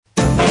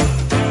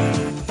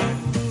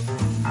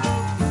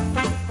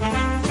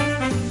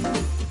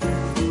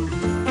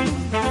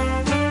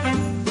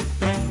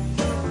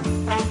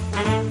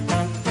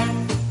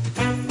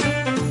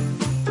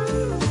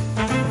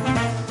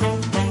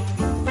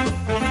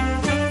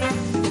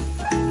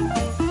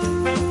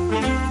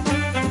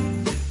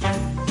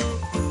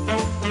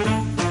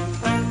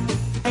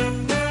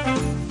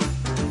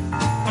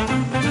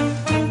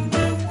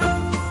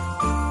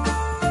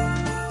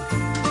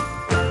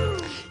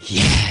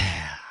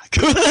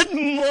Good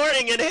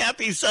morning and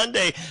happy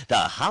Sunday. The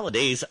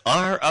holidays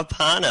are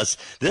upon us.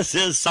 This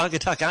is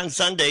Saugatuck on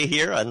Sunday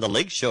here on the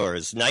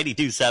Lakeshores,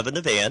 92.7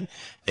 The Van.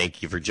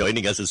 Thank you for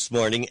joining us this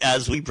morning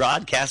as we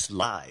broadcast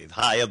live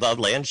high above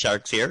Land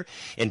Sharks here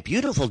in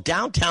beautiful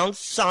downtown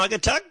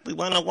Saugatuck. We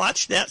want to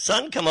watch that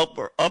sun come up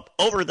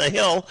over the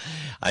hill.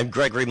 I'm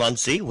Gregory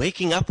Muncie,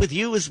 waking up with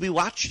you as we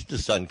watch the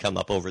sun come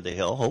up over the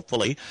hill.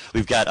 Hopefully,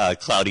 we've got a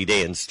cloudy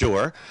day in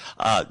store.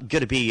 Going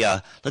to be,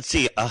 a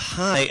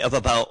high of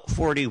about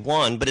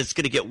 41, but it's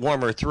going to get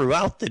warmer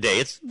throughout the day.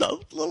 It's a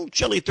little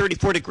chilly,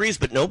 34 degrees,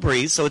 but no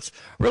breeze, so it's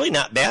really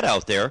not bad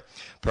out there.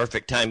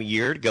 Perfect time of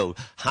year to go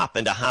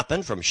hopping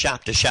from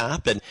shop to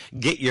shop and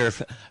get your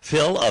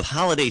fill of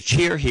holiday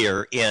cheer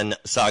here in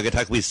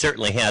Saugatuck. We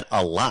certainly had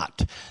a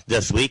lot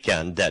this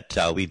weekend that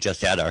we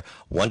just had our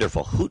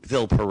wonderful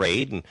Hootville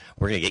parade, and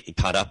we're going to get you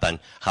caught up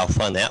on how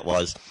fun that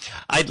was.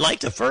 I'd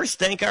like to first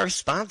thank our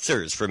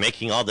sponsors for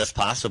making all this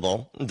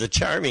possible. The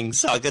charming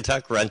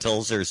Saugatuck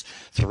Rentals. There's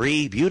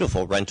 3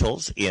 beautiful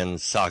rentals in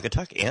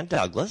Saugatuck and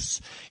Douglas.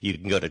 You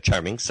can go to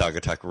Charming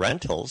Saugatuck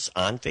Rentals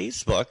on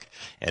Facebook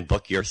and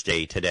book your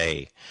stay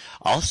today.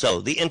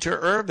 Also, the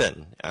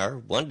Interurban, our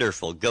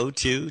wonderful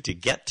go-to to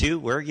get to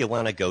where you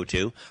want to go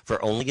to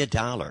for only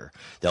 $1.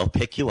 They'll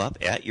pick you up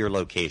at your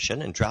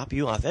location and drop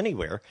you off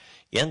anywhere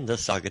in the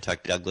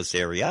Saugatuck Douglas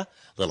area.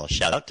 Little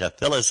shout out to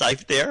Phyllis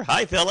Ife there.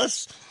 Hi,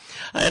 Phyllis.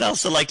 I'd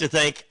also like to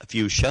thank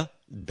Fuchsia,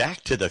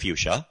 Back to the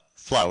Fuchsia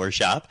Flower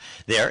Shop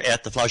there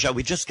at the flower shop.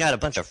 We just got a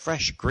bunch of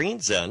fresh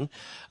greens in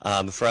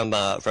from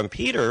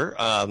Peter,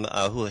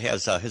 who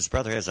has his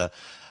brother has a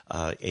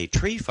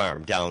tree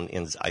farm down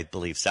in, I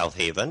believe, South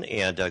Haven,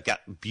 and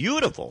got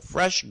beautiful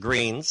fresh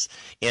greens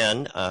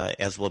in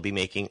as we'll be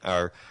making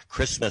our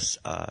Christmas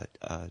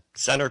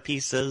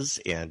centerpieces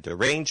and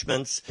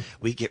arrangements.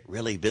 We get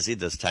really busy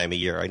this time of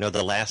year. I know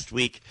the last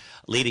week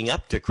leading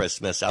up to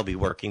Christmas, I'll be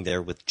working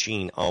there with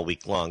Jean all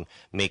week long,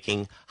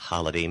 making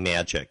holiday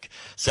magic.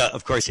 So,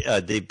 of course,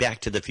 the Back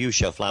to the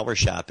Fuchsia Flower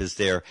Shop is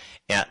there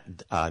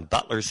at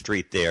Butler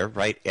Street there,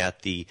 right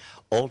at the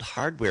old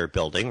hardware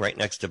building, right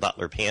next to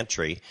Butler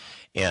Pantry.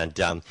 And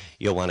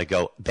you'll want to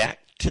go back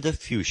to the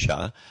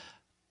Fuchsia,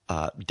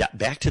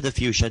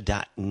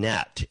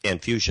 backtothefuchsia.net,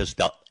 and Fuchsia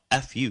spelled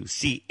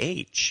Fuchsia,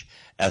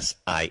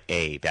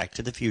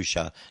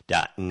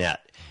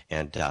 backtothefuchsia.net,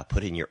 and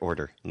put in your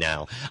order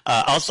now.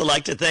 Also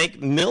like to thank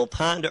Mill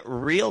Pond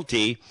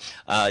Realty.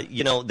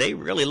 They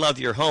really love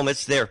your home.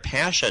 It's their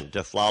passion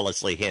to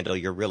flawlessly handle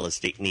your real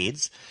estate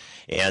needs.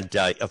 And,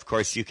 of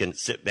course, you can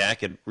sit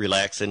back and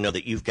relax and know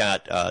that you've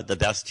got the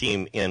best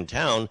team in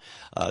town.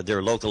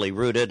 They're locally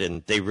rooted,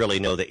 and they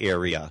really know the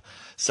area.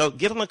 So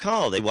give them a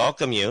call. They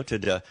welcome you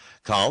to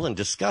call and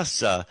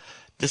discuss all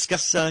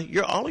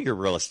your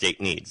real estate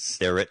needs.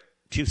 They're at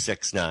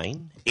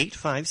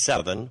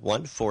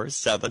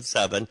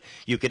 269-857-1477.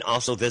 You can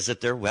also visit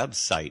their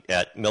website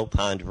at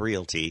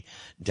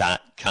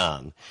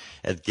millpondrealty.com.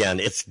 Again,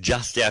 it's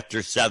just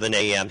after 7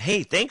 a.m.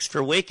 Hey, thanks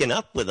for waking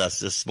up with us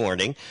this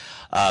morning.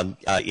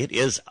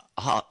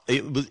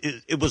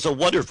 It was a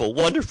wonderful,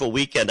 wonderful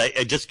weekend.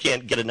 I just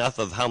can't get enough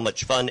of how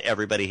much fun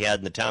everybody had,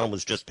 and the town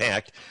was just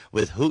packed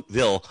with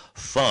Hootville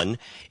fun.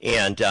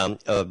 And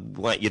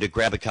want you to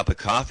grab a cup of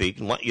coffee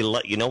and want you to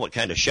let you know what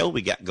kind of show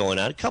we got going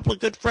on. A couple of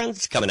good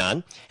friends coming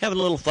on, having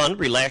a little fun,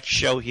 relaxed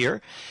show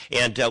here.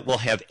 And we'll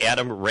have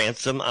Adam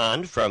Ransom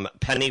on from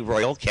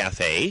Pennyroyal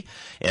Cafe,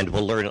 and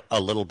we'll learn a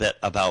little bit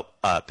about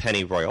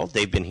Pennyroyal.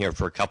 They've been here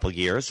for a couple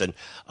years and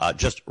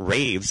just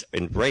raves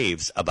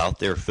about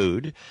their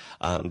food.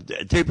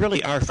 They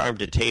really are farm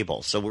to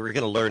table, so we're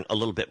going to learn a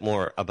little bit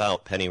more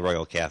about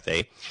Pennyroyal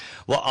Cafe.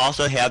 We'll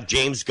also have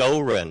James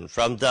Gorin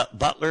from the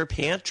Butler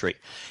Pantry,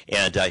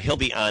 and he'll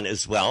be on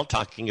as well,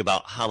 talking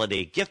about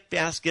holiday gift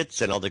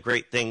baskets and all the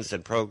great things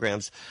and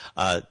programs,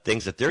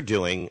 things that they're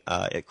doing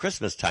at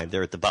Christmas time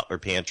there at the Butler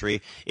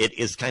Pantry. It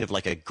is kind of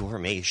like a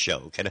gourmet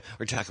show.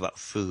 We're talking about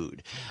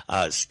food.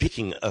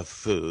 Speaking of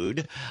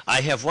food,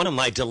 I have one of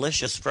my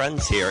delicious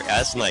friends here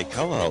as my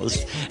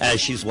co-host as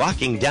she's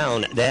walking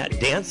down that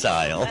dance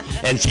aisle,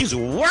 and she's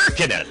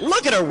working it.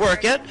 Look at her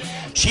work it.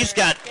 She's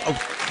got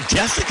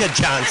Jessica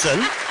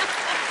Johnson.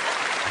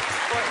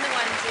 Sporting the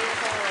onesie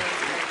as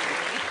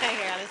always.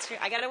 Yeah, that's true.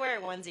 I gotta wear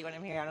a onesie when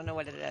I'm here. I don't know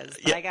what it is,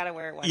 but I gotta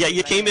wear a onesie. Yeah,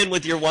 you came in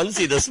with your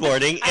onesie this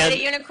morning. I had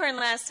a unicorn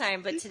last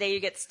time, but today you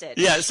get stitched.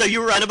 Yeah, so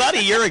you were on about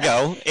a year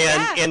ago,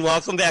 and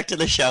welcome back to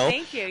the show.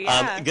 Thank you.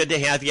 Yeah. Good to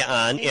have you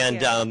on,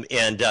 Thank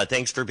and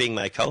thanks for being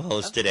my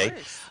co-host today.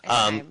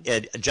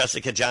 And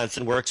Jessica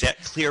Johnson works at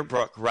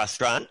Clearbrook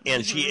Restaurant,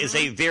 and she is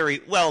a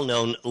very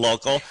well-known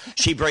local.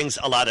 She brings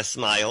a lot of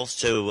smiles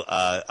to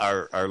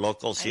our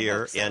locals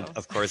here, and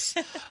of course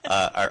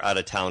our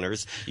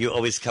out-of-towners. You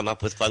always come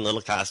up with fun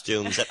little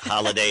costumes at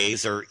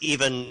holidays, or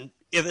even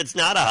if it's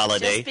not a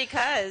holiday. Just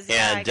because,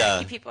 I gotta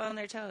keep people on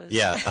their toes.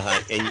 Yeah,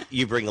 and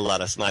you bring a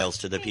lot of smiles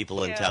to the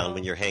people in town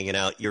when you're hanging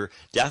out. You're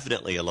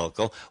definitely a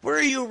local. Where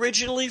are you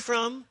originally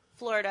from?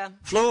 Florida.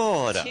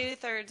 Florida.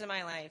 2/3 of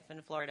my life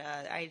in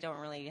Florida. I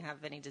don't really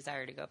have any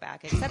desire to go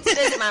back, except to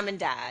visit mom and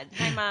dad.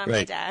 Hi, Mom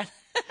and Dad.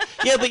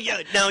 Yeah, but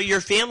now your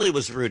family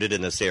was rooted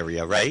in this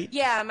area, right?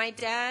 Yeah, my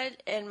dad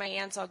and my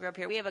aunts all grew up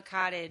here. We have a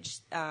cottage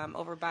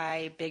over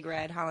by Big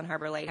Red, Holland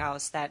Harbor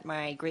Lighthouse that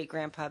my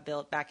great-grandpa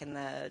built back in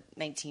the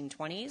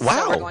 1920s.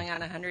 Wow. So we're going on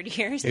 100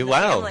 years in the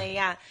Wow. family,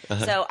 yeah.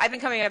 So I've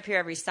been coming up here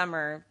every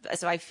summer.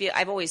 So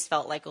I've always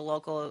felt like a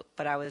local,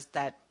 but I was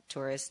that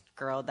tourist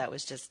girl that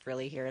was just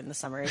really here in the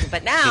summers.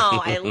 But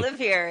now I live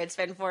here. It's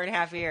been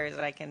 4.5 years,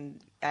 and I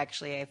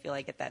feel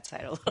like get that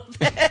side a little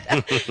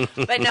bit.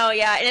 But no,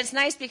 yeah, and it's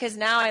nice because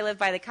now I live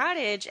by the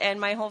cottage,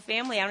 and my whole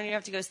family, I don't even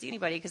have to go see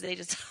anybody because they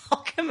just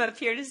all come up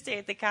here to stay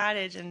at the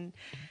cottage, and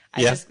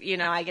I just,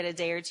 I get a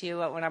day or two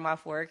when I'm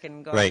off work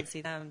and go out and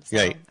see them. So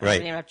I don't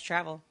even have to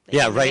travel. They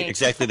come to me.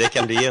 Exactly. They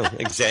come to you.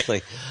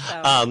 Exactly.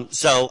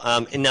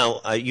 And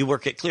now you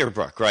work at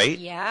Clearbrook, right?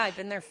 Yeah, I've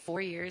been there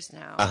 4 years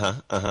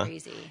now.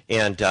 Crazy.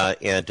 And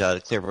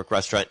Clearbrook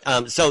Restaurant.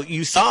 So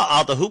you saw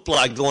all the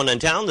hoopla going in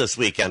town this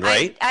weekend,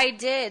 right? I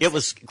did. It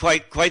was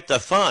quite the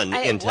fun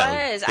in town.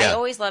 It was. Yeah. I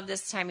always love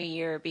this time of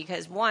year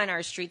because, one,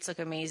 our streets look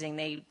amazing.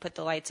 They put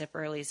the lights up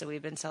early, so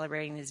we've been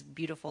celebrating these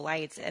beautiful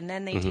lights. And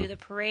then they do the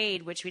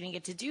parade, which we didn't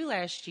get to do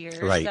last year.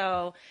 Right.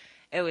 So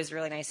it was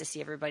really nice to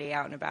see everybody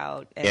out and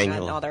about and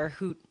all their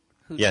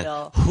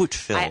Hootville.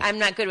 Hootville. I'm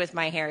not good with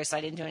my hair, so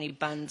I didn't do any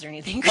buns or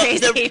anything crazy.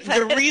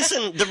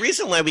 The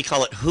reason why we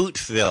call it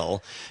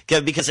Hootville,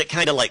 because it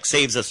kind of like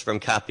saves us from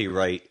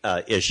copyright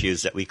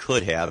issues that we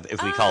could have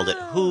if we called it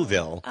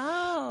Whoville.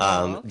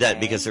 Okay. That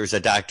because there's a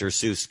Dr.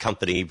 Seuss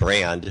company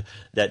brand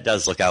that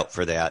does look out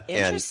for that.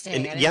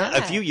 Interesting. And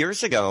a few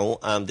years ago,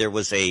 there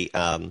was a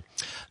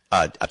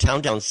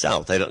town down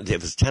south.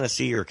 It was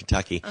Tennessee or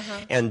Kentucky,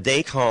 and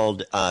they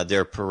called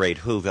their parade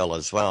Whoville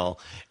as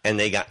well, and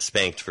they got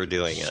spanked for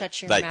doing it.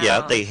 Shut your but mouth.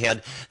 yeah, they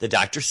had the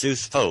Dr.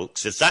 Seuss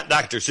folks. It's not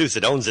Dr. Seuss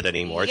that owns it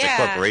anymore. It's a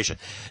corporation.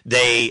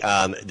 They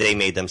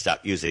made them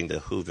stop using the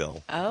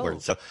Whoville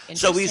word. So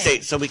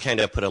we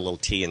kind of put a little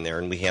T in there,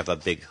 and we have a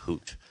big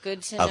hoot.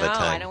 Good to know.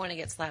 I don't want to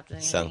get slapped with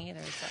anything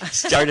either.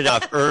 So. Started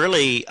off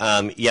early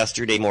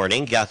yesterday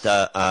morning. Got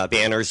the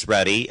banners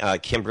ready.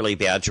 Kimberly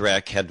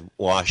Badgerek had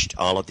washed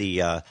all of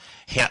the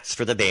hats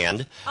for the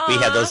band. We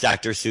had those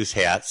Dr. Seuss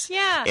hats.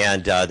 Yeah.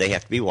 And they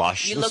have to be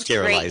washed and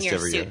sterilized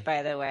every year.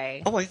 By the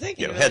way. Oh, I thank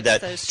you. Had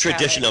that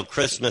traditional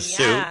Christmas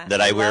suit that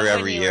I wear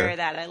every year. Wear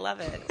that. I love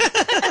it.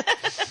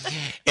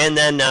 And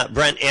then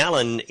Brent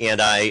Allen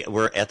and I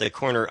were at the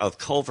corner of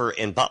Culver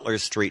and Butler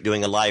Street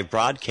doing a live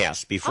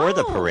broadcast before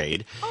the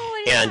parade.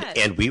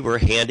 And we were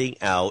handing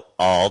out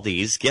all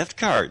these gift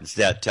cards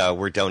that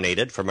were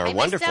donated from our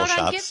wonderful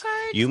shops.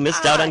 You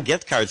missed out on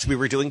gift cards. We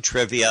were doing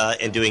trivia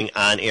and doing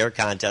on-air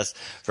contests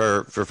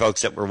for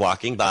folks that were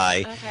walking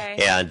by.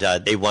 Okay. And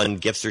they won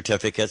gift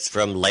certificates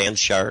from Land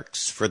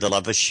Sharks, For the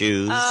Love of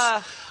Shoes,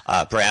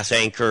 Brass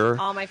Anchor.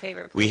 All my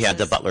favorite places. We had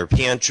the Butler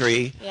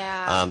Pantry.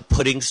 Yeah.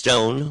 Pudding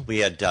Stone. We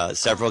had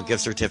several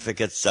gift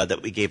certificates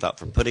that we gave out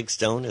from Pudding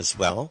Stone as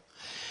well.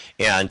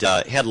 And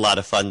had a lot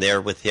of fun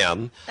there with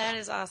him. That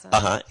is awesome.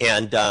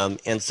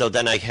 And so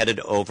then I headed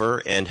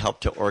over and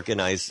helped to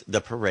organize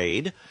the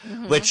parade,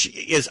 which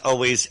is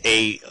always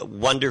a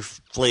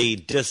wonderfully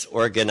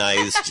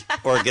disorganized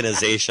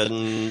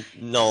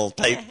organizational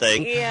type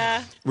thing.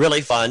 Yeah.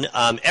 Really fun.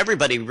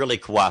 Everybody really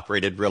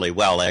cooperated really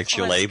well,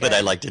 actually, but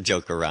I like to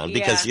joke around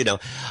because,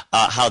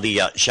 how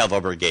the Shovel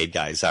Brigade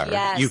guys are.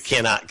 Yes. You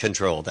cannot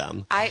control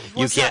them.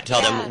 You can't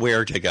tell them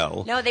where to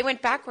go. No, they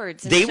went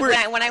backwards. They were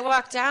when I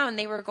walked down,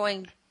 they were going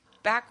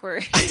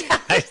backward.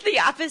 The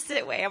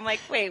opposite way. I'm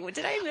like, wait,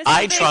 did I miss something?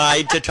 I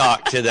tried to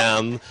talk to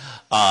them,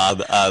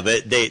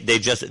 but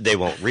they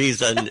won't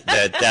reason.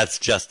 That's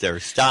just their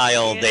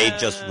style. Yeah. They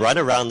just run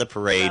around the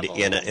parade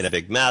in a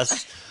big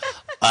mess.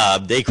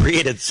 They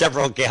created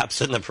several gaps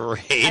in the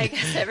parade,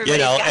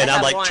 and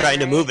I'm like trying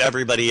to move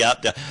everybody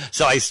up.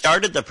 So I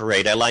started the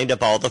parade. I lined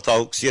up all the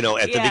folks, at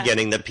the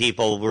beginning. The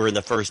people were in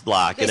the first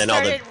block, and then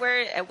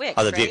we're at Wicks,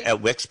 right?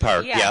 At Wicks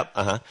Park. Yeah.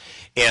 Yep.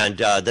 And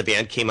the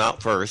band came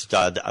out first.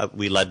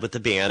 We led with the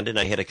band, and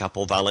I had a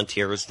couple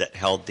volunteers that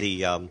held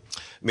the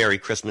Merry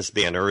Christmas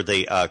banner, or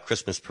the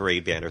Christmas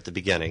parade banner at the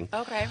beginning.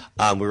 Okay.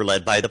 We were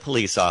led by the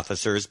police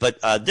officers, but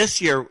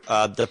this year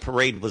the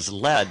parade was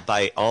led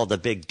by all the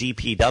big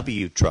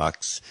DPW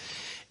trucks,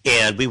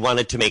 and we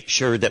wanted to make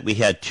sure that we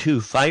had 2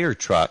 fire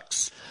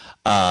trucks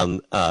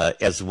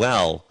as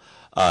well.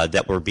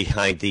 That were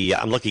behind the.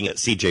 I'm looking at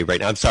CJ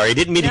right now. I'm sorry, I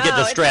didn't mean to get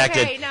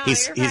distracted.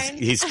 It's okay. No,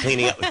 he's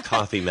cleaning up with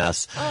coffee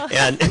mess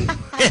and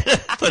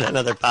put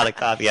another pot of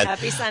coffee on.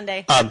 Happy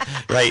Sunday.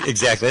 Right,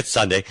 exactly. It's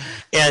Sunday,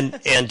 and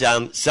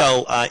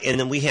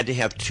then we had to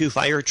have 2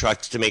 fire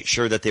trucks to make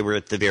sure that they were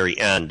at the very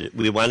end.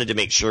 We wanted to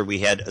make sure we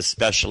had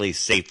especially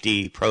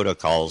safety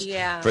protocols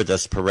for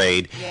this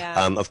parade.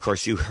 Yeah. Of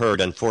course, you heard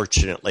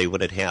unfortunately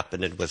what had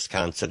happened in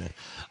Wisconsin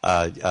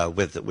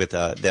with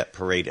that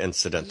parade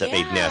incident that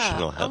made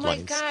national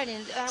headlines. Oh my God.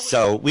 And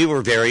so we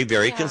were very,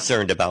 very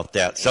concerned about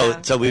that.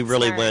 So we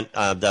really went,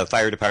 the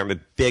fire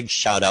department, big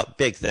shout out,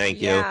 big thank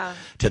you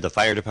to the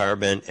fire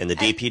department and the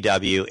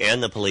DPW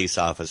and the police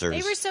officers.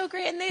 They were so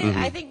great, and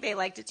I think they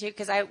liked it too,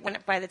 because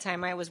by the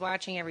time I was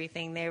watching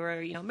everything, they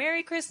were,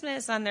 Merry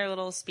Christmas on their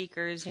little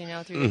speakers,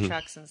 through the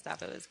trucks and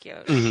stuff. It was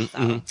cute.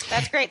 So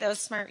that's great. That was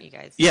smart, you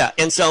guys. Yeah,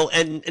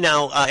 and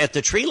now at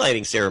the tree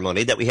lighting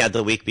ceremony that we had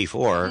the week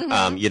before,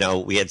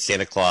 we had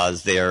Santa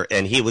Claus there,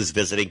 and he was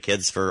visiting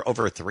kids for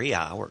over 3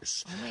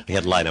 hours. We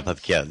had a lineup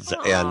of kids,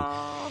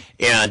 Aww.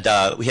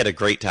 and we had a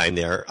great time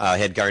there. I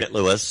had Garnet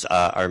Lewis,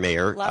 our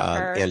mayor, Love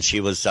her. and she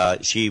was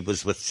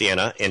with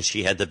Santa, and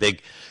she had the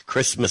big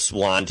Christmas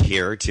wand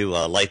here to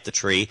light the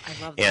tree.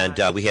 I love that.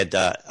 And we had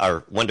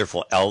our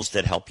wonderful elves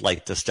that helped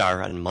light the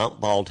star on Mount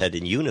Baldhead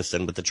in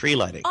unison with the tree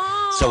lighting.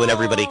 Oh. So when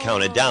everybody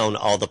counted down,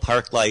 all the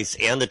park lights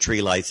and the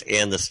tree lights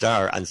and the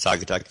star on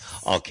Saugatuck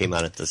all came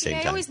on at the same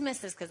time. I always miss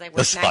this because I work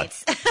was fun.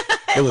 nights.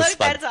 It was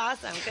fun. That's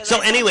awesome. So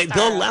anyway,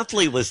 Bill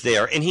Leftley was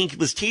there, and he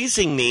was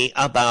teasing me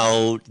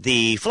about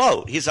the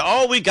float. He said,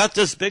 "Oh, we got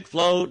this big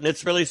float, and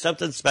it's really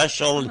something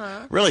special,"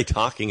 and really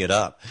talking it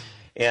up.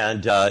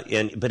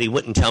 But he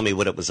wouldn't tell me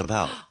what it was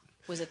about.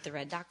 Was it the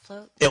Red Dock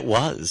float? It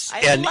was.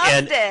 I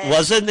loved it.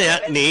 Wasn't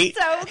that neat?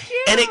 So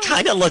cute. And it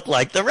kind of looked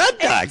like the Red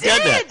Dock,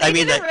 didn't it? They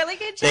did a really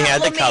good job. They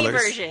had the mini colors.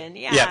 version.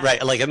 Yeah. Yeah,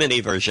 right, like a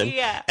mini version.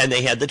 Yeah. And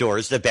they had the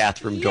doors, the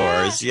bathroom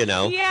doors,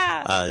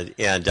 Yeah.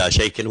 and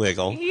Shake and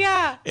Wiggle.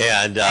 Yeah.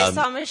 And I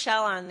saw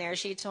Michelle on there.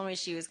 She told me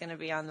she was going to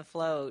be on the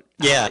float.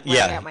 Yeah, when I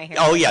yeah. got my hair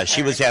Oh, done yeah, with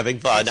she her. was having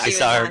fun. And I she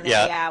saw was her, on there,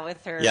 yeah. Yeah,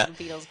 with her Yeah.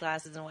 Beatles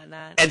glasses and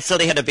whatnot. And so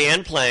they had a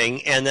band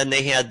playing, and then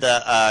they had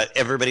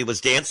everybody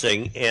was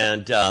dancing,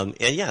 and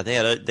yeah,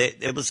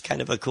 it was kind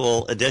of a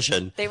cool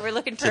addition. They were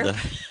looking for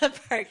a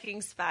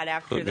parking spot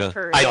after the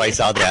parade. I know, I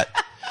saw that.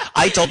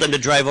 I told them to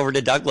drive over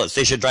to Douglas.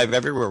 They should drive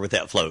everywhere with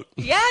that float.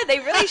 Yeah, they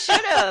really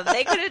should have.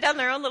 They could have done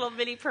their own little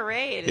mini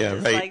parade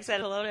and Yeah, right. said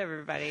hello to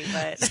everybody.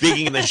 But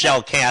Speaking of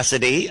Michelle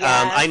Cassidy,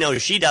 Yes. I know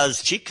she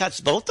cuts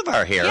both of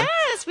our hair.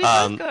 yes, we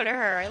both go to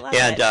her. I love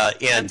it.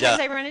 Sometimes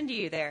I run into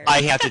you there.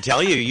 I have to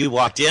tell you, you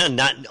walked in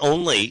not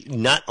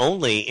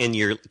only in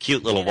your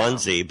cute little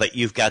onesie, but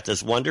you've got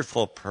this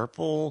wonderful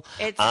purple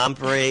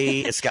ombre.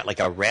 It's got like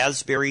a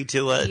raspberry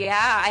to it. Yeah,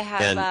 I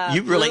have And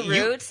you blue really-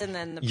 you- roots, and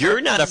then the You're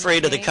purple not and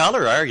afraid of the pink.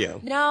 color, are you?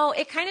 No,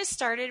 it kind of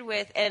started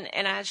with, and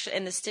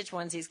the Stitch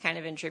onesies kind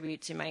of in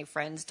tribute to my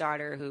friend's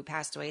daughter who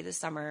passed away this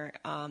summer.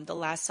 The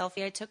last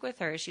selfie I took with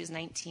her, she was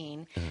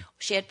 19.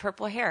 She had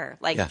purple hair.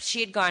 She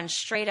had gone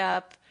straight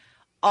up,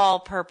 all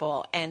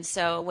purple. And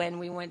so when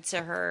we went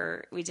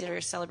to we did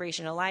her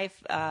celebration of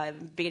life,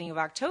 beginning of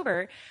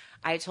October,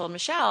 I told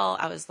Michelle,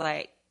 I was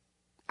like,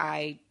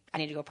 I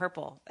need to go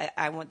purple.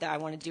 I want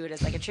to do it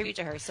as like a tribute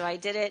to her. So I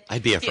did it.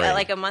 I'd be afraid.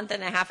 Like a month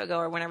and a half ago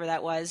or whenever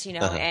that was,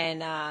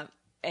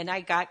 and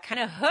I got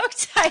kind of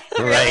hooked. I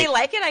really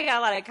like it. I got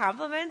a lot of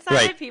compliments on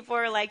it. People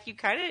were like, you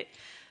kind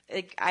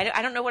of,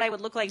 I don't know what I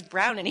would look like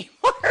brown anymore.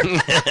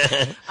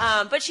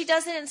 But she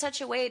does it in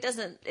such a way,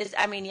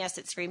 yes,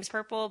 it screams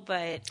purple,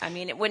 but I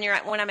mean, when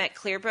I'm at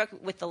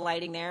Clearbrook with the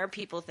lighting there,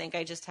 people think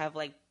I just have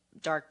like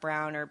dark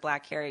brown or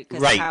black hair.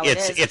 Right. How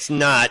It's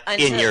not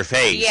in your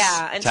face.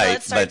 Yeah. Until type,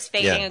 it starts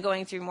fading yeah. and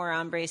going through more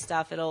ombre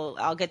stuff,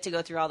 I'll get to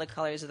go through all the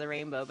colors of the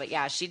rainbow. But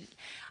yeah,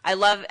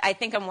 I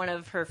think I'm one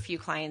of her few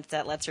clients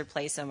that lets her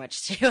play so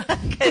much too,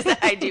 because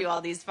I do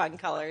all these fun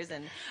colors.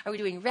 And are we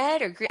doing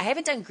red or green? I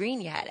haven't done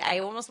green yet. I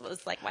almost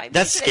was like, why?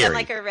 That's should have done scary.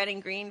 like a red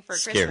and green for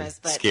Scary. Christmas.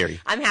 But Scary.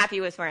 I'm happy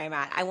with where I'm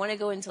at. I want to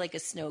go into like a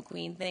Snow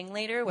Queen thing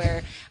later,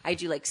 where I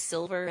do like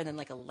silver and then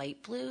like a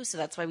light blue. So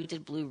that's why we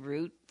did blue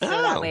root. So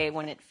that way,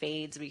 when it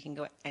fades, we can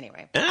go.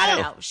 Anyway, I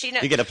don't know. She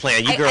knows. You get a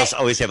plan. You girls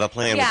always have a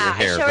plan with your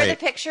hair. I show her right? the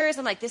pictures.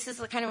 I'm like, this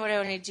is kind of what I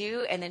want to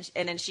do, and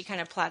then she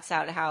kind of plots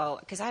out how,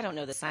 because I don't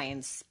know the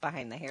science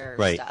behind the hair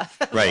stuff.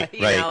 Right.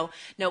 You know,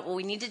 well,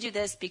 we need to do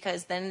this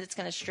because then it's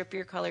going to strip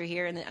your color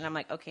here, and I'm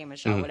like, okay,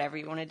 Michelle, whatever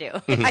you want to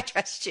do, I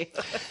trust you.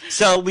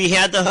 So we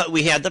had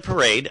the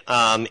parade,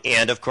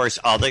 and of course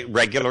all the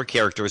regular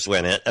characters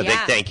went it. A big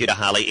thank you to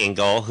Holly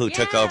Ingle, who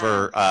took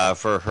over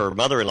for her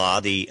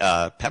mother-in-law, the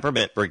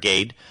Peppermint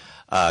Brigade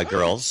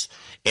girls.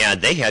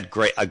 And they had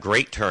a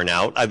great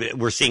turnout. I mean,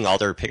 we're seeing all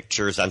their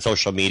pictures on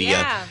social media.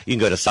 Yeah. You can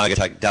go to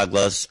Saugatuck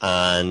Douglas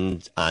on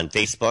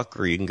Facebook,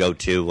 or you can go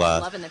to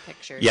Loving the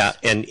pictures. Yeah,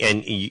 and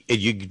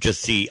you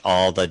just see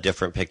all the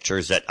different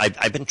pictures that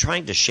I've been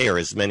trying to share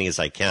as many as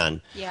I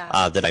can.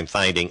 That I'm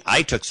finding.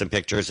 I took some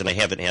pictures and I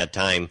haven't had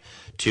time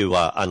to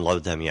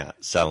unload them yet.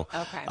 So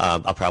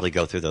I'll probably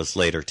go through those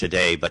later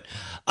today. But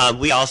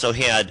we also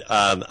had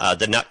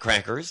the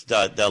Nutcrackers,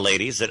 the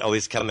ladies that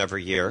always come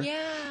every year.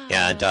 Yeah.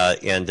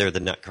 And they're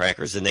the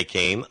Nutcrackers, and they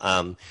came.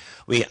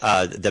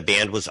 The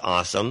band was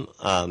awesome,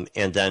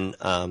 and then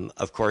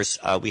of course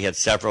we had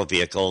several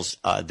vehicles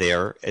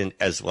there,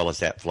 as well as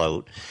that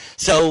float.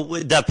 So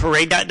the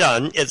parade got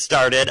done. It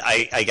started.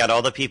 I got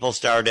all the people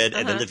started,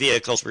 and then the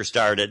vehicles were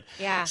started.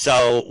 Yeah.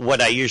 So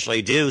what I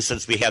usually do,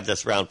 since we have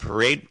this round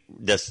parade,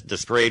 this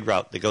parade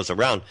route that goes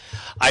around,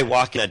 I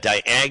walk in a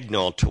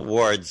diagonal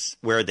towards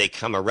where they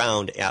come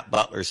around at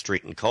Butler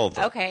Street and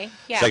Culver. Okay.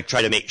 Yeah. So I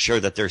try to make sure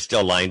that they're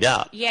still lined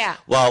up. Yeah. yeah.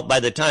 Well, by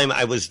the time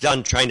I was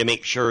done trying to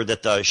make sure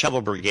that the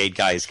shovel brigade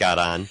guys got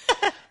on,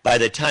 by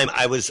the time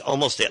I was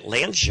almost at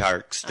Land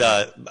Sharks,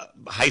 the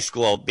high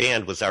school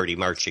band was already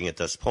marching at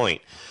this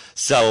point.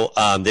 So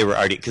they were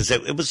already, because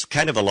it was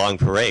kind of a long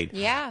parade.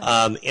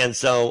 Yeah. And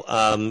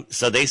so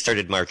they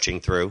started marching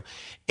through.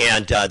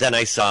 And then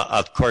I saw,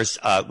 of course,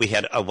 we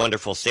had a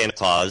wonderful Santa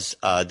Claus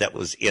that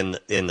was in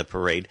the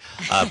parade.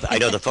 I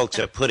know the folks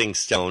at Pudding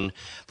Stone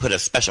put a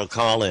special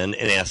call in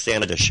and asked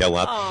Santa to show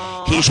up.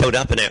 Aww. He showed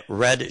up in that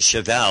red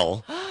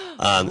Chevelle.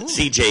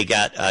 CJ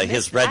got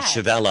his red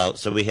Chevelle out,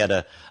 so we had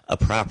a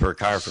proper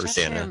car for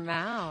Santa. Your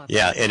mouth.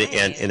 Yeah,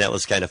 Nice. and that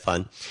was kind of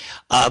fun.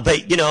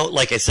 But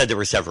like I said, there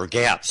were several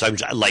gaps. So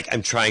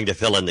I'm trying to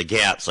fill in the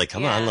gaps. Like,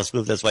 come on, let's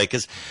move this way,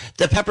 because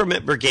the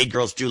Peppermint Brigade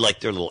girls do like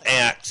their little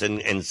acts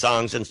and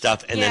songs and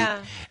stuff, and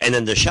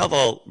then the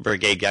Shovel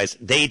Brigade guys,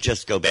 they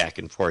just go back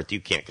and forth.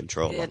 You can't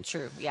control them.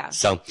 True. Yeah.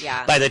 So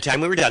by the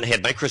time we were done, I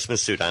had my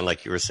Christmas suit on,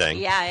 like you were saying.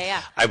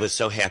 Yeah. I was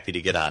so happy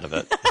to get out of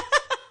it.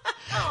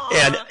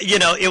 And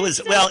it was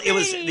it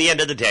was the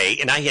end of the day,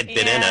 and I had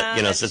been in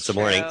it, since the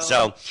morning.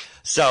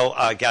 So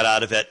got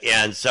out of it,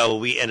 and so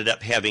we ended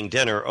up having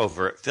dinner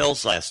over at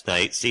Phil's last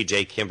night.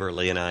 CJ,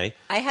 Kimberly, and I.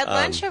 I had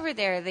lunch over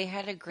there. They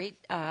had a great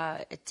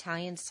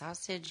Italian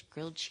sausage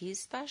grilled cheese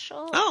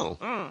special.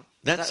 Oh,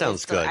 that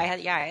sounds good. I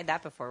had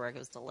that before work. It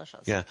was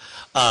delicious. Yeah,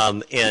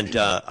 and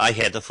I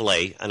had the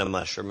filet and a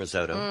mushroom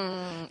risotto,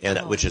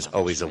 which is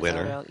always a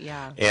winner. Risotto,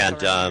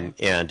 yeah.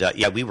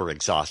 And we were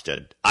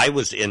exhausted. I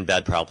was in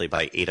bed probably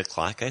by 8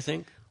 o'clock. I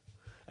think.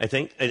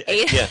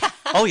 8? Yeah.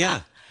 Oh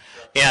yeah.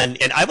 And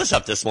I was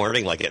up this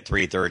morning like at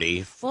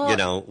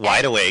 3:30,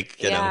 wide awake,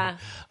 but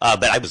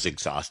I was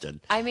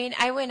exhausted. I mean,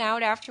 I went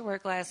out after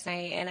work last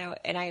night,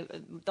 and I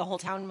the whole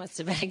town must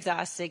have been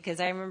exhausted, because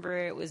I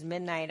remember it was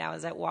midnight. I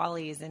was at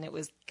Wally's, and it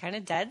was kind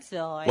of dead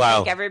still. I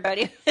think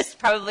everybody was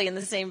probably in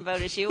the same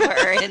boat as you were,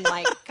 and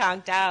like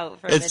conked out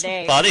for the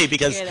day. It's funny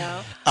because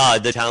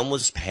the town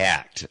was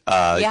packed. It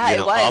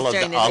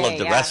was all of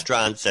the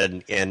restaurants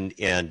and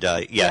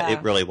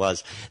it really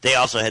was. They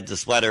also had the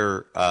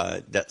sweater,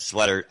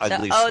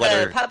 ugly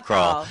sweater the pub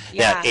crawl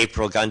Yeah. that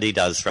April Gundy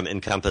does from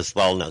Encompass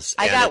Wellness.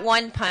 I got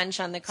one punch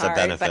on the card,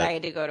 but I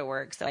had to go to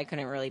work, so I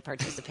couldn't really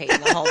participate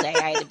in the whole day.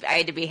 I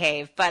had to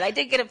behave, but I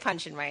did get a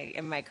punch in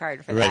my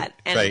card for that.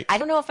 And I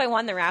don't know if I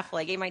won the raffle.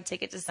 I gave my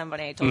ticket to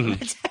somebody. I told them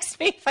to text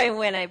me if I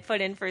win. I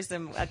put in for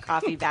a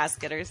coffee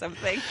basket or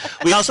something.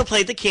 We also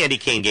played the candy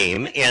cane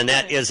game, and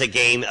that is a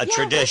game,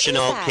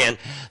 traditional can.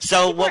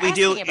 So what we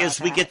do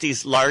is we get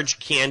these large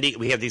candy.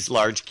 We have these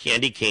large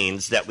candy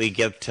canes that we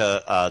give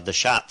to the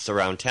shops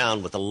around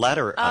town with a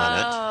letter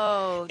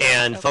on it,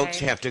 and folks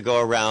have to go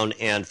around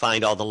and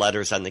find all the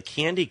letters on the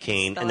candy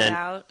cane and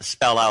then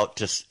spell out,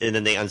 and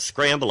then they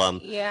unscramble them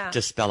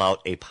to spell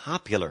out a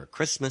popular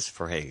Christmas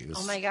phrase.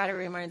 Oh my God, it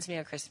reminds me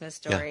of Christmas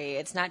Story.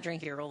 It's not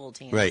drink your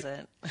Ovaltine, right? Is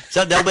it?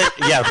 So no, but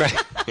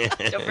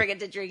right. Don't forget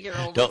to drink your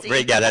Ovaltine. Don't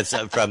forget, that's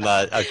from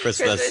a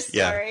Christmas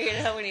Story.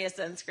 When he has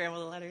to unscramble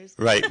the letters.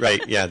 Right.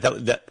 Yeah,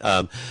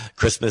 that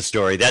Christmas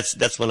Story.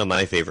 That's one of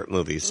my favorite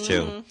movies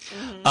too.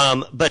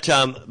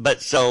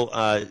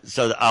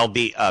 So I'll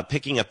be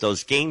picking up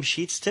those game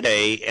sheets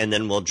today, and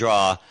then we'll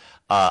draw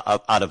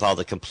out of all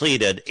the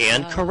completed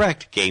and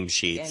correct game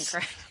sheets.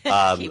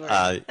 And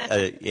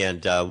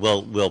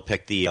we'll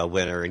pick the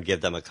winner and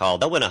give them a call.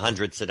 They'll win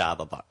 100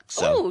 Sadaba bucks.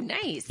 So. Oh,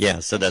 nice. Yeah,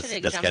 so that's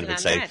kind of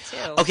exciting.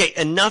 Okay,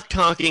 enough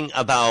talking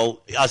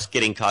about us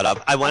getting caught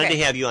up. I wanted to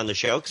have you on the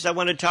show because I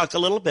want to talk a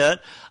little bit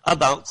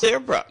about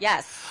Clearbrook.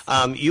 Yes.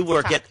 You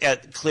work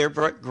at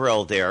Clearbrook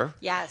Grill there.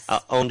 Yes.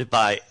 Owned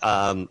by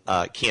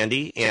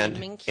Candy and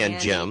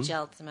Jim.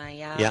 Jeltzma,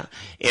 yeah.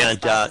 And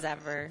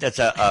that's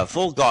a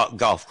full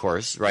golf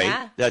course, right?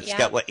 Yeah. That's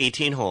got,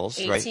 18 holes,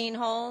 18 right? 18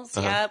 holes,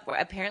 yep.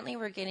 Apparently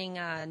we're getting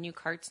new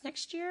carts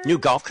next year. New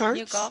golf carts?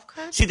 New golf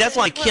carts. See, that's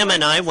why Kim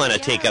and I want to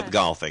take up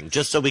golfing,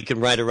 just so we can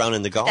ride around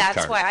in the golf cart.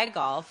 That's why I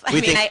golf.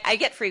 I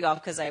get free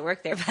golf because I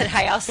work there, but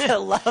I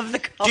also love the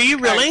golf Do you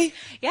really?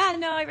 Yeah,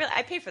 no,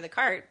 I pay for the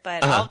cart,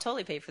 but I'll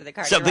totally pay for the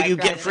cart. So, but you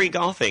get free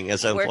golfing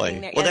as an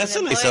employee. Well, that's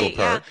a nice little perk.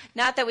 Yeah.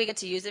 Not that we get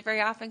to use it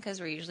very often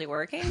because we're usually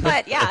working,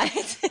 but yeah,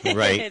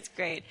 it's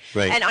great.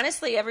 Right. And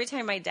honestly, every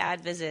time my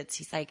dad visits,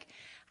 he's like,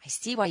 I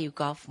see why you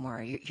golf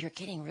more. You're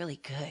getting really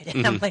good.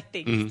 And I'm like,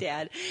 thanks,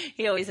 Dad.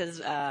 He always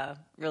has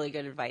really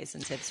good advice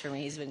and tips for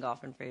me. He's been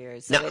golfing for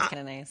years, so it's kind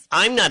of nice.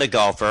 I'm not a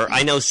golfer.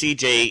 I know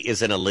CJ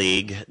is in a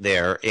league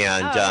there,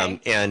 and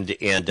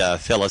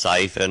Phyllis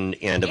Ife and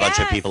a bunch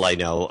of people I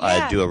know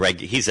do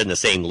he's in the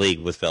same league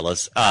with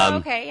Phyllis.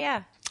 And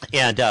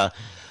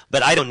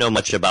but I don't know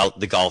much about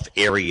the golf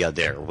area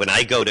there. When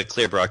I go to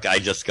Clearbrook, I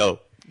just go,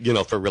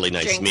 for a really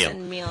nice Drinks meal.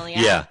 And meal,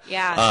 yeah.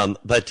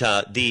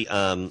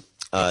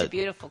 It's a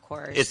beautiful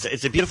course.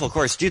 It's a beautiful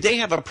course. Do they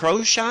have a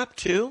pro shop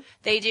too?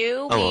 They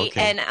do.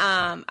 Okay.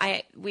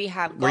 And we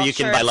have golf where you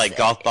can shirts. buy like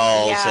golf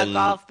balls. Yeah, and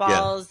golf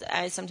balls.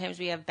 Sometimes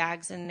we have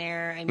bags in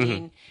there. I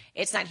mean,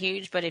 it's not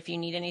huge, but if you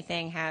need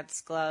anything,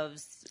 hats,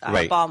 gloves,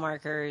 ball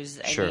markers,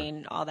 I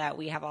mean, all that,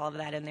 we have all of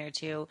that in there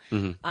too.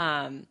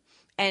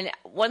 And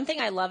one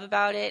thing I love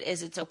about it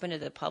is it's open to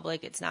the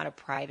public. It's not a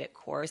private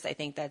course. I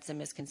think that's a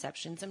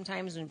misconception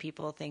sometimes when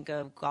people think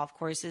of golf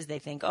courses. They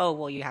think, oh,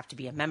 well, you have to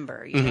be a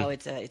member. You know,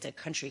 it's a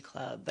country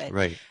club. But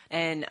Right.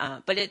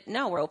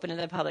 No, we're open to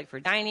the public for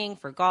dining,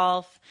 for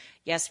golf.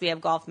 Yes, we have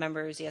golf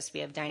members. Yes,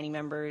 we have dining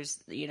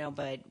members. You know,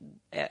 but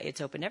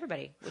it's open to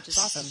everybody, which is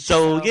awesome.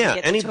 So, yeah,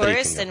 we get anybody can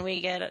tourists go. and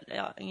we get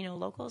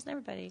locals and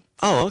everybody.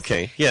 Oh,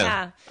 okay. Yeah.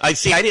 Yeah. I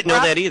see. I didn't know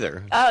We're that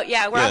either. Oh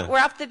yeah, Yeah. we're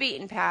off the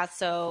beaten path,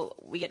 so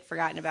we get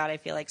forgotten about. I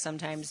feel like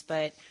sometimes,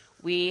 but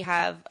we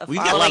have a We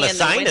following got a lot of in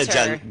the signage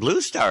winter. on Blue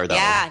Star, though.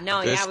 Yeah,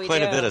 There's we quite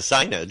do. a bit of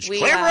signage. We,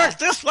 Clearbrook's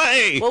this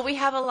way. Well, we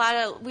have a lot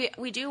of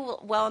we do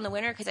well in the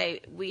winter because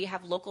we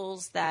have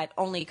locals that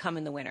only come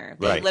in the winter.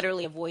 They Right.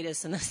 literally avoid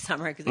us in the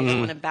summer because they don't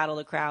want to battle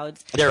the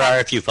crowds. There are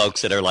a few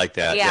folks that are like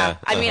that. Yeah,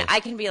 I mean, Uh-huh. I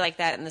can be like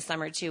that in the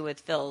summer too with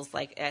Phil's.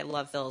 Like, I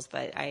love Phil's,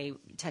 but I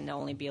tend to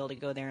only be able to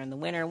go there in the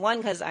winter. One,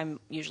 because I'm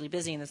usually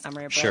busy in the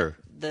summer, but Sure.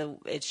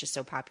 it's just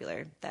so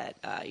popular that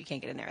you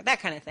can't get in there.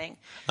 That kind of thing.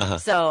 Uh-huh.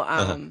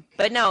 So,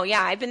 but no,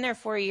 yeah, I've been there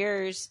 4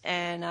 years,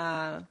 and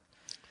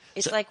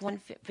it's like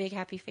one big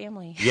happy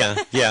family. Yeah,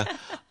 yeah.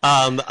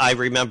 I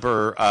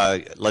remember,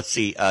 let's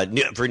see,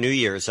 for New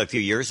Year's a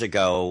few years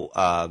ago,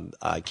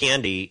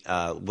 Candy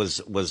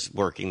was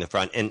working the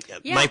front, and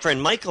Yeah. my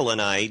friend Michael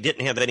and I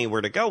didn't have anywhere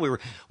to go.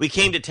 We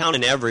came to town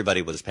and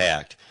everybody was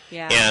packed,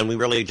 Yeah. and we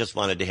really just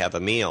wanted to have a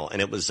meal,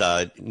 and it was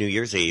New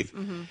Year's Eve.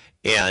 Mm-hmm.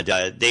 And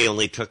they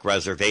only took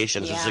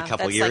reservations. This was a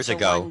couple that's years like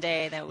the ago. one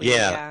day that we,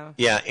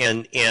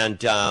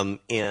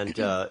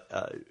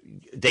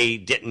 They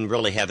didn't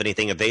really have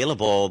anything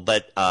available,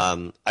 but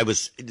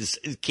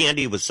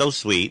Candy was so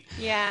sweet.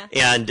 Yeah.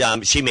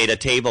 And she made a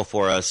table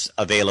for us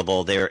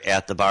available there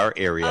at the bar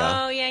area.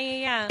 Oh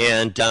yeah.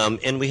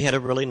 And we had a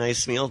really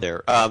nice meal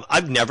there.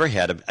 I've never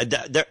had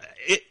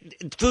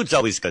food's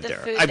always good The there.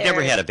 food I've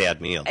never there- had a bad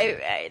meal.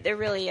 There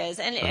really is,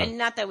 and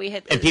not that we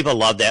hit. And people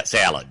love that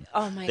salad.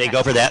 Oh my! They God.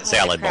 go for that Oh,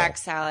 salad the crack bowl.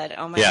 salad.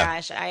 Oh my Yeah.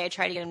 gosh! I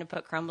try to get them to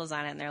put crumbles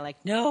on it, and they're like,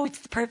 "No,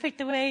 it's perfect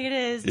the way it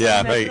is. Don't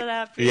Yeah, mess right. it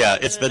up. Yeah,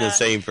 Don't it's mess been it the up."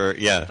 same for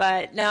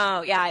But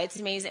no, yeah, it's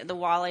amazing. The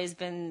wallet's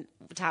been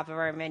top of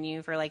our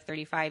menu for like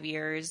 35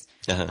 years.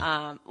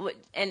 Uh-huh.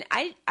 And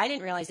I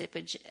didn't realize it,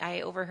 but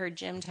I overheard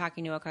Jim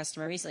talking to a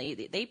customer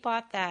recently. They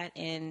bought that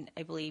in,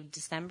 I believe,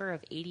 December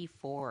of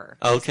 '84.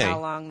 That's Okay. how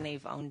long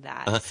they've owned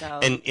that. So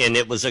And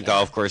it was a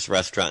golf course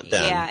restaurant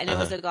then. yeah, and it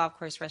was a golf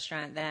course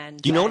restaurant then.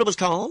 Do you know but what it was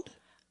called?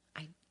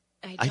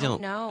 I don't-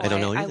 don't know. I don't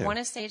know I either. want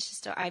to say it's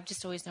just. I've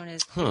just always known it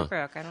as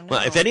Clearbrook. I don't know.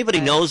 Well, if anybody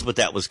but- knows what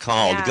that was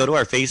called, Yeah. go to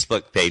our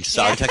Facebook page,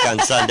 Saugatuck on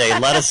Sunday,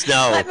 and let us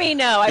know. let me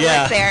know. I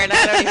Yeah. work there, and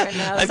I don't even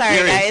know. I'm Sorry,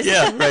 curious. guys.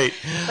 Yeah, right.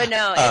 But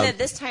no, and at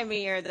this time of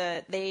year,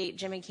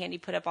 Jim and Candy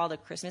put up all the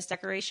Christmas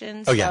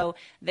decorations. Oh, yeah. So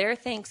their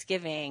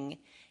Thanksgiving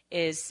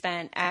is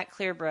spent at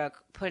Clearbrook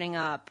putting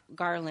up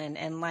garland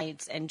and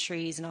lights and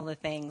trees and all the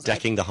things.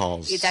 Decking the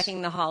halls. You're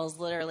decking the halls,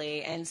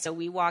 literally. And so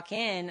we walk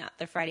in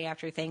the Friday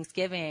after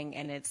Thanksgiving,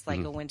 and it's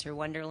like a winter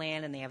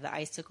wonderland, and they have the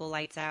icicle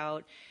lights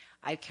out.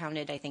 I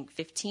counted, I think,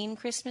 15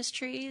 Christmas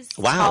trees.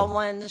 Wow. Tall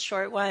ones,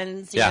 short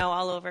ones, you Yeah. know,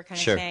 all over kind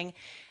Sure. of thing.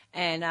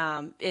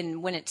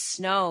 And when it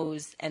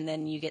snows, and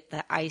then you get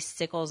the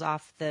icicles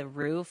off the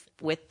roof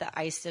with the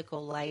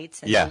icicle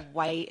lights and Yeah. the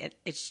white,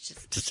 it's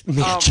just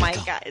magical. oh my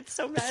God, it's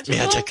so magical.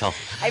 magical.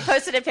 I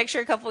posted a picture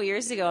a couple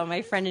years ago, and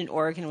my friend in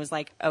Oregon was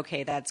like,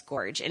 "Okay, that's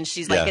gorge," and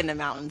she's like Yeah. in the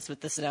mountains with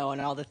the snow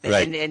and all the things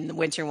Right. in the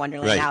winter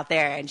wonderland Right. out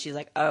there, and she's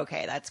like,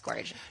 "Okay, that's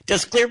gorge."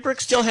 Does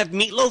Clearbrook still have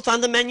meatloaf on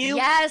the menu?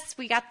 Yes,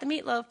 we got the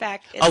meatloaf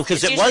back. Oh,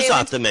 because It's it was usually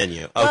off the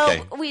menu.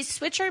 Okay. Well, we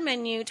switch our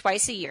menu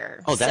twice a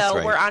year. Oh, that's so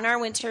right. we're on our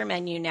winter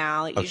menu now.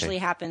 It Okay. usually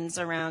happens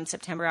around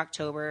September,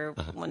 October,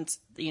 once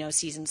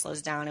season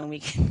slows down and we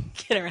can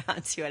get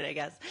around to it, I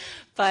guess.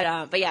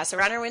 But yeah, so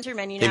we're on our winter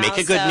menu They now. make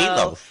a good so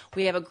meatloaf.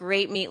 We have a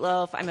great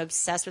meatloaf. I'm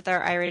obsessed with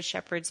our Irish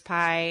shepherd's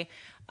pie.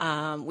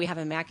 We have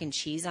a mac and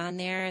cheese on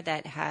there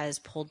that has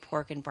pulled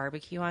pork and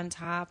barbecue on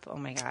top. Oh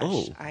my gosh,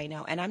 Oh. I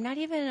know. And I'm not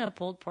even a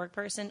pulled pork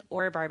person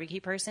or a barbecue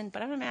person,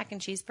 but I'm a mac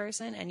and cheese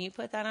person. And you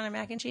put that on a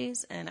mac and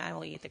cheese, and I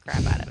will eat the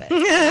crap out of it.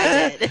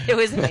 I did. It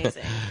was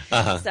amazing.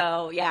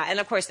 So yeah, and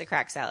of course the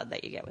crack salad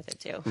that you get with it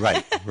too.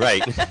 Right,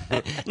 right.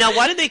 Now,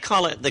 why did they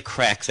call it the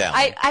crack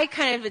salad? I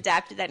kind of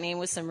adapted that name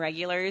with some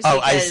regulars. Oh,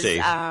 I because,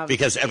 see.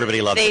 Because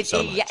everybody loves it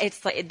so much. Yeah,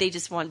 it's like they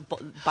just want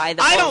buy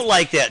the. I bulk. don't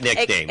like that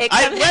nickname. it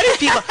I comes- why do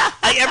people?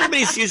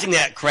 Everybody's using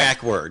that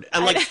crack word.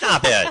 I'm like,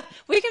 stop it.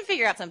 We can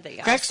figure out something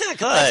else. Crack's not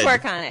good. Let's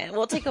work on it.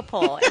 We'll take a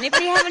poll.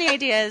 Anybody have any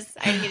ideas?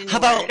 I need a new How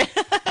about word.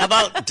 how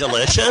about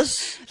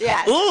delicious?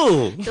 Yes.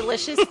 Ooh.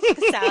 Delicious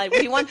salad.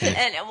 We want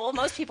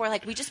most people are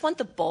like, we just want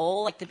the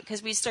bowl,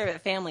 because we serve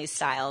it family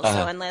style.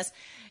 So unless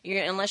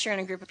you're in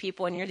a group of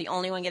people and you're the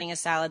only one getting a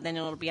salad, then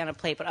it'll be on a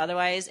plate. But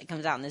otherwise, it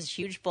comes out in this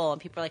huge bowl,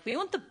 and people are like, we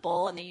want the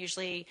bowl, and they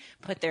usually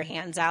put their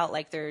hands out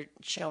like they're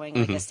showing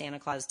like a Santa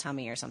Claus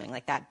tummy or something,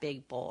 like that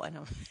big bowl. And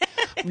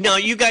No,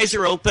 you guys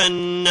are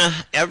open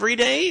every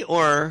day,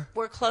 or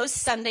we're closed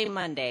Sunday,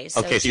 Monday. So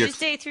Okay, so you're-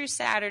 Tuesday through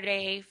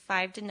Saturday,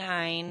 5 to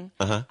 9.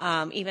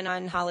 Even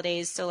on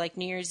holidays, so like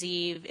New Year's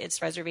Eve,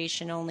 it's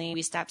reservation only.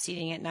 We stop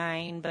seating at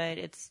 9, but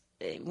it's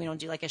we don't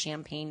do like a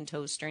champagne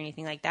toast or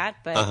anything like that.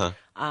 But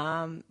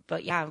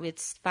yeah,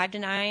 it's 5 to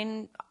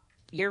 9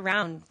 year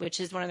round, which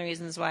is one of the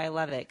reasons why I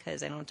love it,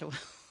 because I don't have to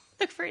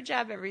look for a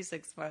job every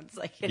 6 months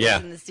like it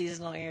is in the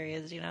seasonal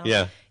areas, you know.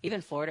 Yeah.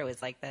 Even Florida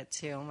was like that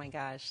too. Oh my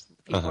gosh,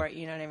 people are,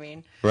 you know what I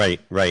mean?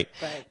 Right. But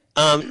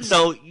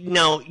So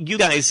now you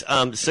guys,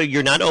 so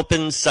you're not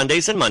open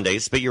Sundays and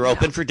Mondays, but you're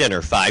open for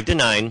dinner 5 to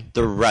 9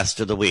 the rest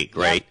of the week,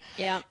 right?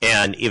 Yeah.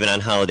 And even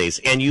on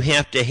holidays, and you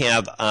have to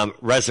have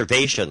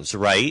reservations,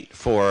 right,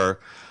 for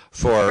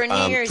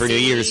New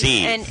Year's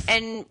Eve.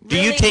 And do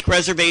really, you take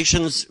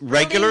reservations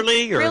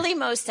regularly? Really,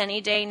 most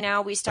any day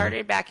now. We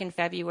started back in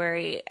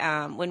February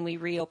when we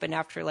reopened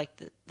after like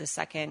the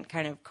second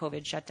kind of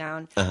COVID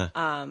shutdown.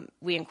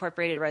 We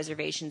incorporated a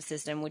reservation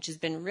system, which has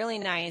been really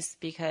nice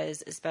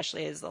because,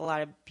 especially as a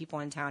lot of people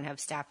in town have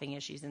staffing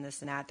issues and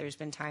this and that, there's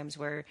been times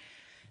where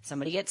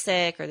somebody gets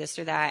sick or this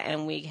or that,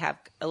 and we have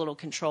a little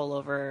control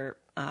over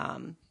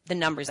the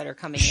numbers that are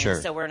coming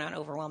in, so we're not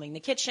overwhelming the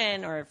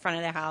kitchen or front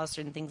of the house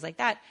and things like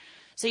that.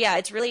 So yeah,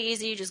 it's really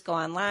easy. You just go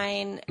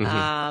online,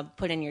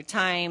 put in your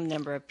time,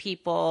 number of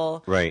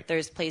people. Right.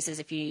 There's places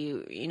if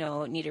you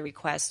need a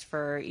request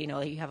for,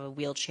 you have a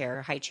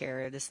wheelchair, high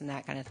chair, this and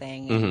that kind of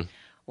thing. And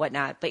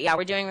whatnot. But yeah,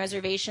 we're doing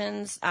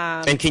reservations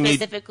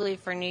specifically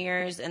for New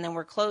Year's, and then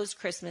we're closed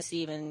Christmas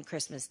Eve and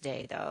Christmas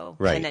Day though,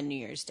 and then New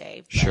Year's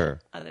Day. But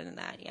other than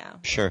that, yeah.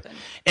 Sure.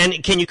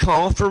 And can you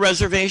call for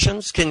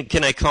reservations?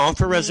 Can I call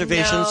for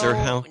reservations or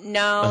how?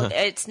 No,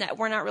 it's not.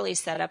 We're not really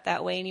set up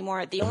that way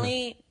anymore. The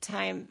only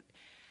time.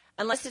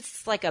 Unless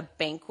it's like a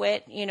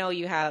banquet,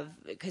 you have,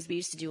 because we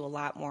used to do a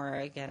lot more,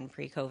 again,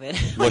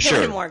 pre-COVID. Well,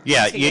 sure. More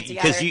yeah,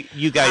 because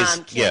you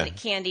guys,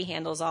 Candy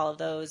handles all of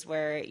those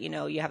where,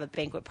 you have a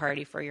banquet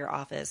party for your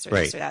office or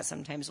this or that.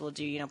 Sometimes we'll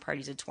do,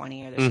 parties of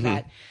 20 or this or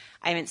that.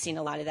 I haven't seen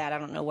a lot of that. I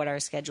don't know what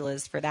our schedule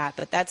is for that,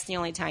 but that's the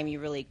only time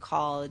you really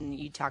call and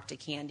you talk to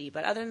Candy.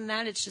 But other than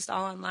that, it's just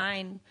all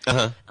online.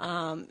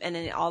 And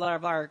then all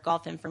of our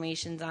golf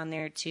information's on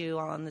there too,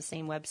 all on the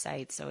same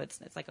website. So it's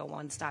like a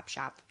one-stop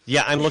shop.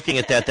 Yeah, I'm looking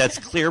at that. That's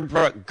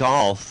Clearbrook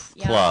Golf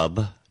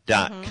Club.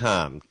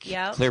 .com.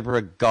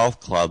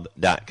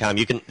 Clearbrookgolfclub.com.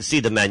 You can see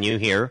the menu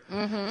here.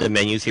 The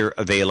menu's here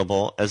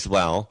available as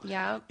well.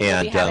 Yeah.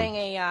 And we'll be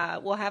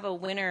having we'll have a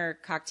winter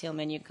cocktail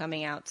menu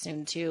coming out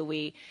soon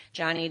too.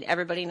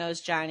 Everybody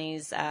knows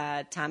Johnny's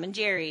Tom and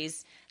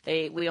Jerry's.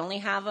 We only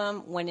have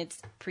them when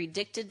it's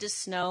predicted to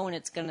snow and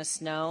it's going to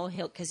snow.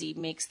 Because he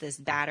makes this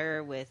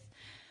batter with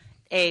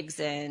eggs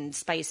and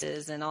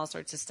spices and all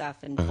sorts of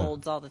stuff and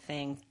folds all the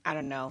things. I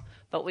don't know.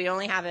 But we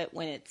only have it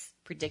when it's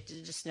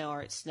predicted to snow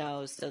or it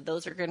snows. So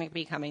those are going to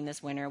be coming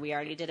this winter. We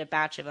already did a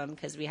batch of them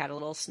because we had a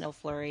little snow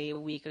flurry a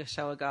week or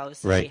so ago.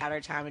 So we had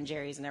our Tom and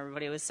Jerry's and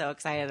everybody was so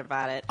excited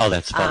about it. Oh,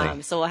 that's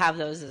funny. So we'll have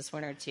those this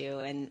winter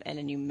too, and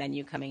a new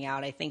menu coming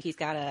out. I think he's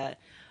got a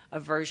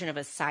version of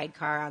a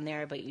sidecar on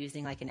there, but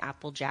using like an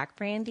Applejack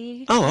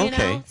brandy. Oh,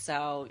 okay.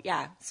 So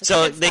yeah.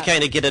 So they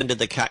kind of get into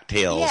the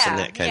cocktails and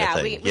that kind of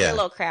thing. We're a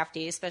little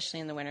crafty, especially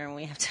in the winter when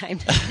we have time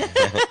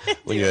to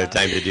when you have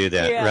time to do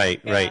that.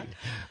 Right.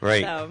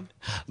 So.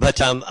 But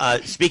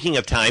speaking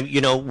of time,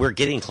 we're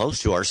getting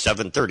close to our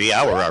 7:30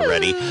 hour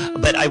already.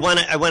 But I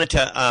wanted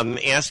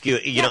to ask you,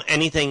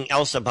 anything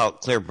else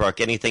about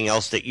Clearbrook? Anything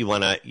else that you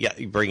want to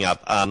bring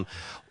up?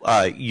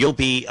 You'll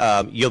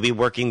be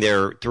working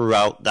there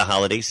throughout the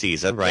holiday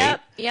season, right?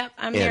 Yep.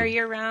 I'm there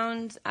year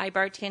round. I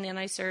bartend and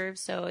I serve,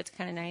 so it's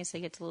kind of nice. I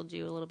get to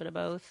do a little bit of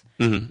both.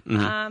 Trying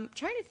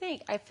to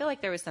think. I feel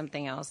like there was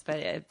something else, but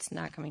it's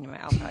not coming to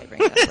my. I'll probably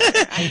bring it up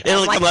later.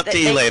 It'll come up to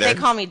you later. They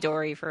call me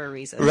Dory for a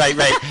reason. Right.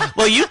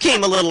 Well, you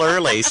came a little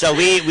early, so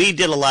we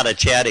did a lot of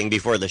chatting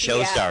before the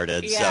show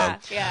started.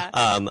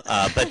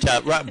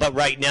 But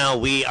right now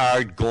we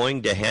are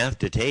going to have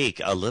to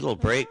take a little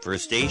break for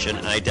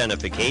station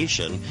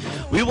identification.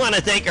 We want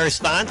to thank our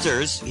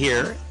sponsors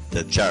here.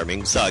 The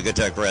charming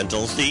Saugatuck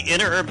Rentals, the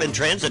Interurban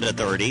Transit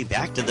Authority,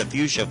 Back to the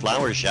Fuchsia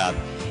Flower Shop,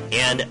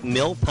 and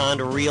Mill Pond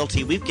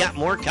Realty. We've got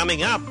more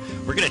coming up.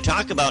 We're going to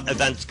talk about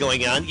events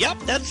going on. Yep,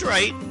 that's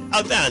right,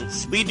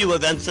 events. We do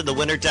events in the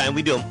wintertime.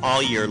 We do them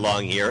all year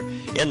long here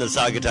in the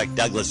Saugatuck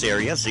Douglas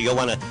area, so you'll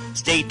want to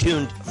stay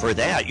tuned for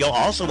that. You'll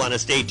also want to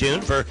stay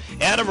tuned for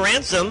Adam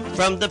Ransom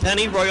from the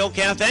Penny Royal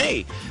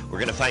Cafe. We're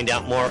going to find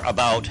out more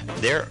about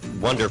their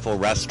wonderful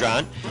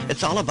restaurant.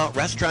 It's all about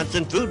restaurants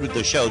and food with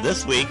the show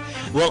this week.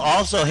 We'll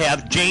also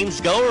have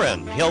James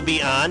Gorin. He'll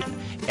be on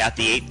at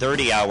the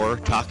 8:30 hour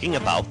talking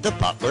about the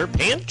Butler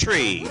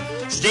Pantry.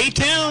 Stay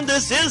tuned.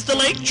 This is the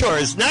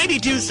Lakeshores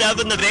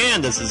 92.7 The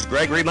Van. This is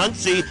Gregory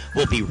Muncie.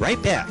 We'll be right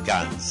back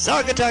on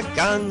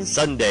Saugatuck on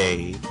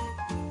Sunday.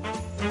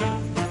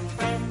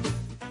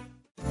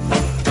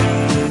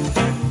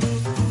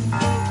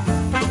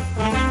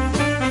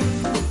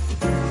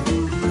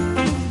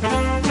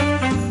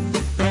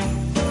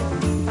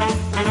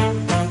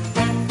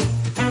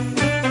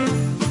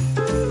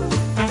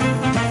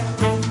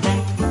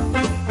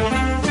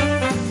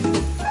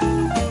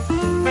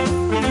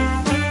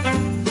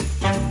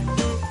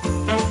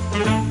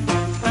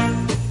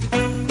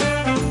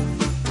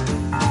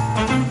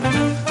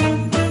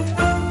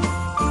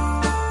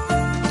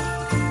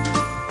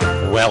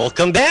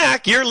 Welcome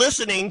back. You're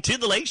listening to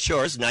the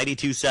Lakeshores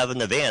 92.7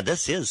 The Van.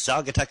 This is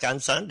Saugatuck on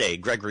Sunday.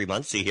 Gregory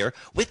Muncie here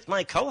with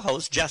my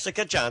co-host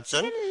Jessica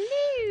Johnson.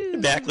 Hello.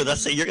 Back with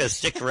us. So you're going to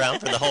stick around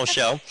for the whole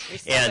show.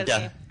 And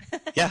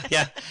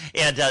yeah.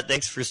 And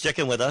thanks for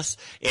sticking with us.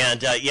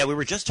 And we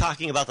were just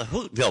talking about the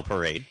Hootville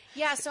Parade.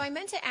 Yeah, so I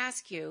meant to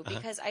ask you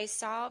because I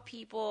saw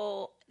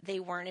people,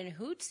 they weren't in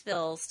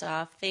Hootsville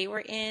stuff. They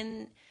were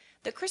in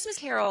the Christmas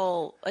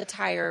Carol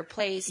attire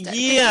place.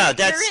 Yeah,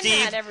 that's You're Steve.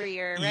 in that every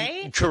year,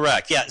 right?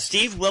 Correct. Yeah,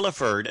 Steve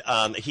Williford.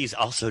 He's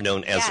also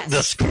known as Yes.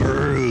 the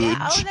Scrooge.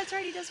 Yeah. Oh, that's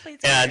right. He does play.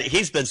 And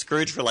he's been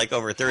Scrooge for like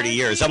over 30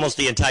 years, almost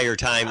the entire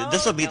time. Oh,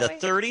 this will be no the way.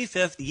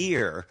 35th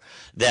year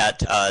that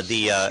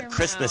the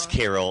Christmas mouth.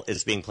 Carol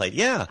is being played.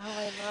 Yeah. Oh,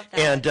 I love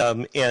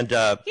that. And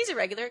He's a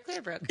regular at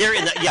Clearbrook. they're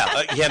in the,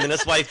 him and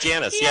his wife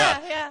Janice.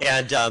 Yeah.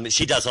 And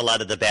she does a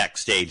lot of the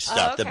backstage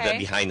stuff, the okay.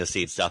 behind the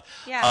scenes stuff.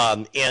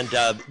 Yeah.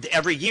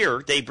 Every year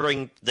they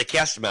bring the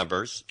cast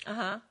members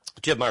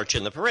to march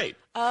in the parade.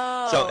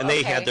 Oh, And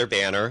they okay. had their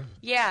banner.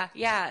 Yeah.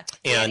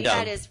 And, he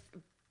had his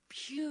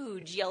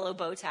huge yellow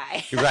bow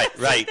tie. Right.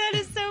 That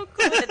is so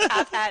cool with the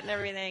top hat and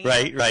everything.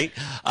 Right.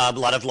 A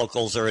lot of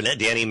locals are in it.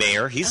 Danny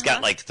Mayer, he's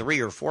got like 3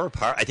 or 4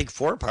 parts. I think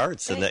 4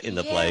 parts in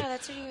the play.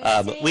 That's what he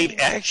was saying. We've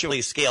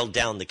actually scaled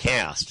down the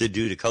cast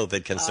due to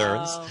COVID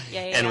concerns. Oh,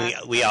 And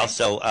we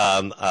also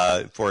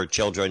for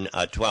children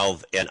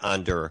 12 and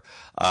under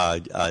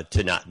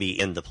to not be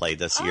in the play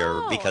this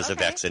year because of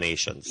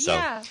vaccinations. So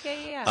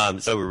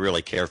so we're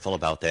really careful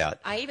about that.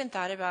 I even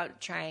thought about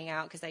trying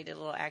out because I did a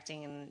little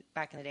acting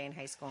back in the day in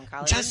high school and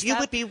college. Jess, and you stuff.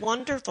 would be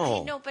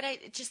wonderful. No, but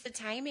just the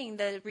timing.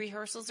 The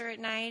rehearsals are at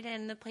night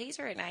and the plays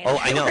are at night. Oh, and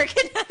I know. work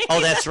at night.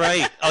 Oh, that's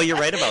right. Oh, you're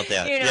right about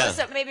that. Yeah.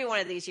 So maybe one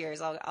of these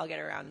years I'll get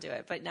around to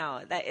it. But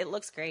no, it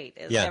looks great.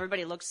 Yeah.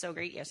 Everybody looked so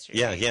great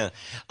yesterday. Yeah.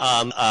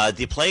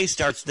 The play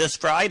starts this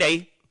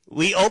Friday.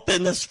 We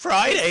open this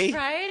Friday.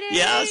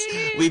 Yes,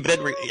 we've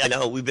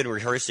been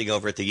rehearsing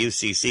over at the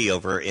UCC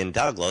over in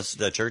Douglas,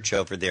 the church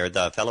over there,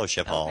 the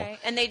fellowship hall. Okay.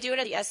 And they do it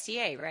at the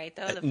STA, right?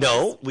 Though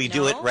No, we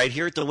do it right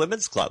here at the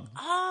Women's Club.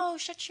 Oh,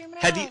 shut your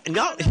mouth! Have you?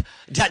 No,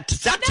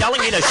 stop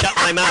telling me to shut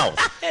my mouth.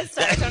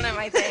 Sorry, I don't know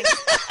my thing.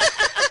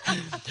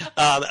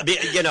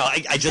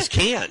 I just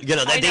can't.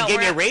 They gave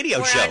me a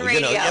radio show. On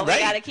radio. Yeah, We right.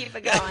 got to keep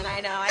it going.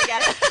 I know. I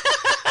got it.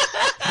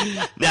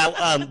 Now,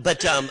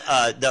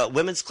 the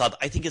Women's Club,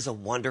 I think, is a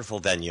wonderful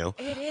venue.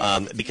 It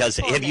is. Because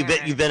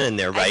Beautiful you've been in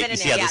there, right? Been in You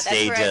see there. how the That's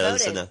where I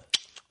stages voted. and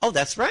oh,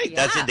 that's right. Yeah.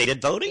 That's it. They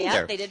did voting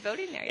there. They did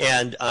voting there. Yeah.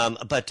 And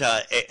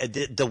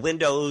the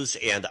windows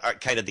and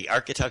kind of the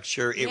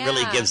architecture, it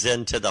really gives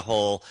into the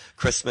whole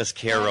Christmas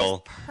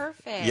Carol,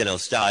 perfect.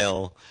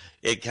 style.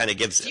 It kind of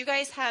gives. Do you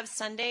guys have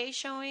Sunday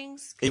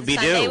showings? We do.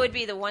 Sunday would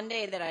be the one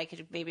day that I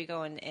could maybe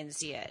go and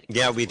see it.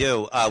 Yeah, we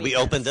do. We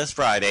open this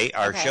Friday.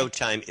 Our Okay. show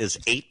time is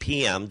 8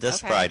 p.m. this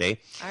Friday.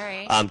 All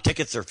right.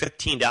 Tickets are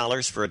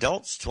 $15 for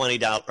adults,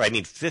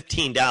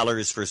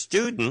 $15 for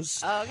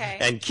students Okay.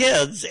 and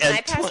kids, Can and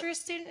I pass for a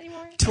student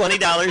anymore?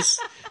 $20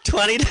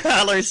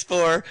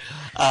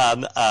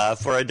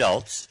 for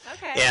adults.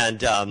 Okay.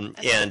 And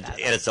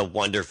it's a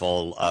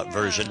wonderful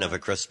version of A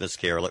Christmas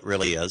Carol. It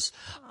really is.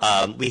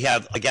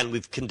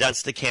 We've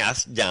condensed the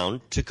cast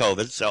down to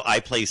COVID, so I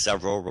play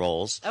several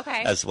roles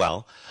as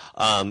well.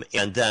 And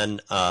then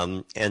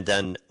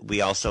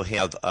we also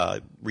have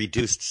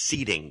reduced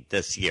seating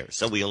this year.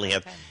 So we only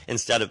have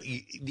it's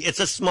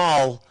a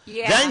small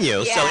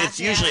venue, so it's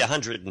usually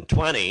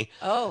 120.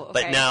 Oh, okay.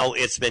 But now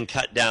it's been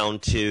cut down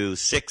to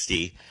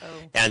 60. Oh.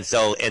 And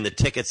the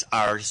tickets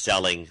are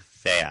selling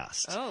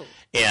fast. Oh.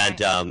 And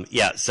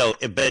so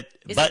but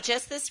Is it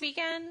just this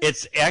weekend?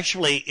 it's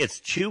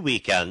 2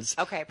 weekends.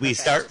 Okay, We perfect.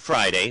 start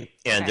Friday,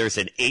 and Okay. there's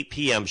an 8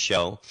 p.m.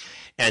 show.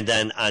 And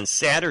then on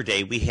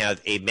Saturday, we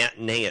have a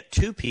matinee at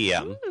 2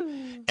 p.m.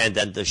 and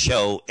then the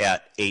show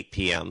at 8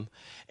 p.m.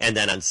 And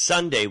then on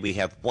Sunday, we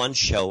have one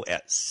show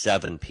at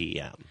 7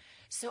 p.m.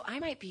 So I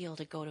might be able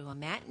to go to a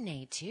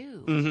matinee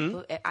too. Mm-hmm.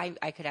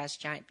 I could ask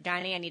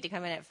Johnny, I need to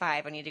come in at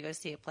 5. I need to go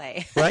see a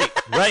play. Right.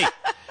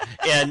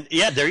 And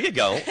there you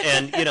go.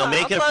 And make it a I'll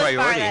close bar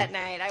priority. that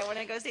night. I want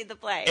to go see the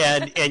play.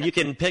 And you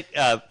can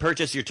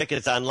purchase your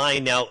tickets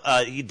online now.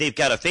 They've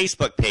got a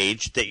Facebook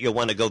page that you'll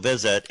want to go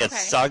visit.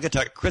 It's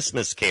Saugatuck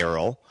Christmas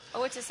Carol.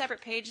 Oh, it's a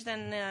separate page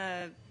than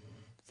the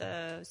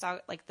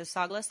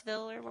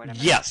Sauglessville or whatever.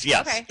 Yes.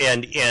 Okay.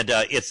 And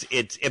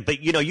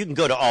but you can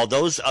go to all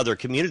those other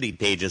community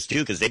pages too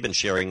because they've been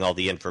sharing all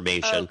the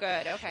information. Oh,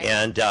 good. Okay.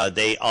 And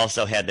they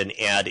also had an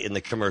ad in the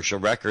commercial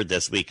record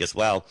this week as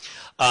well.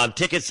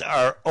 Tickets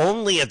are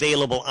only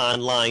available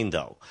online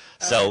though,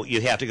 so you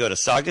have to go to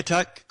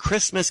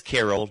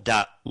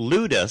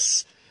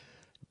SaugatuckChristmasCarol.ludus.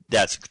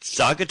 That's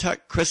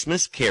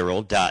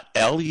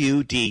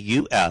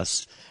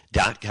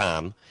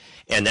SaugatuckChristmasCarol.ludus.com.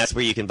 And that's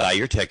where you can buy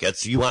your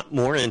tickets. You want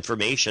more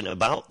information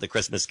about the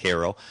Christmas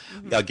Carol?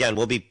 Again,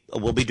 we'll be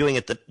doing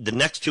it the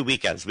next 2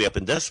 weekends. We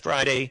open this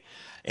Friday,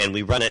 and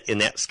we run it in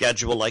that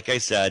schedule, like I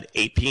said,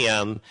 8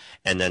 p.m.,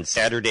 and then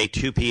Saturday,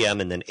 2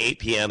 p.m., and then 8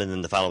 p.m., and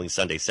then the following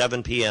Sunday,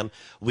 7 p.m.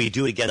 We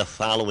do it again the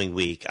following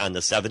week on the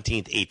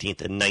 17th,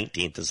 18th, and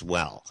 19th as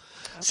well.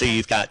 Okay. So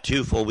you've got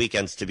 2 full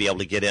weekends to be able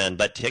to get in,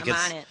 but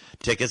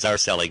tickets are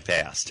selling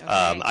fast.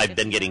 Okay, I've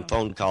been getting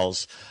phone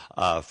calls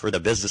for the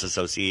Business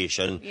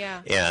Association,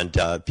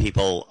 and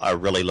people are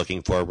really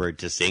looking forward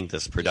to seeing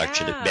this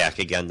production back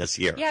again this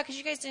year. Yeah, because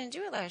you guys didn't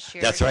do it last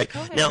year. That's right.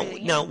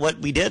 Now, what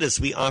we did is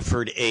we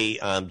offered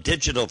a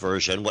digital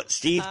version. What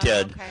Steve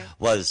did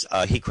was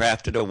he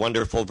crafted a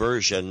wonderful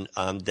version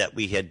that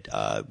we had,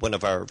 one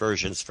of our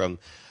versions from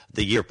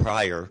the year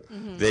prior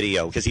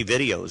video, because he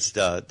videos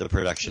the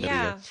production every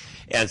year.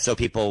 And so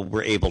people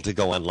were able to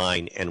go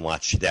online and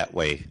watch that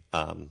way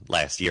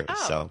last year.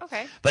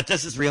 But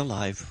this is real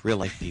life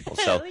people.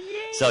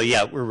 So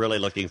yeah, we're really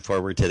looking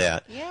forward to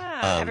that.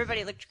 Yeah,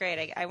 everybody looked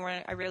great. I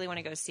really want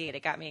to go see it.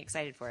 It got me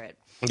excited for it.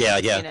 Yeah.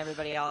 Seeing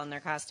everybody all in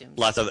their costumes.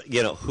 Lots of,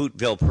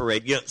 Hootville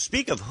parade.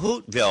 Speak of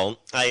Hootville,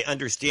 I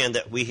understand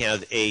that we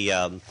have a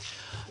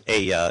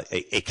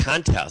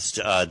contest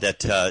that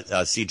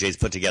CJ's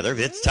put together.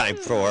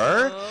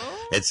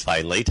 It's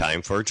finally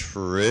time for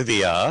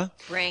trivia.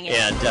 Bring it.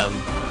 And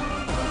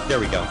there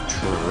we go,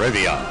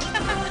 trivia.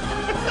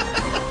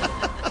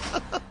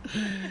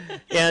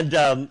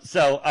 And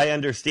so I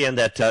understand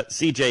that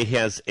CJ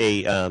has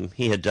he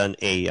had done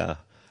a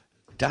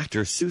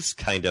Dr. Seuss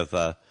kind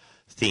of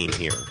theme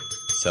here.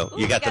 So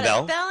you got the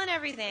bell? Bell and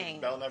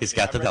everything. He's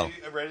got the bell.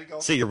 I'm ready to go.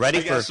 So you're ready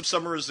I for got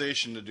some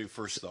summarization to do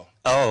first, though.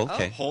 Oh,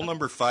 okay. Hole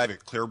number 5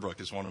 at Clearbrook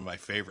is one of my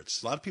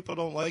favorites. A lot of people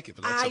don't like it,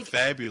 but that's a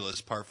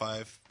fabulous par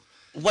 5.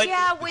 What?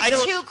 Yeah, with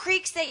 2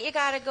 creeks that you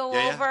got to go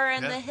over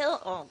and the hill.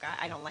 Oh God,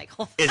 I don't like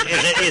hole. Is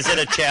it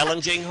a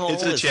challenging hole?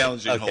 It's a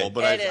challenging hole,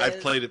 but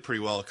I've played it pretty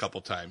well a couple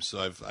times,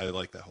 so I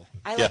like that hole.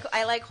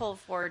 I like hole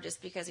 4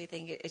 just because I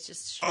think it's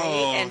just straight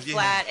and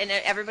flat, and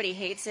everybody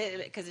hates it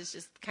because it's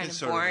just kind of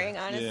boring,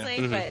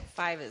 honestly. But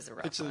 5 is a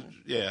rough one.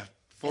 Yeah.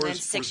 And then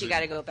 6, you got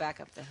to go back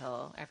up the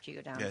hill after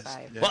you go down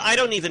 5. Well, I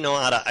don't even know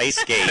how to ice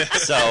skate,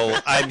 so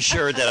I'm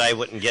sure that I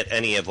wouldn't get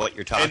any of what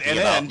you're talking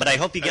about. But I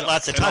hope you get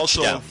lots of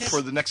touchdowns. Also,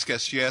 for the next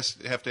guest, you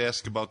have to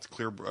ask about the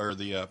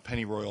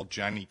Pennyroyal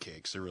Johnny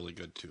cakes. They're really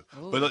good too.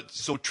 Ooh. But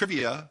so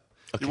trivia,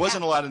 there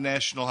wasn't a lot of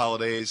national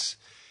holidays.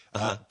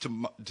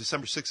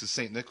 December 6th is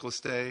St. Nicholas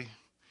Day.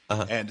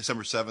 And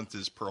December 7th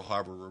is Pearl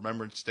Harbor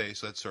Remembrance Day,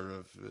 so that's sort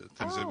of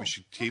things that we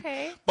should keep.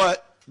 Okay.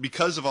 But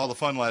because of all the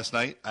fun last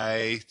night,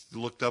 I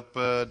looked up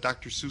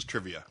Dr. Seuss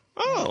trivia.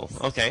 Oh,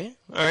 okay.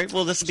 All right.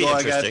 Well, this will be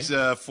interesting. So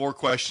I got 4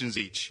 questions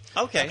each.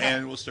 Okay.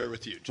 And we'll start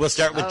with you, Jessica. We'll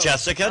start with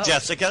Jessica.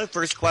 Jessica,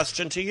 first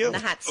question to you. In the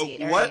hot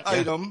seat. What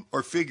item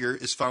or figure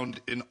is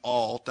found in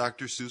all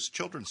Dr. Seuss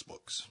children's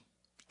books?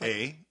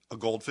 A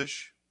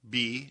goldfish,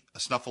 B, a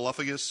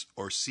snuffleupagus,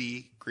 or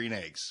C, green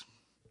eggs?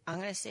 I'm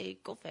going to say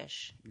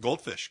goldfish.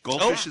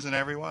 Goldfish is in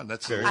every one.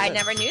 That's I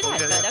never knew that,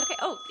 but okay.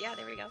 Oh, yeah,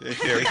 there we go.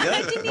 Very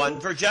good.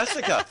 One for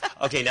Jessica.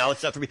 Okay, now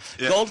it's up for me.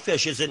 Yeah.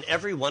 Goldfish is in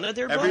every one of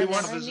their books?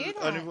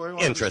 Every one.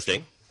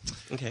 Interesting.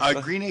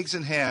 Okay. Green Eggs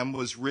and Ham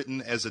was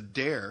written as a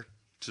dare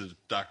to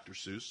Dr.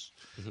 Seuss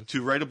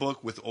to write a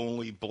book with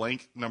only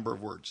blank number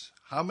of words.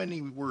 How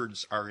many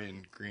words are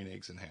in Green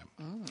Eggs and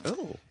Ham?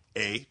 Oh.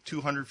 A,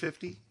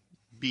 250,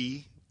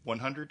 B,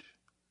 100,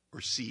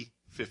 or C,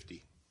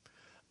 50?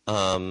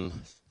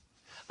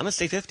 I'm going to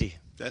say 50.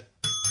 Look at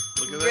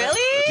that.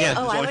 Really? Yeah.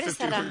 Oh, I would have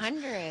said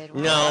 100.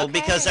 Wow, no,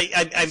 because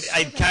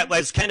I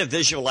was kind of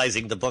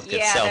visualizing the book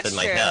itself in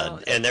my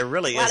head. And there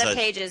really is a lot of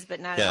pages, but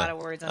not a lot of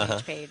words on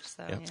each page.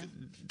 So,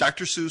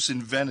 Dr. Seuss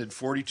invented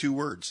 42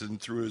 words,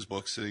 and through his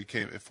books, it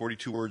came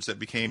 42 words that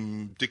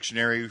became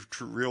dictionary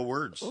real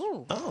words.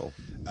 Ooh. Oh.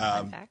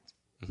 Fun fact.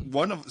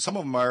 Some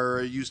of them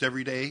are used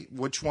every day.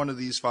 Which one of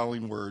these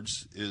following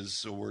words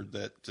is a word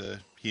that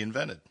he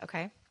invented?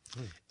 Okay.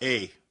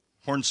 A,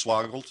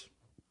 hornswoggled,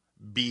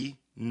 B,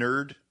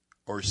 nerd,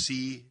 or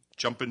C,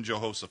 jumpin'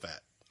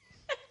 Jehoshaphat?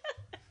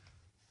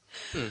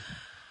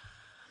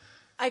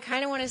 I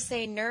kind of want to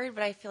say nerd,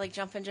 but I feel like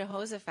jumpin'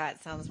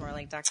 Jehoshaphat sounds more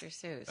like Dr.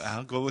 Seuss.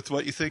 I'll go with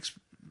what you think's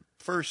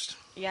first.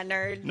 Yeah,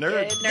 nerd.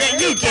 Nerd. Yeah,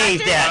 you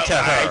gave that to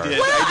her. I did.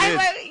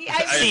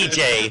 I did.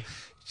 CJ.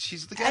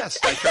 She's the guest.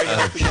 I tried to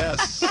help the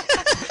guests.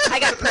 I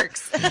got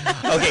perks.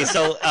 Okay,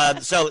 so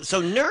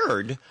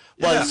nerd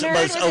was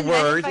a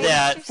word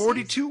that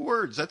 42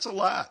 words. That's a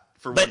lot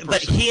for one person.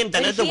 But he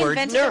invented the word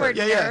nerd.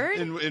 Yeah.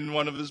 In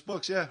one of his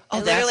books, yeah. I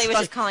literally was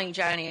just calling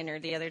Johnny a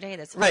nerd the other day.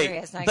 That's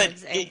hilarious.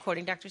 Right. I'm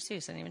quoting Dr.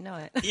 Seuss. I didn't even know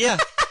it. Yeah.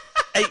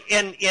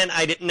 And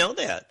I didn't know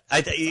that.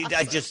 I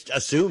just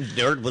assumed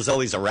nerd was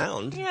always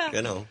around.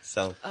 Yeah.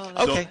 So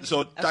okay.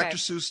 So Dr.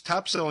 Seuss'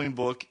 top-selling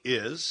book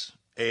is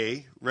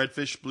A, Red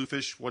Fish, Blue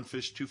Fish, One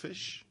Fish, Two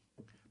Fish,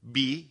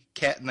 B,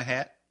 Cat in the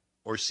Hat,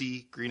 or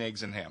C, Green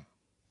Eggs and Ham?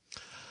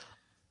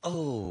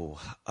 Oh,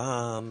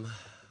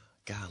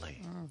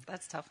 golly.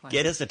 That's a tough one.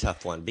 It is a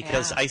tough one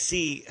because I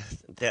see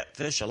that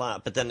fish a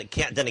lot, but then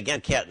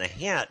again, Cat in the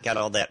Hat got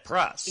all that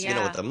press,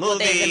 with the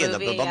movie and the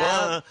blah, blah,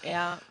 blah.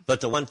 Yeah.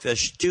 But the One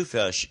Fish, Two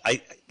Fish,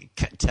 I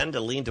tend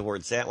to lean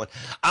towards that one.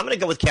 I'm going to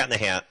go with Cat in the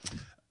Hat.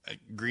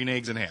 Green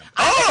eggs and ham.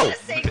 I was Oh! gonna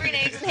say green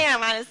eggs and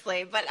ham,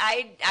 honestly, but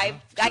I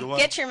to one.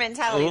 get your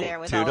mentality Ooh, there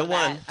with 2 all to of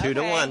 1, that. 2 to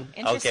Okay, 1.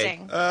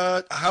 Interesting.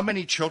 How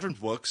many children's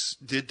books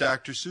did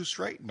Dr. Seuss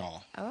write in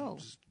all? Oh,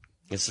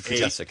 This is for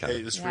Jessica.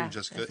 This is Yeah, for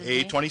Jessica. this is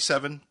A, me.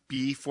 27,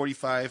 B,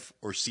 45,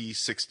 or C,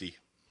 60?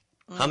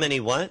 How many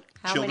what?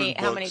 how children's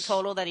many books.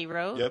 total that he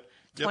wrote? Yep.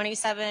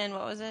 27.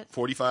 What was it?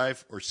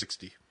 45 or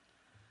 60?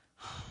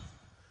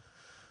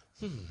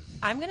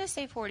 I'm gonna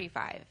say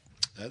 45.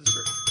 That is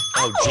right.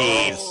 Oh,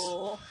 jeez.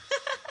 Oh.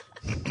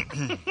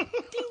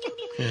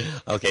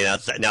 Okay,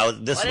 now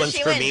this What does one's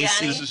she for win, me.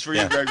 Johnny? This is for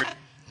you, Gregory.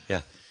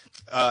 Yeah.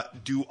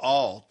 Do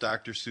all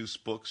Dr. Seuss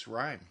books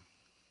rhyme?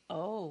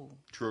 Oh.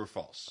 True or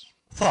false?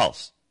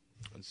 False.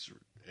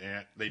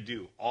 Yeah, they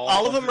do.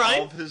 All of them rhyme?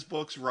 All of his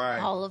books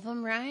rhyme. All of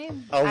them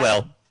rhyme. Oh,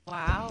 well.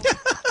 Wow.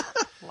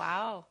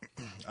 Wow.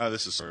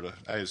 This is sort of.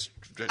 I was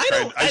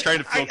don't- trying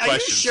to fill are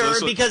questions. you sure?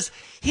 This was- Because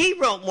he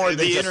wrote more than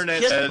the just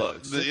internet his said,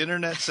 books. the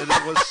internet said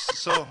it was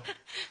so.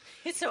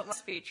 So it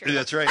must be true.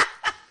 That's right.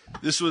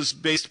 This was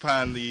based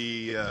upon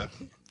the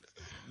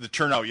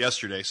turnout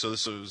yesterday, so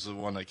this was the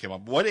one that came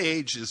up. What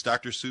age is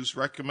Dr. Seuss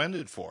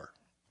recommended for?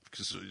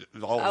 Because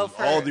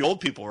all the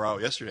old people were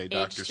out yesterday.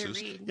 Dr. to Seuss.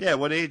 read. Yeah.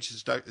 What age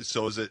is Dr.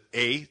 So is it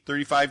A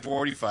 35 to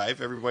 45?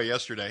 Everybody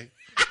yesterday.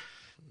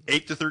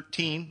 8 to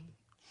 13,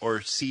 or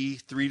C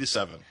 3 to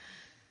 7?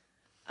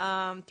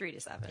 3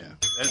 to 7. Yeah,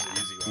 that's an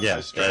easy one. Yeah, I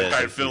was trying that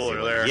to is fill an over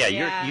easy one. there. Yeah,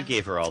 Yeah. you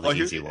gave her all the Oh,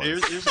 easy ones.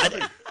 here's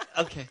another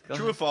Okay, go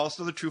true ahead. or false.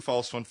 Another true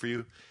false one for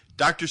you.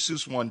 Dr.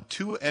 Seuss won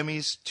 2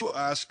 Emmys, 2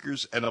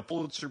 Oscars, and a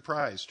Pulitzer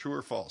Prize. True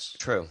or false?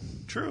 True.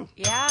 True.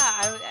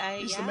 Yeah.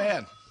 He's yeah. the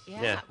man.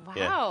 Yeah. Yeah,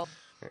 yeah. Wow.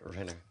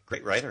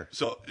 Great writer.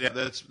 So yeah,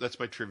 that's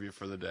my trivia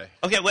for the day.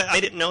 Okay, well, I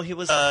didn't know he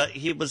was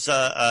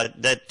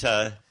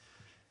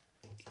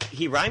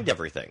he rhymed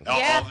everything.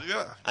 Yeah.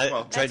 I'm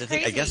trying to That's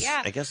think. crazy,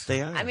 yeah. I guess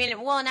they are. I mean,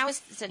 well, and I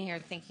was sitting here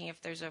thinking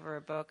if there's ever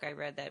a book I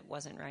read that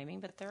wasn't rhyming,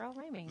 but they're all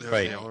rhyming.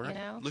 Right. Yeah, all right.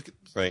 You know? Look at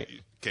Right.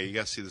 Okay, you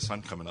got to see the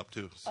sun coming up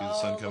too. See the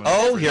sun coming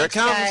Oh, up. here it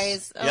comes.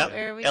 Guys. Oh, Yep.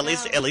 here we at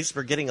go. least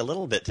we're getting a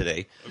little bit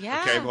today.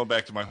 Yeah. Okay, I'm going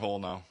back to my hole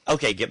now.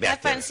 Okay, get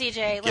back Have fun, there.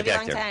 CJ. Get Love you back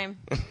long there. time.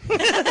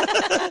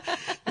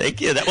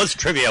 Thank you. That was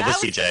trivia with was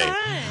CJ.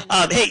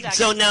 fun. Hey,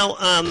 so now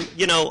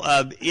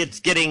it's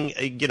getting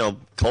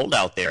cold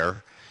out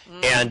there,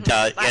 and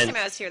Last time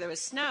I was here, there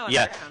was snow. on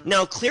yeah. the ground.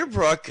 Now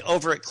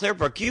over at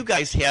Clearbrook, you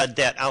guys had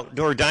that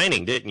outdoor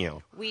dining, didn't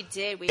you? We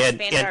did. We And-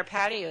 expanded and our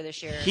patio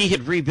this year. He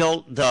had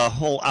rebuilt the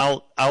whole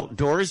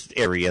outdoors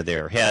area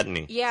there, hadn't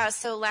he? Yeah,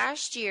 so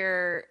last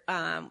year,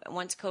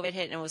 once COVID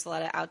hit and it was a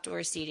lot of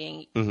outdoor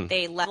seating, Mm-hmm.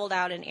 they leveled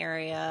out an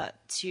area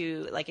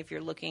to, like, if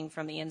you're looking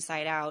from the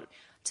inside out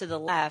to the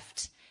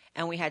left,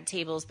 and we had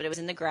tables, but it was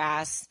in the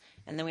grass,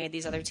 and then we had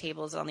these other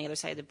tables on the other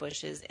side of the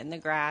bushes in the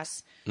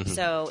grass. Mm-hmm.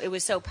 So it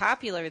was so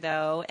popular,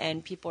 though,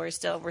 and people we're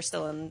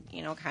still in,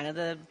 kind of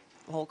the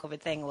whole COVID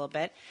thing a little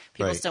bit.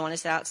 People Right. still want to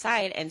sit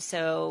outside. And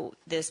so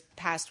this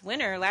past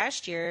winter,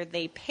 last year,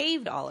 they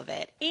paved all of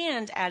it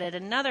and added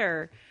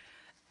another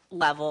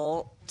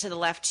level to the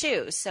left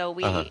too. So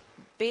we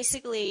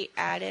basically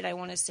added, I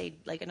want to say,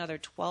 like another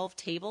 12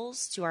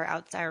 tables to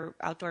our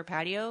outdoor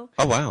patio.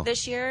 Oh, wow.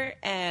 This year,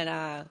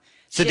 and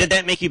So did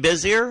that make you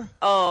busier?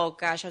 oh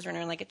gosh, I was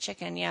running like a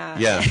chicken. Yeah,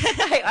 Yeah.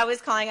 I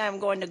was calling. I'm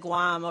going to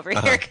Guam over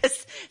here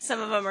because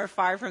some of them are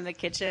far from the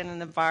kitchen and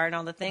the bar and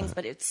all the things.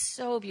 But it's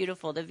so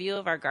beautiful. The view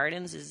of our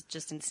gardens is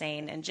just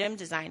insane. And Jim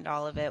designed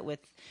all of it with,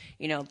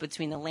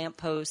 between the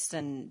lampposts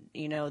and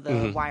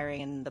the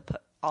wiring and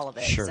all of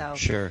it. Sure, so,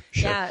 sure.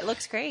 Yeah, it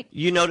looks great.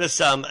 You notice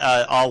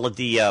all of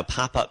the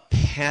pop-up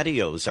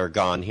patios are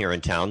gone here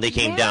in town. They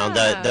came down.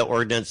 Yeah. The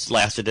ordinance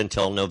lasted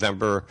until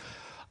November.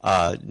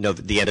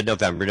 The end of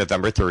November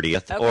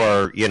 30th, Okay.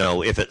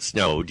 or if it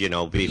snowed,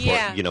 before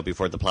Yeah.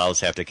 before the plows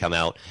have to come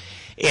out,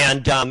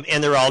 and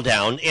they're all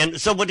down. And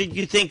so, what did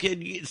you think?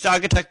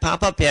 Saugatuck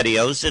pop-up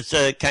patios. It's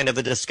a kind of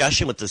a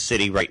discussion with the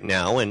city right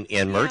now and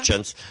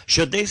merchants.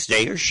 Should they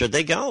stay or should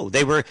they go?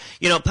 They were,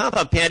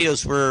 pop-up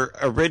patios were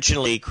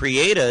originally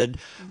created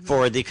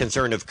for the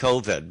concern of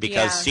COVID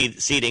because Yeah.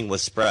 seating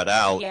was spread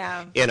out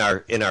Yeah. in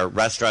our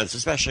restaurants,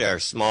 especially our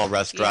small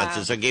restaurants, Yeah.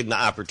 and so it gave them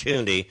the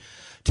opportunity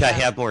to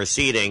have more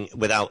seating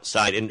with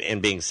outside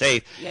and being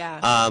safe.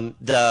 Yeah.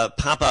 The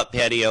pop-up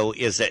patio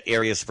is at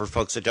areas, for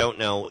folks that don't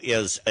know,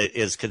 is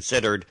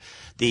considered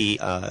the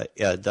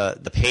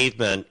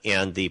pavement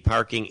and the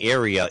parking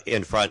area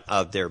in front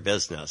of their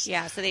business.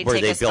 Yeah, so they where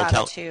take a built spot or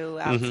out. two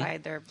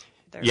outside their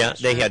Yeah,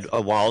 they had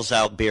restaurants. walls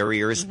out,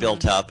 barriers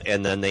built up,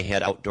 and then they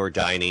had outdoor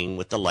dining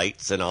with the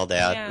lights and all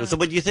that. Yeah. So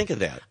what do you think of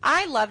that?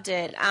 I loved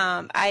it.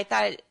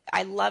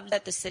 I loved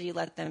that the city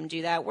let them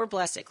do that. We're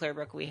blessed at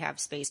Clearbrook. We have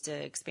space to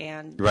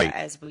expand Right.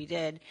 as we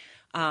did.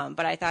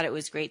 But I thought it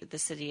was great that the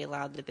city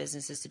allowed the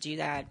businesses to do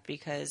that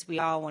because we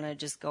all want to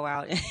just go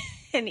out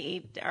and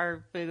eat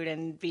our food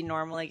and be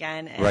normal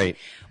again and Right.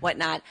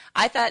 whatnot.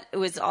 I thought it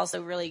was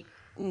also really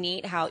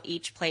neat how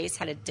each place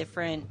had a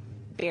different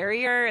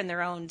barrier and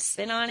their own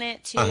spin on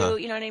it too.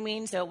 You know what I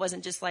mean? So it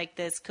wasn't just like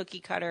this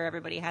cookie cutter.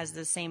 Everybody has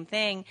the same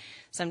thing.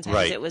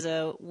 Sometimes it was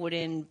a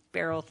wooden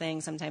barrel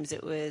thing. Sometimes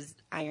it was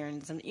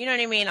iron. You know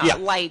what I mean?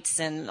 Lights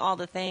and all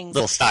the things.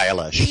 Little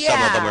stylish.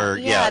 Some of them are.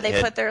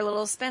 They put their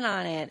little spin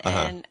on it,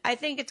 and I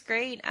think it's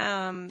great.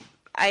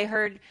 I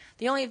heard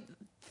the only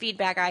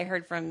feedback I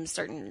heard from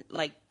certain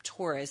like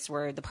tourists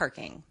were the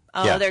parking.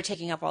 They're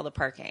taking up all the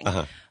parking.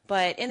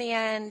 But in the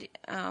end,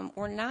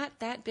 we're not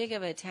that big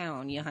of a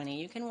town, you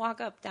honey. You can walk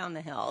up down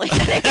the hill. Like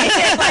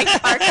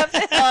park up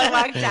the hill and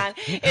walk down.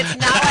 It's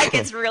not like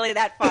it's really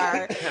that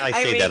far. I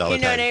say that all the time.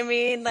 You know what I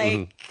mean?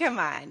 Like, come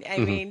on. I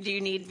mean, do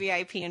you need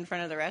VIP in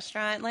front of the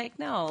restaurant? Like,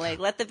 no. Like,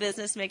 let the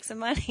business make some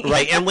money.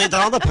 Right, and with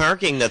all the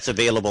parking that's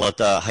available at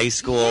the high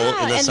school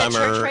in the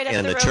summer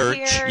and the church,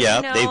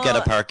 they've got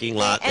a parking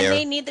lot there. And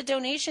they need the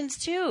donations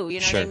too.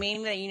 You know what I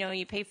mean? That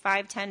you pay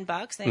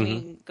 $5-10. I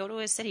mean, go to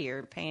a city.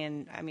 You're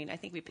paying. I mean, I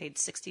think we paid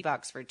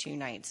 $60 for 2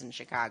 nights in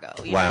Chicago.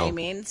 You know what I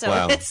mean?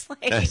 So it's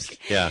like,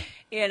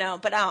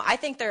 but I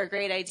think they're a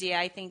great idea.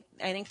 I think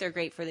they're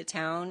great for the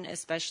town,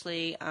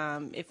 especially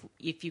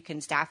if you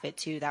can staff it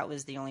too. That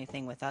was the only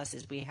thing with us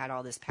is we had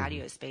all this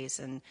patio space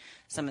and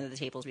some of the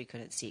tables we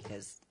couldn't see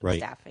because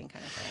staffing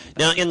kind of thing.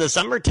 But now, in the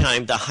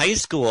summertime, the high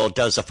school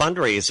does a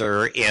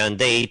fundraiser and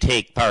they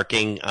take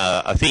parking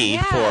a fee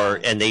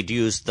and they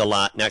use the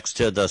lot next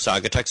to the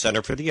Saugatuck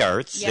Center for the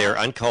Arts. They're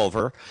on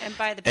Culver. And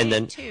by the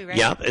bank too, right?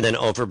 Yep, and then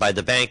over by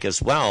the bank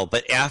as well.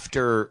 But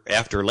after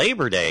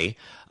Labor Day,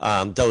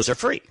 those are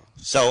free.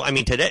 So I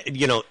mean, today,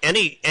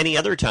 any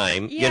other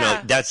time,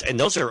 and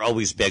those are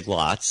always big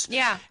lots.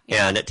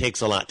 And it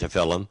takes a lot to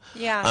fill them.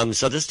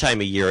 So this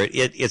time of year,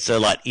 it's a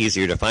lot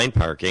easier to find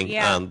parking.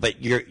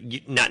 But you're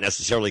not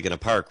necessarily going to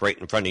park right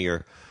in front of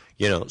your.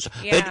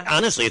 But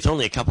honestly, it's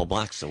only a couple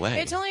blocks away.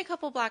 It's only a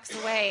couple blocks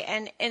away,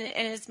 and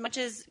as much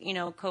as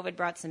COVID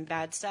brought some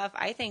bad stuff,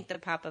 I think the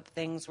pop-up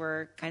things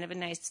were kind of a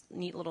nice,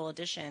 neat little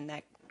addition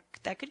that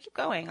could keep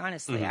going.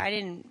 Honestly, I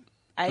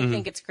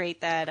think it's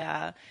great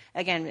that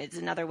again, it's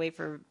another way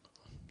for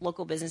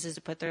local businesses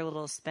to put their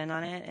little spin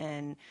on it,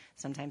 and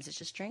sometimes it's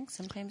just drinks,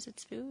 sometimes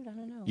it's food. I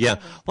don't know. Yeah.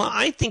 Well,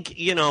 I think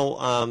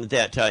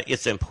that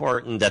it's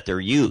important that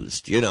they're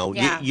used. You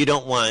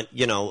don't want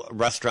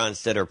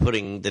restaurants that are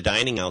putting the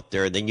dining out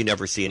there, then you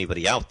never see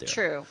anybody out there.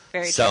 True.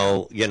 Very true.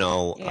 So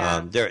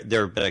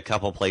there have been a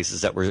couple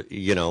places that were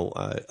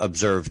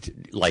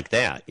observed like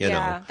that.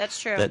 Yeah, that's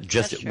true. That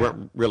just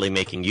weren't really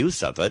making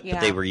use of it, but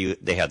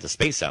they had the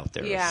space out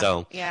there. Yeah.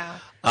 So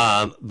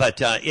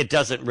but it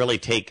doesn't really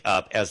take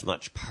up as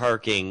much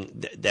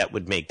parking that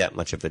would make that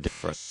much of a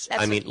difference.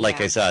 I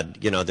said,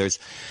 there's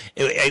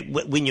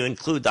when you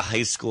include the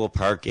high school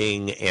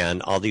parking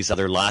and all these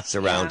other lots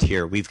around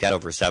here, we've got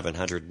over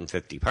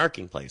 750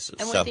 parking places.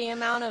 And with the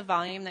amount of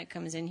volume that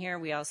comes in here,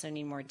 we also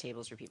need more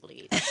tables for people to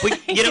eat.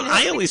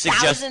 I always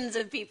suggest thousands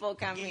of people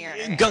come here.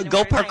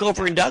 Go park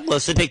over in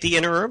Douglas and take the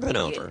interurban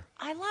over.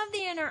 I love the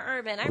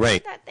interurban. I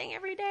ride that thing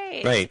every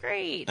day. Right. It's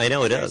great. I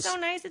know it is. It's so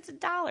nice. It's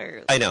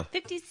 $1. I know.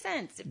 50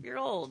 cents if you're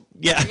old.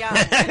 Yeah.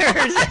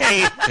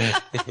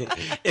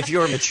 If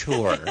you're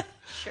mature.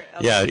 Sure.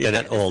 You're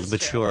not old,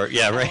 mature. True.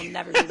 Yeah, right. I'll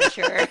never be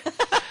mature.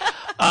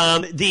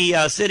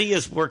 The city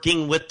is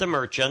working with the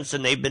merchants,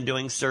 and they've been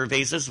doing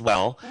surveys as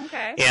well.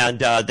 Okay. And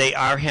they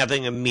are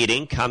having a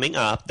meeting coming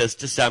up this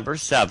December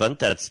 7th.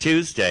 That's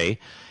Tuesday.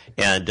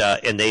 And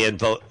they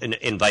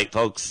invite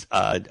folks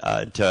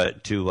to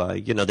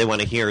they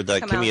want to hear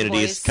the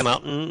communities come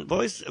out and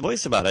voice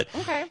about it.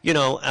 Okay.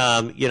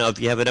 If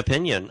you have an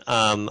opinion,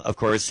 of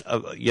course,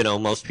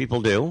 most people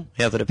do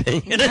have an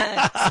opinion.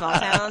 Small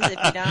towns, if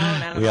you don't, I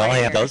don't know. We all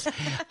have those.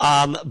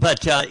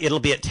 But it'll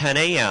be at 10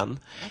 a.m.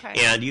 Okay.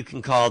 And you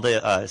can call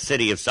the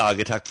city of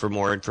Saugatuck for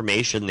more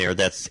information there.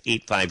 That's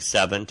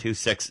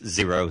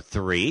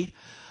 857-2603.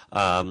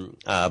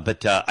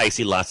 But I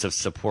see lots of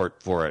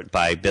support for it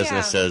by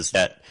businesses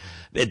that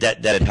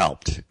it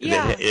helped.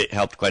 It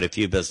helped quite a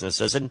few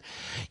businesses. And,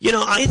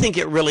 I think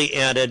it really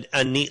added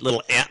a neat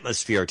little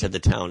atmosphere to the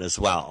town as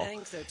well. I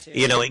think so, too.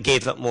 It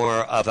gave it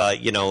more of a,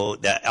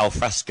 that al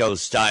fresco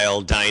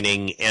style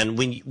dining. And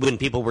when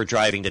people were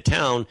driving to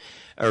town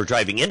or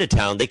driving into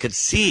town, they could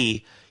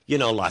see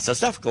lots of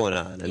stuff going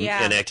on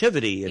and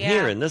activity and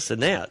here and this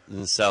and that.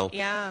 And so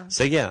I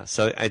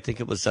think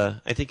it was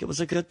a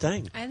good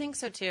thing. I think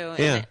so too.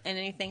 Yeah. And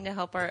anything to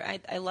help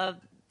I love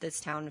this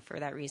town for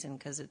that reason,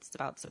 because it's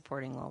about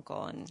supporting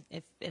local, and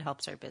if it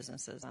helps our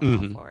businesses,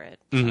 I'm all for it.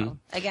 So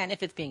again,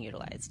 if it's being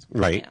utilized.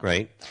 Right.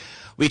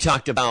 We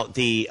talked about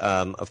the,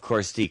 of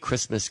course, the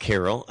Christmas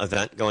Carol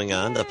event going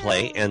on, the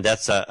play, and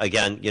that's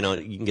again, you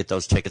can get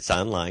those tickets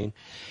online,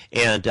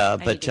 and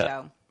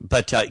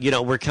But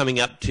we're coming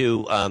up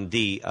to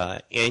the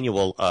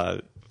annual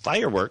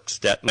fireworks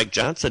that Mike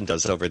Johnson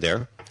does over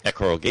there at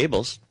Coral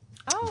Gables.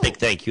 Oh. Big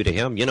thank you to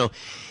him.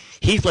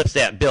 he flips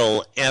that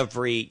bill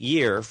every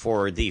year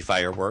for the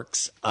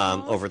fireworks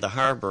over the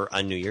harbor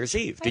on New Year's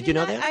Eve. Did you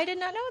know that? I did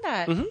not know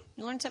that. Mm-hmm.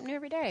 You learn something new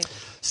every day.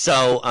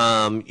 So,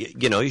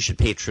 you should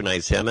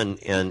patronize him and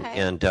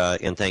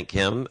thank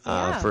him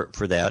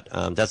for that.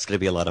 That's going to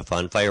be a lot of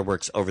fun.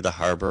 Fireworks over the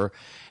harbor,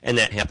 and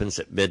that happens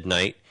at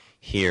midnight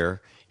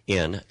here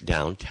in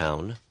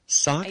downtown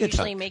Saugatuck. I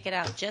usually make it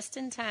out just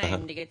in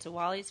time to get to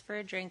Wally's for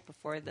a drink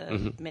before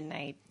the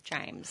midnight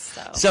chimes.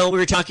 So we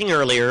were talking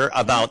earlier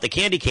about the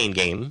candy cane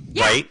game,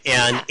 right?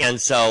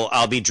 And so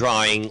I'll be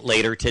drawing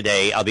later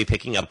today. I'll be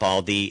picking up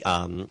all the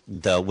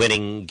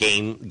winning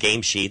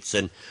game sheets,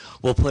 and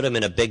we'll put them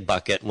in a big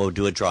bucket, and we'll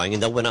do a drawing,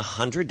 and they'll win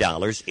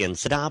 $100 in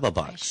Sadaba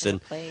bucks.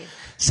 And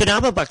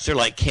Sadaba bucks are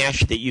like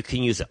cash that you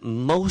can use at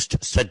most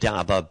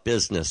Sadaba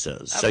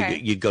businesses. So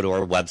you go to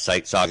our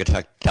website,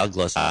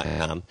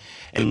 SaugatuckDouglas.com,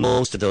 and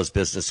most of those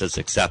businesses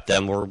accept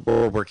them.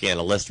 We're working on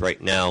a list right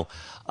now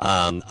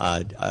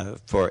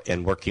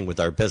and working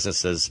with our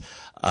businesses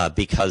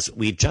because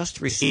we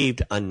just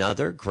received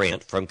another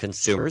grant from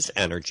Consumers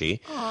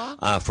Energy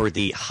for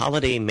the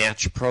Holiday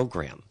Match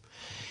Program.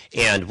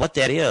 And what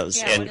that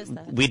is,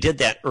 we did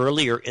that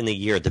earlier in the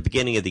year, at the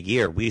beginning of the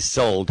year, we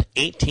sold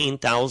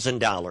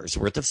 $18,000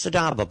 worth of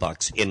Sadaba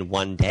bucks in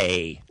one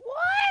day.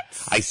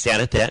 What? I sat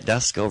at that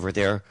desk over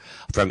there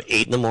from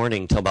 8 in the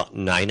morning till about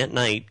 9 at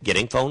night,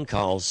 getting phone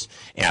calls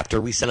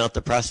after we sent out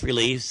the press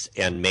release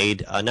and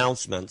made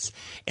announcements,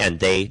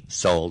 and they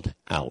sold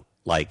out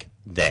like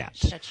that.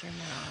 Shut your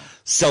mouth.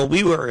 So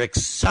we were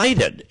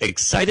excited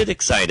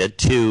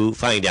to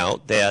find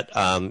out that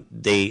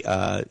they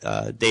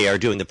are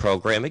doing the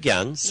program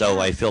again. So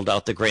I filled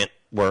out the grant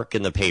work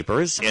in the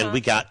papers, and we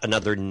got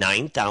another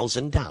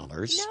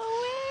 $9,000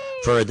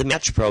 for the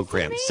match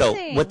program. So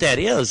what that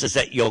is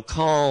that you'll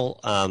call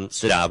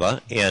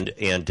Sadaba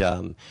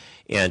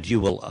and you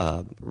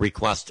will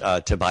request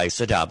to buy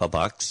Sadaba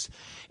bucks,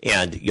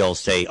 and you'll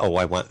say, "Oh,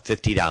 I want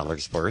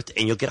 $50 worth,"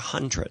 and you'll get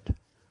 100.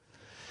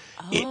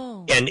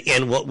 Oh.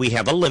 And what we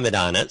have a limit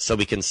on it, so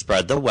we can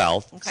spread the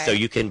wealth. Okay. So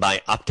you can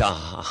buy up to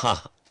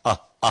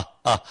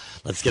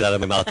let's get out of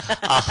my mouth.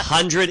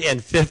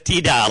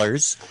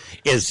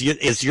 $150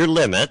 is your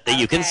limit that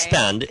you can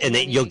spend, and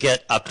then you'll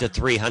get up to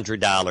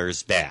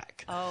 $300 back.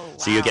 Oh, wow.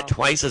 So you get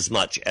twice as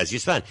much as you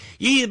spend.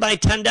 You buy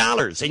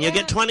 $10 and you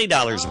get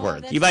 $20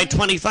 worth. You buy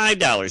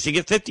 $25, you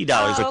get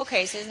 $50 worth.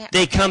 Okay. So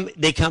they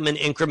come in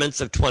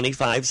increments of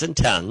 25s and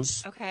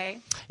 10s. Okay.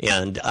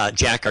 And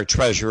Jack, our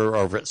treasurer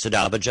over at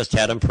Sadaba, just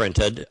had them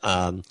printed.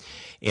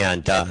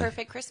 And they're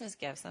perfect Christmas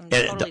gifts. I'm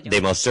totally doing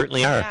they most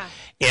certainly are.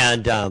 Yeah.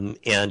 And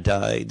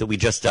we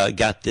just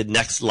got the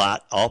next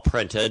lot all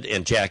printed,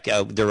 and Jack,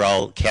 they're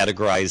all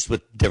categorized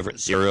with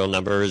different serial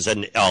numbers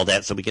and all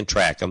that, so we can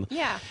track them.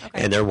 Yeah.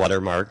 Okay. And they're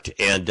watermarked,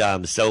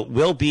 and so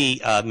we'll be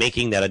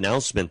making that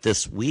announcement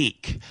this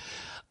week.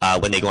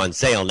 When they go on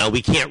sale. Now,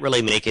 we can't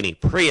really make any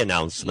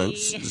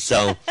pre-announcements,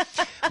 so,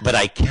 but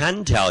I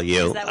can tell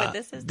you is that what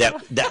this is?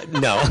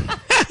 No.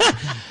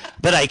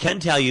 But I can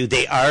tell you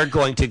they are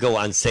going to go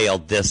on sale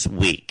this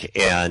week,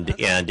 and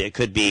it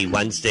could be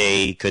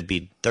Wednesday, could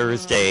be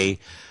Thursday,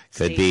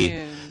 could be.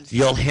 Tuned.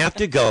 You'll have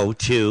to go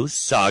to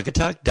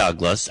Saugatuck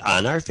Douglas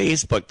on our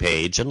Facebook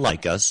page and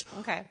like us.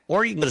 Okay.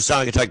 Or you can go to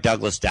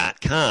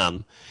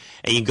SaugatuckDouglas.com.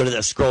 And you can go to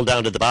that, scroll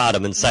down to the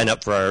bottom and sign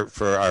up for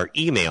our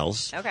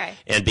emails. Okay.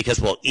 And because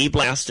we'll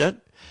e-blast it,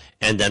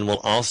 and then we'll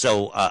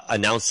also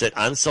announce it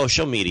on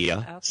social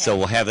media. Okay. So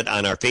we'll have it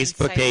on our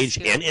Facebook page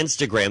and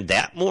Instagram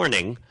that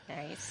morning.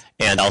 Nice.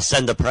 And I'll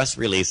send the press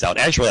release out.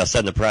 Actually, I'll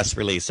send the press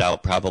release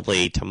out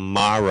probably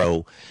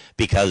tomorrow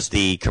because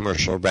the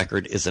commercial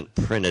record isn't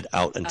printed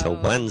out until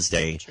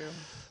Wednesday. True.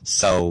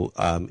 So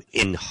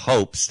in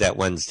hopes that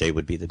Wednesday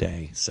would be the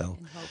day. So.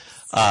 In hopes.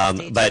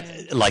 But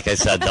like I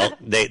said,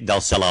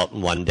 they'll sell out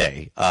in one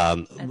day.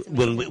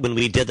 When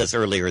we did this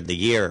earlier in the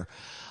year,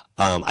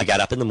 I got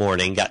up in the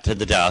morning, got to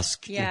the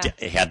desk,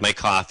 had my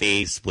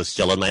coffee, was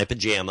still in my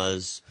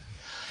pajamas,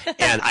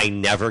 and I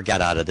never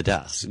got out of the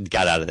desk,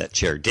 got out of that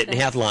chair. Didn't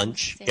have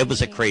lunch. It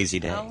was a crazy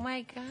day. Oh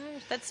my gosh,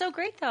 that's so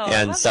great though.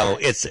 And so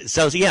it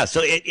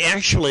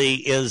actually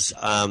is.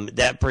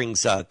 That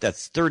brings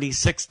that's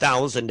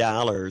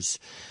 $36,000.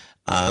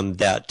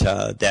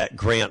 That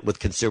grant with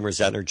Consumers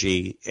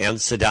Energy and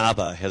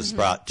Sadaba has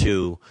brought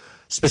to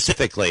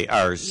specifically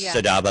our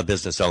Sadaba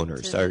business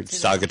owners, our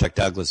Saugatuck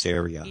Douglas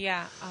area.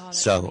 Yeah. Oh, that's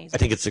so amazing. I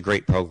think it's a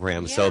great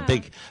program. Yeah. So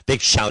big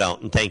shout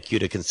out and thank you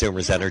to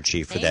Consumers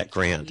Energy for that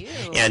grant. You.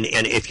 And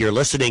if you're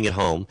listening at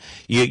home,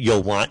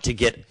 you'll want to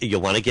get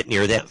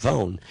near that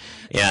phone.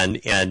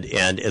 And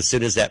as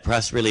soon as that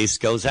press release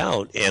goes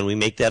out and we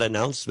make that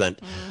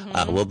announcement,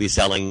 we'll be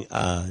selling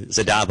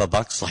Sadaba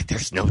bucks like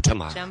there's no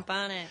tomorrow. Jump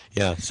on it.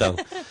 Yeah. So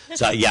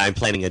I'm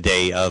planning a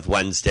day of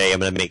Wednesday. I'm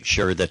going to make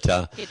sure that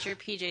get your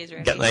PJs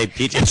ready. Get my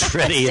It's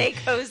ready. Stay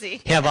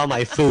cozy. Have all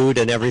my food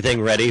and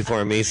everything ready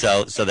for me,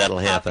 so that'll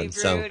happen.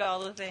 Coffee brewed, all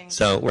the things.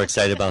 So we're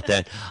excited about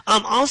that.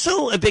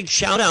 Also, a big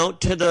shout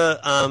out to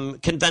the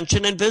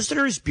Convention and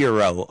Visitors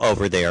Bureau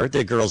over there,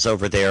 the girls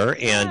over there,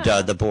 and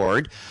the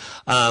board,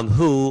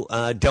 who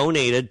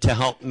donated to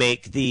help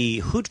make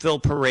the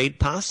Hootville Parade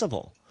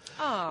possible.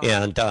 Oh.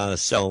 And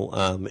so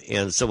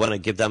want to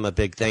give them a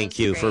big thank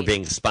you for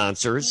being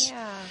sponsors.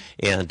 Yeah.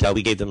 And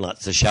we gave them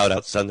lots of shout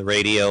outs on the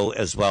radio,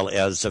 as well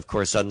as, of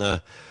course, on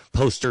the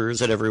posters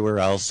and everywhere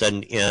else.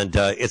 And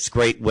it's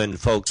great when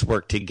folks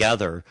work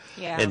together,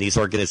 and these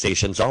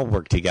organizations all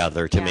work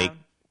together to make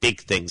big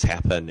things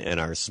happen in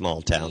our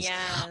small towns.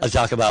 Yes. I'll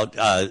talk about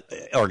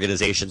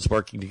organizations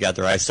working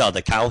together. I saw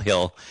the Cow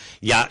Hill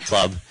Yacht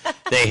Club.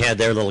 They had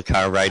their little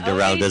car riding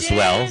around as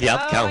well.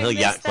 Yep, Cow Hill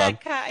Yacht Club.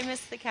 I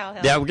missed the Cow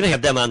Hill. Yeah, we're going to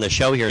have them on the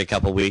show here in a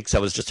couple of weeks. I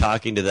was just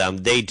talking to them.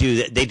 They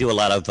do a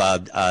lot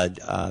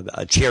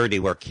of charity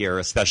work here,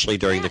 especially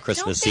during the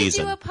Christmas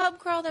season. Don't they do a pub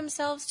crawl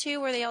themselves too,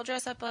 where they all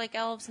dress up like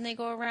elves and they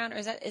go around? Or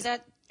is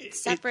that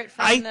separate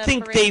from I the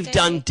think parade they've day?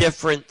 done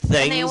different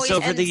things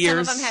over the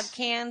years. Some of them have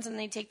cans and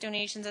they take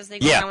donations as they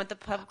go around with the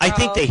pub crawl. I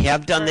think they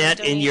have done that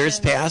in years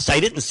donations. past.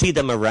 I didn't see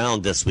them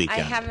around this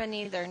weekend. I haven't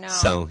either. No.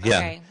 So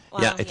yeah,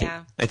 Okay.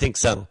 Well, I think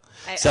so.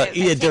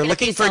 I've they're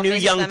looking for new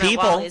young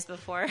people.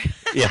 Before.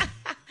 Yeah.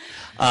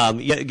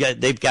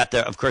 They've got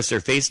of course, their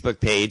Facebook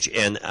page,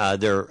 and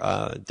their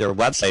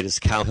website is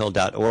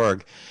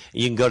cowhill.org.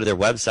 You can go to their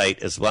website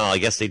as well. I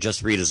guess they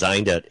just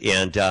redesigned it,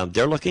 and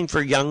they're looking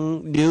for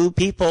young, new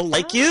people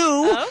like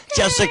you,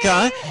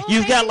 Jessica. Well,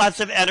 You've got lots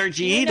of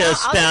energy to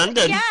spend.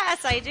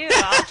 Yes, I do.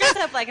 I'll dress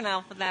up like an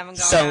elf with them and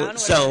go around.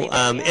 So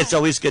it's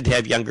always good to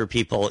have younger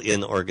people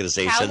in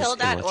organizations.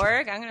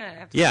 Cowhill.org. I'm gonna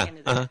have to look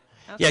into that.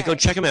 Okay. Yeah, go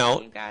check them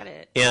out. You got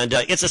it. And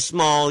it's a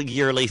small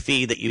yearly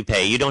fee that you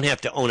pay. You don't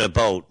have to own a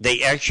boat.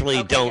 They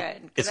actually don't.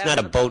 Good, it's not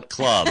a boat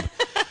club.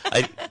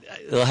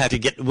 We'll have to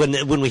get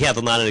when we have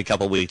them on in a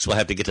couple of weeks. We'll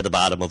have to get to the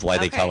bottom of why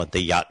they call it the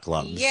yacht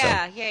club.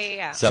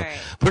 Yeah. So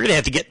we're going to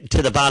have to get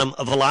to the bottom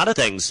of a lot of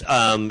things,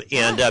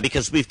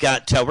 because we've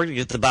got we're going to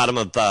get to the bottom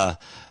of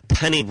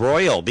Penny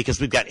Royal,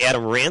 because we've got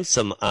Adam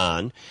Ransom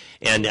on,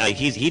 and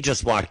he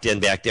just walked in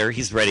back there.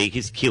 He's ready.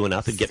 He's queuing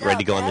up and getting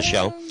ready to go on the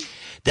show.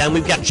 Then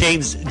we've got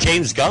James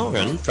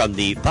Gorin from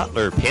the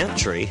Butler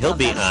Pantry. He'll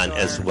be on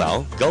as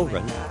well.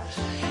 Gorin.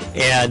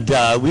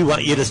 And we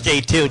want you to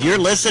stay tuned. You're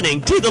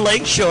listening to the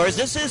Lake Shores.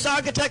 This is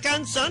Saugatuck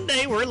on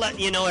Sunday. We're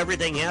letting you know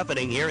everything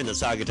happening here in the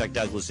Saugatuck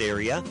Douglas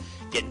area.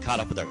 Getting caught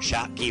up with our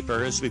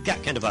shopkeepers. We've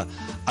got kind of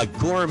a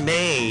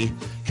gourmet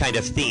kind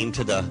of theme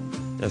to the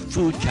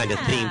food kind of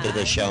theme to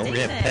the show. We're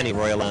going to have Penny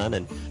Royal on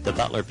and the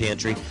Butler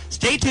Pantry.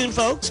 Stay tuned,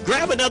 folks.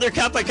 Grab another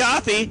cup of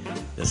coffee.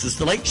 This is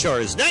the Lake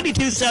Shores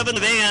 92.7 The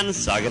Van,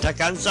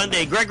 Saugatuck on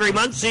Sunday. Gregory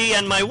Muncie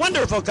and my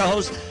wonderful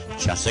co-host,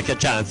 Jessica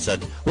Johnson.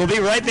 We'll be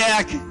right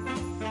back.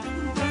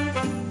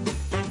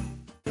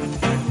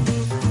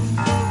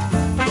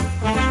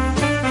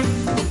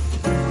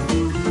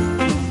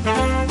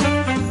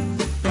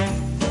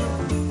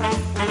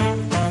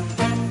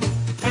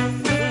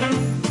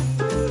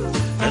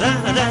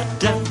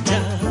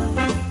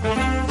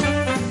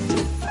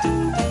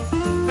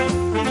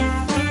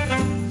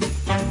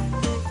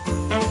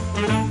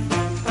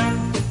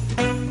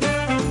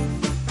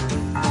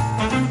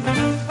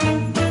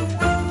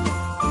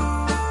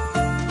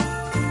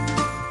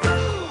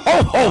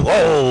 Ho,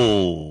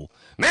 ho!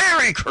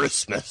 Merry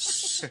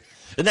Christmas!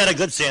 Isn't that a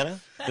good Santa?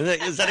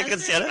 Is that a good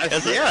Santa?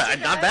 Yeah,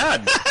 not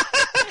bad.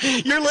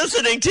 You're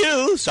listening to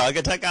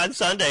Saugatuck on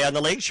Sunday on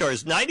the Lake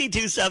Shores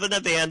 92.7 The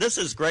Van. This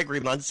is Gregory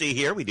Muncie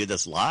here. We do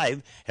this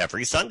live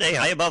every Sunday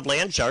high above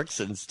Land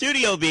Sharks in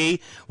Studio B.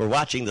 We're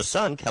watching the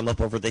sun come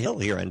up over the hill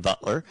here in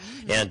Butler.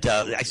 And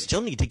I still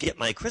need to get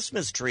my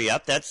Christmas tree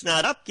up. That's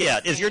not up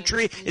yet. Is your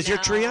tree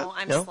up?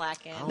 I'm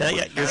slacking. Not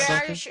yet. You're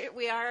slacking?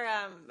 We are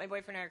my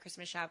boyfriend and I are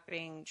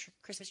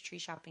Christmas tree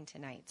shopping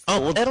tonight. So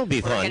well, that'll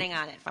be fun. We're getting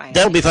on it finally.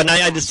 That'll be fun. The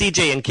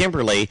CJ and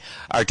Kimberly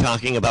are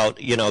talking about,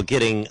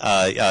 getting,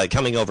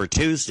 coming over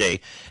Tuesday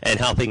and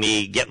helping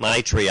me get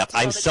my tree up.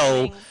 I'm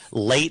so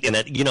late in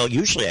it.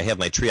 Usually I have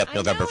my tree up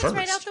November 1st. It's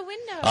right out the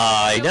window.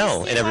 I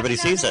know, and everybody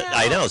sees it.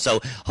 I know. So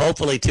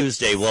hopefully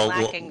Tuesday we'll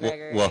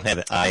have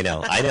it. I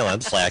know.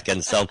 I'm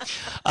slacking. So,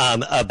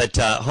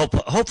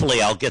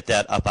 hopefully I'll get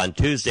that up on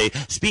Tuesday.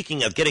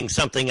 Speaking of getting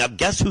something up,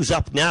 guess who's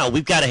up now?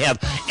 We've got to have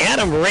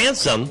Adam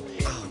Ransom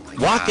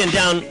walking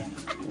down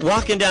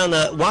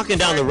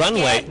the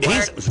runway.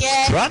 He's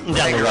strutting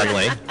down the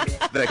runway.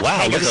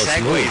 Wow, look at those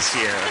segues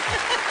here.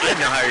 I didn't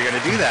know how you were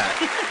going to do that.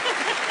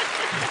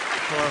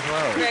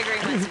 Hello. Gregory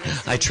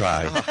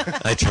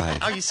I tried.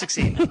 Oh, you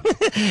succeed.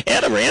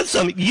 Adam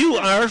Ransom, you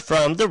are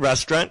from the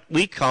restaurant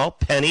we call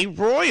Penny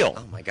Royal.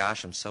 Oh my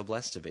gosh, I'm so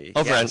blessed to be.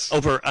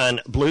 Over on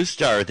Blue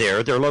Star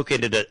there. They're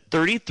located at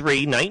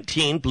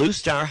 3319 Blue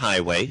Star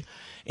Highway.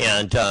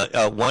 and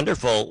a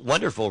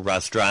wonderful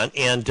restaurant.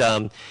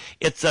 And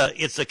it's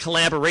a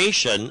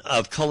collaboration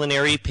of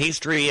culinary,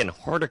 pastry, and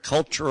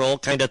horticultural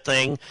kind of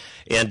thing.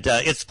 And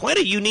it's quite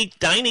a unique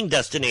dining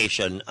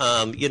destination.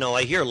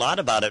 I hear a lot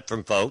about it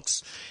from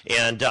folks,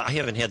 and I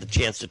haven't had the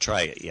chance to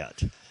try it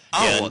yet.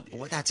 Oh,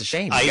 well, that's a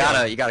shame.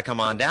 You gotta come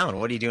on down.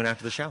 What are you doing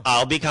after the show?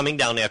 I'll be coming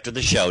down after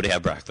the show to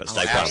have breakfast.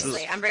 I promise.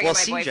 Seriously, I'm bringing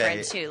my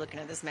boyfriend too. Looking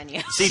at this menu.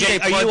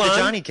 CJ, are you on?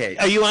 Johnny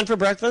Cake. Are you on for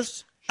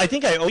breakfast? I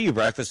think I owe you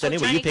breakfast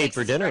anyway. Johnny You paid Cakes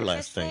for is dinner breakfast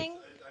last thing? night.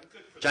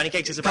 Johnny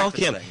Cakes is a Call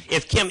breakfast Kim. thing.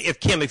 If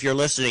Kim, if you're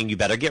listening, you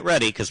better get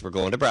ready because we're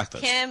going to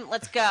breakfast. Kim,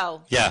 let's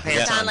go. Yeah,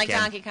 Pants Sound on, like Kim.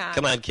 Donkey Kong.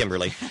 Come on,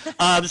 Kimberly.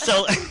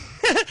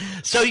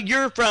 So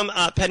you're from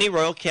Penny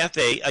Royal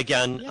Cafe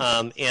again,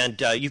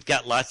 and you've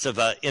got lots of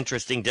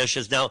interesting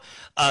dishes. Now,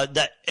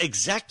 the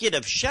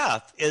executive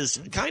chef is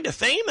kind of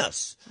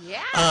famous.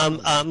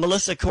 Yeah.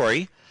 Melissa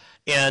Corey.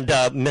 And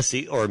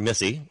Missy,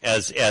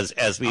 as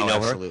we know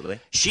her, absolutely.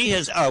 She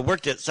has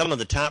worked at some of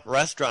the top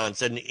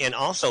restaurants and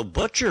also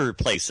butcher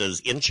places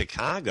in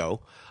Chicago.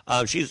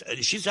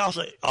 She's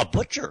also a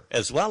butcher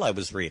as well. I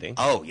was reading.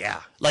 Oh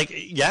yeah.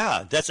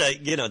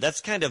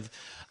 That's kind of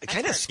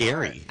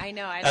scary. I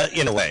know.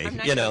 In a way, I'm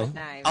not good with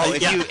knives. Oh,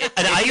 if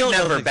I you've don't know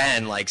never if-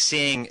 been like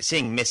seeing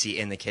Missy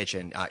in the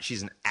kitchen,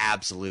 she's an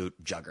absolute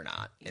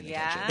juggernaut in the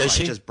kitchen. Is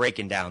she? Uh-huh. Just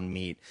breaking down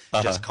meat,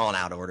 just calling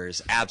out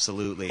orders.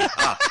 Absolutely.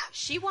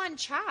 She won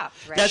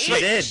Chopped, right? That's right.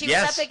 She did, She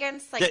yes. was up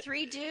against like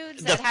three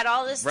dudes that had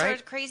all this sort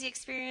of crazy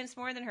experience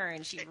more than her,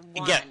 and she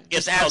won. Yeah,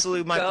 Just called-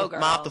 absolute Go, girl.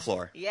 mop the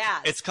floor. Yeah.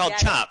 It's called Yeah.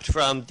 Chopped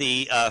from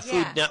the Food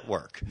Yeah.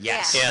 Network.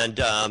 Yes. And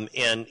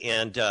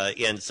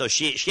so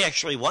she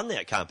actually won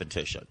that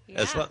competition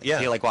as Yeah. well. Yeah.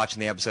 I feel like watching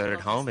the episode at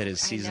home. It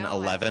is I season know.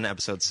 11,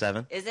 episode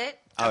 7. Is it?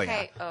 Oh,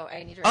 okay. Oh,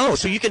 I need to. Oh,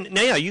 so you can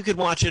you could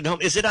watch it at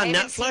home. Is it on I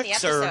haven't seen the Netflix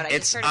episode. or I just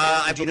It's heard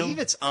about I it. believe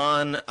it's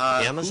on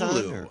Amazon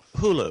Hulu. or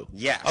Hulu?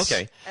 Yes.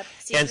 Okay.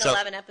 Season And so-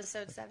 11,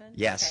 episode 7.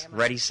 Yes, Okay, I'm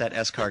Ready, Set,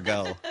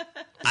 Escargot.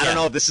 I Yeah. don't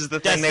know if this is the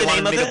That's thing they the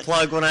wanted name me of to it?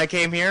 plug when I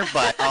came here,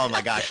 but oh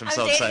my gosh, I'm I'm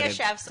so dating excited. a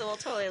chef, so we'll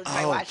totally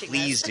try Oh, watching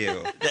please this.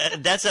 do.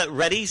 That's a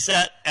Ready,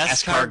 Set,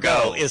 Escargot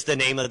Escargot. is the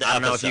name of the I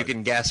don't know episode. if you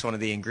can guess one of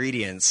the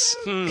ingredients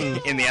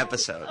in the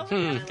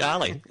episode.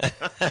 Golly. I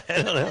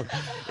don't know.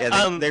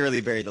 Yeah, they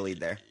really buried the lead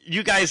there.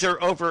 You guys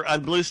are over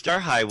on Blue Star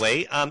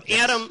Highway.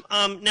 Adam,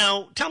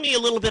 now tell me a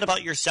little bit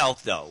about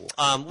yourself, though.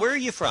 Where are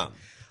you from?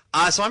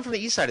 So I'm from the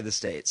east side of the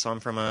state. So I'm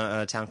from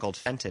a town called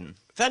Fenton.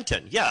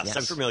 Fenton, yes, Yes.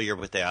 I'm familiar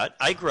with that.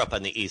 I grew up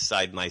on the east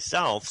side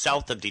myself,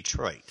 south of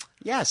Detroit.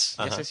 Yes,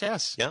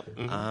 yes. Yeah,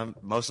 mhm.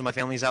 Most of my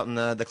family's out in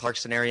the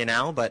Clarkston area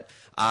now, but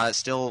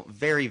still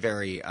very,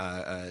 very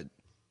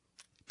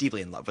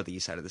deeply in love with the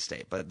east side of the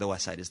state. But the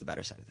west side is the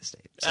better side of the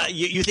state. So.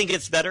 You think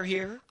it's better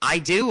here? I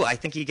do. I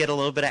think you get a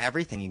little bit of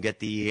everything. You get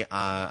the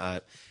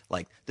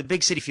like the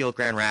big city feel of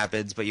Grand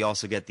Rapids, but you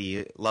also get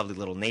the lovely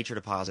little nature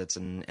deposits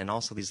and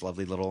also these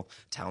lovely little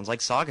towns like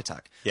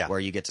Saugatuck, Yeah. where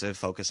you get to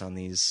focus on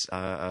these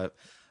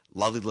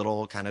lovely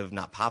little kind of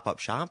not pop-up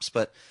shops,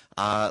 but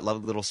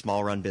lovely little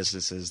small-run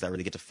businesses that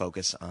really get to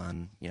focus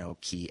on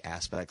key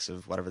aspects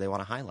of whatever they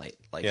want to highlight.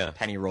 Like Yeah.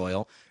 Penny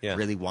Royal Yeah.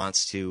 really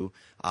wants to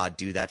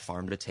do that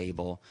farm to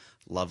table.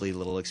 Lovely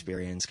little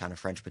experience, kind of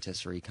French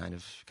patisserie, kind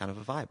of a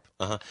vibe.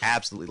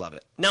 Absolutely love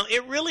it. Now,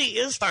 it really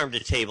is farm to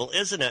table,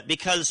 isn't it?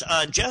 Because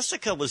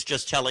Jessica was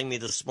just telling me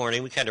this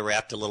morning, we kind of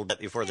wrapped a little bit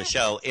before the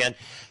show, and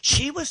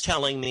she was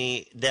telling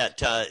me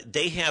that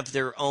they have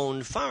their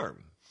own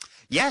farm.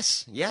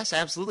 Yes,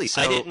 absolutely.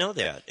 So I didn't know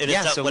that. And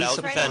Yeah, it's so out we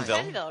in Right in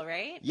Fenville. Fenville,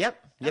 right?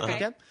 Yep.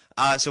 Okay.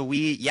 So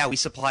we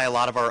supply a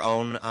lot of our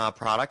own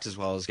product as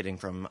well as getting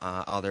from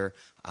other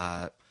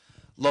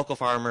local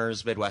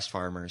farmers, Midwest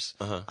farmers.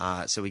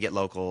 So we get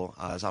local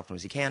as often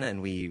as we can, and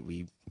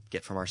we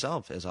get from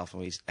ourselves as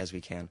often as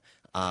we can.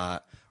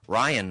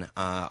 Ryan,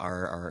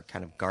 our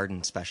kind of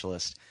garden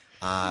specialist,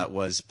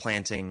 was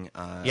planting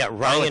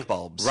garlic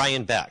bulbs.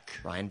 Ryan Beck.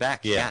 Ryan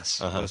Beck, Yeah, yes.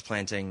 Was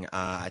planting,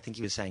 I think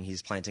he was saying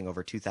he's planting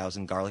over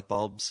 2,000 garlic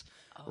bulbs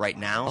right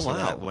now. So wow.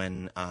 that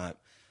when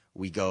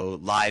we go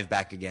live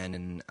back again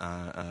in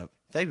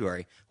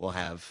February, we'll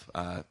have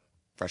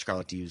fresh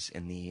garlic to use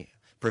in the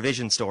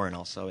provision store and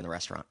also in the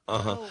restaurant. Oh,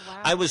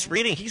 wow. I was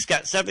reading he's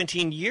got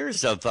 17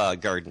 years of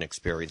garden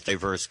experience,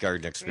 diverse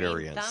garden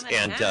experience. Thumb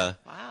And half.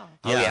 Wow.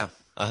 Oh, yeah.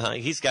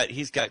 He's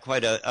got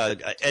quite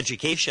a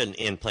education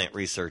in plant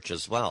research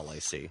as well, I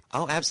see.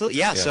 Oh, absolutely.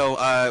 Yeah.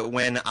 So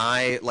when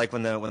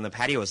the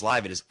patio is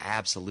live, it is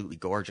absolutely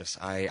gorgeous.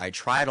 I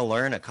try to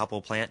learn a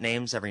couple plant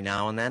names every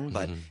now and then,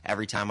 but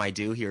every time I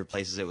do, he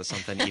replaces it with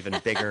something even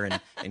bigger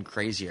and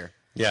crazier.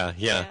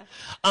 Yeah.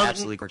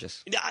 Absolutely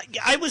gorgeous.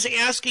 I was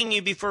asking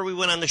you before we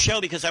went on the show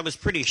because I was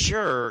pretty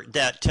sure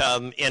that,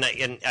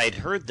 and I'd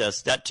heard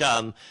this, that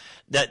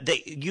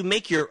you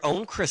make your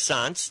own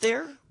croissants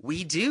there.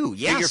 We do,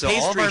 yeah. Your So all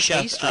of pastry our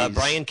chef, pastries,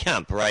 Brian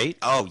Kemp, right?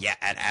 Oh yeah,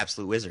 an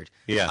absolute wizard.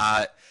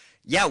 Yeah.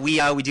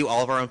 We do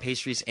all of our own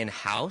pastries in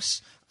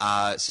house.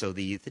 So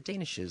the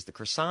danishes, the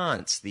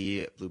croissants,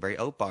 the blueberry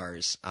oat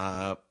bars.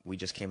 We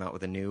just came out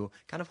with a new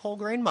kind of whole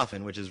grain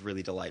muffin, which is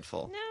really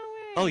delightful. No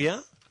way. Oh yeah.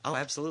 Oh,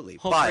 absolutely.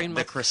 Whole but grain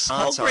the croissants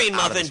whole grain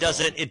are out of muffin this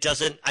world.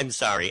 doesn't. I'm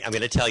sorry. I'm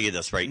going to tell you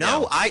this right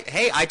now. No,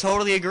 I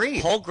totally agree.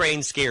 Whole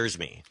grain scares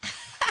me.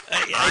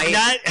 I'm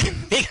not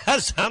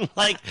because I'm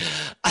like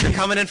You're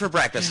coming in for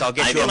breakfast. I'll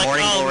get I'd you be a like,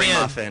 Morning oh, Glory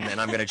man. muffin, and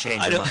I'm going to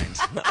change I your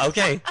don't- mind.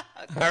 Okay,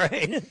 all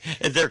right.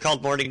 They're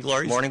called morning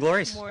glories. Morning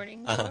Glories.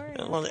 Morning glory.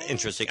 Well,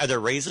 interesting. Are there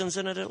raisins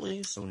in it at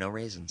least? Oh, no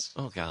raisins.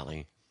 Oh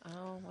golly.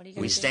 Oh, what are you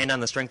going We to stand on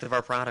the strength of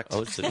our product.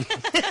 Oh,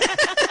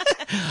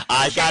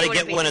 I've got to wouldn't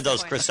get be one of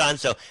those disappointed. croissants.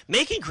 So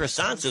making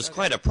croissants is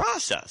quite a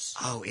process.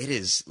 Oh, it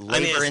is I mean,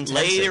 labor it's intensive.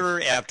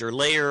 layer after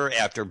layer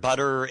after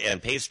butter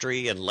and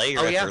pastry and layer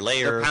Oh, yeah. after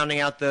layer. They're pounding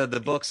out the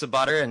books of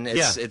butter, and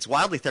it's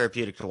wildly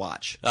therapeutic to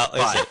watch. Oh,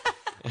 is it?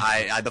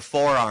 But the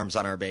forearms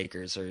on our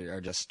bakers are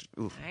just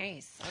oof.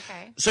 Nice.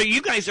 Okay. So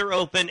you guys are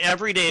open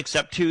every day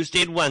except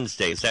Tuesday and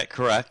Wednesday. Is that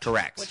correct?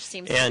 Correct. Which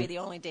seems And- to be the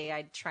only day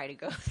I'd try to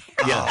go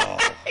there. Yeah.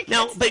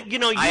 Now, but you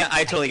know,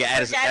 I totally get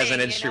it. As Forgetting, an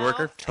industry you know?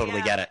 worker, totally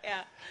Yeah, get it.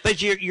 Yeah.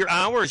 but your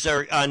hours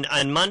are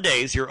on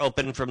Mondays. You're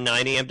open from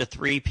 9 a.m. to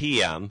 3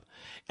 p.m.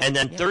 And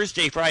then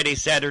Thursday, Friday,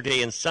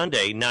 Saturday, and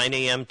Sunday, 9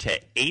 a.m. to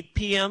 8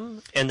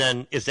 p.m. And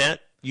then is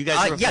that you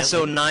guys? Are Yeah,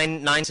 so family?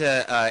 9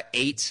 to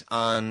 8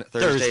 on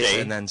Thursdays,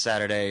 Thursday. and then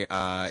Saturday.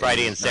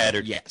 Friday and is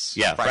Saturday. Yes.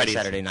 Yeah, Friday, Friday-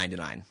 Saturday, 9 to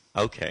 9.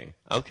 Okay.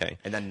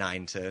 And then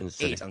 9 to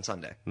Sunday. 8 on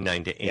Sunday.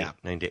 9 to 8. Yeah.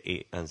 9 to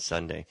 8 on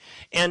Sunday.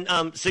 And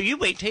so you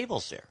wait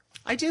tables there.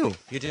 I do.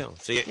 You do.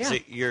 So, so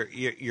Yeah.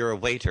 you're a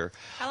waiter.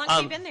 How long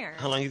have you been there?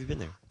 How long have you been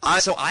there?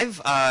 So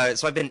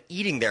I've been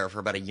eating there for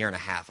about a year and a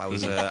half. I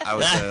was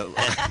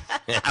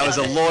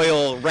a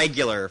loyal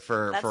regular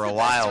for That's a the best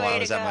while way while I to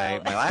was at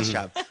my last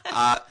job.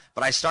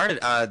 But I started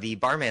the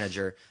bar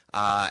manager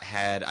I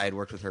had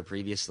worked with her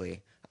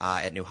previously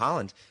at New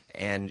Holland,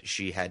 and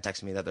she had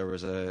texted me that there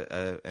was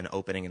an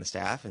opening in the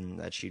staff and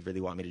that she'd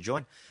really want me to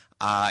join.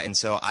 And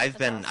so I've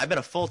been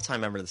a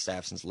full-time member of the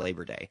staff since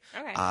Labor Day.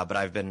 Okay. But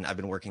I've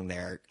been working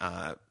there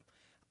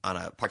on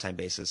a part-time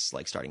basis,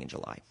 like starting in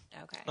July.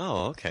 Okay.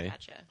 Oh, okay.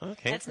 Gotcha.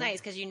 Okay. That's nice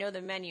because you know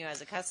the menu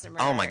as a customer.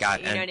 Oh my god!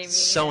 You know And what I mean?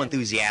 so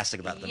enthusiastic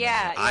about them.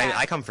 Yeah, I, yeah.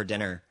 I come for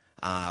dinner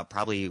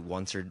probably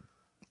once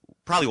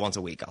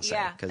a week. I'll say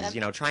Yeah, because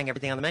that's- trying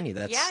everything on the menu.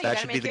 Yeah, you that gotta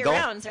should be make the your goal.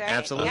 rounds, right?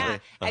 Absolutely. Yeah.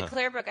 At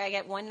Clearbrook, I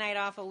get one night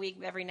off a week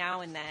every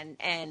now and then,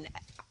 and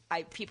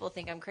people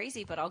think I'm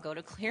crazy, but I'll go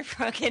to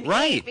Clearbrook and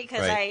Right, eat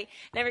because right.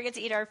 I never get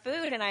to eat our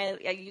food, and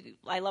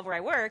I love where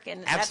I work,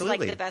 and that's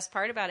Absolutely. like the best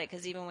part about it.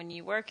 Because even when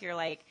you work, you're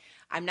like,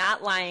 I'm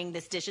not lying.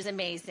 This dish is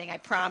amazing. I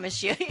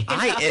promise you. You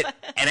know?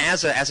 And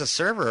as a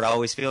server, it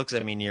always feels because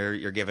I mean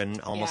you're given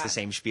almost Yeah. the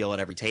same spiel at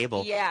every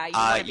table. Yeah, you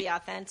want to be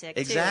authentic.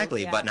 too.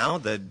 Exactly, Yeah. but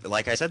now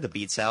like I said, the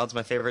beet salad's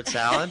my favorite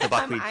salad. The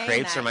buckwheat I'm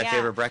crepes eyeing are my that,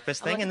 favorite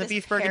breakfast I'm thing, looking and the at this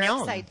beef pear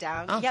bourguignon. upside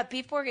down. Oh. Yeah,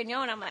 beef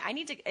bourguignon. I'm like, I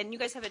need to. And you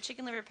guys have a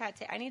chicken liver pate.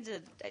 I need to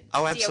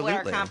Oh, see what our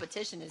absolutely.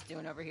 competition is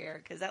doing over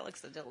here because that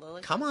looks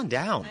delicious. Come on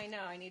down. I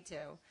know. I need to.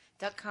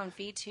 Duck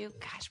confit too.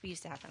 Gosh, we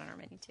used to have that on our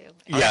menu too.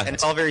 Yeah. And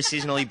it's all very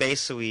seasonally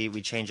based, so we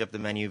change up the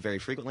menu very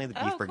frequently. The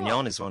beef Oh, cool.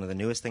 bourguignon is one of the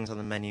newest things on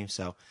the menu,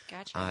 so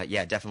Gotcha.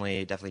 yeah,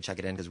 definitely check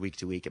it in because week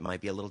to week it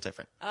might be a little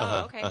different.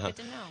 Oh, okay. Good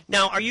to know.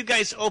 Now, are you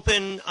guys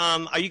open?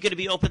 Are you going to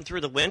be open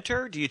through the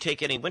winter? Do you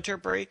take any winter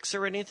breaks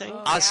or anything?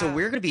 So Yeah.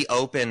 we're going to be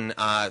open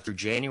through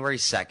January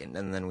 2nd,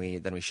 and then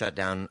we shut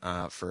down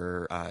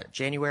for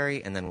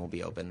January, and then we'll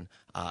be open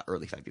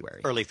early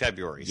February. Early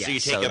February. Yeah, so you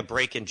take so- a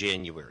break in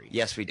January.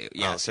 Yes, we do.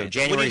 Yeah, so Okay.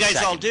 January. What do you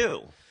guys 2nd. all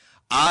do?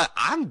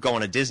 I'm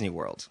going to Disney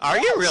World. Are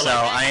you really? So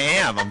I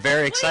am. I'm very What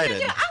are you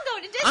excited. gonna do? I'm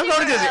going to Disney I'm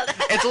going to World.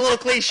 Disney. It's a little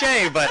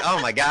cliche, but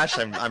oh my gosh,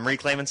 I'm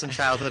reclaiming some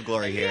childhood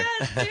glory here.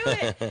 Yes, do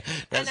it. That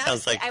And sounds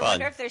honestly, like I fun.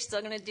 wonder if they're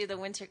still going to do the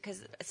winter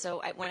because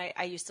when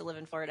I used to live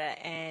in Florida,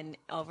 and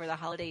over the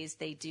holidays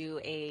they do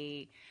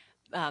a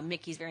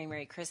Mickey's Very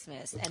Merry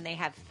Christmas, and they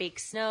have fake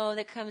snow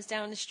that comes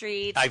down the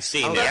street. I've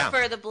seen Oh, that. yeah.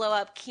 For the blow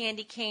up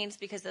candy canes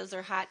because those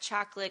are hot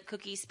chocolate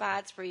cookie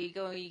spots where you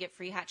go and you get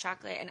free hot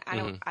chocolate.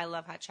 And I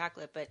love hot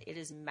chocolate, but it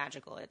is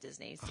magical at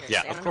Disney. Seriously.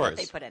 Yeah, I of don't know what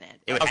course. they put in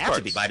it. It would Of have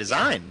to be course. by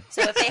design.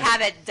 So if they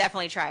have it,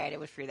 definitely try it. It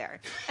would free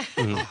there.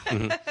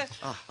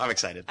 Oh, I'm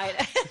excited.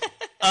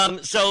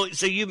 So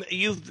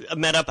you've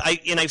met up,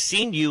 and I've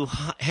seen you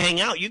hang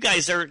out. You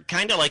guys are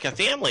kind of like a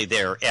family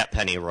there at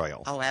Penny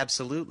Royal. Oh,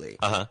 absolutely.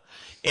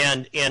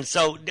 And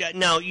so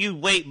now you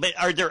wait, but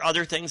are there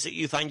other things that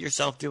you find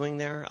yourself doing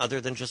there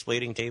other than just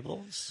waiting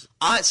tables?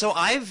 So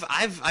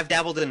I've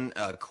dabbled in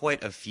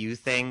quite a few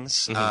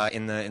things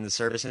in the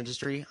service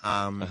industry.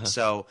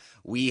 So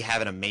we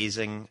have an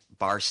amazing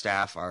bar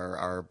staff.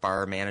 Our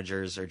bar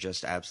managers are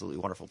just absolutely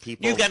wonderful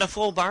people. You've got a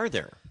full bar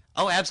there.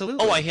 Oh,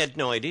 absolutely. Oh, I had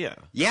no idea.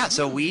 Yeah,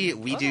 so we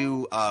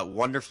do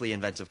wonderfully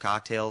inventive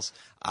cocktails.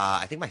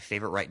 I think my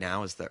favorite right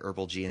now is the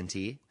herbal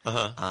G&T. So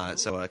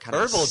a kind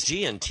of Herbal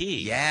G&T.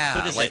 Yeah,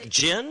 What is like it,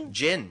 gin?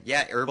 Gin,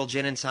 yeah, herbal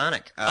gin and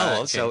tonic. Oh,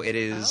 okay. So it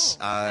is.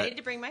 I need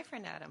to bring my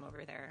friend Adam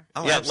over there.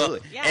 Oh, Yeah,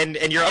 absolutely. Yeah. And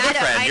your I other know,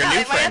 friend, I your know, new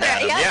my friend, other-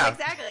 Adam. yes, Yeah,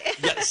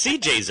 exactly. Yeah,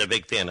 CJ's a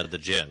big fan of the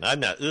gin. I'm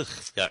not. Ugh,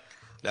 yuck.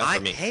 Not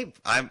for me. Hey,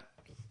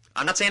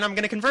 I'm not saying I'm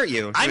going to convert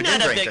you to I'm a not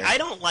gin a big. drinker. I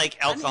don't like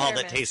alcohol hit or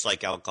that miss. tastes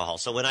like alcohol.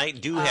 So when I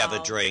do have a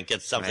Oh. drink,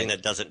 it's something Right.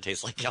 that doesn't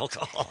taste like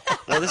alcohol.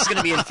 Well, this is going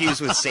to be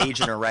infused with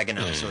sage and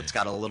oregano, so it's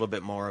got a little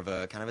bit more of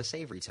a kind of a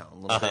savory tone,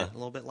 a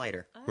little bit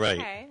lighter. Right,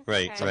 Okay,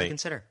 right, okay. Something to right.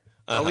 consider.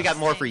 But we got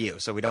more for you,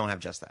 so we don't have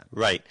just that.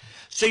 Right.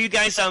 So you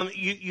guys,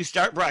 you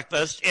start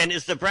breakfast, and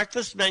is the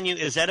breakfast menu,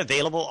 is that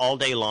available all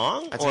day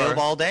long? That's or-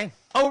 available all day.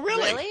 Oh,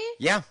 really? Really?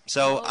 Yeah.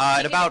 So Well, at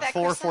can you about get that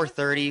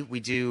 4:30, we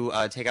do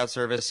takeout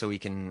service, so we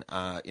can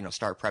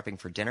start prepping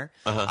for dinner.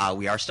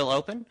 We are still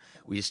open.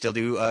 We still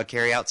do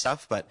carry out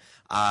stuff, but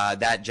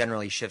that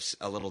generally shifts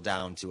a little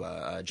down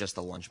to just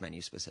the lunch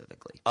menu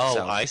specifically. Oh,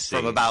 So I see.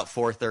 From about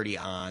 4:30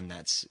 on,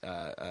 that's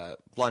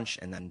lunch,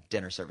 and then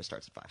dinner service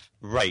starts at 5.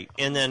 Right.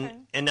 And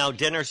then, and now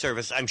dinner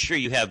service, I'm sure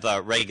you have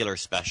regular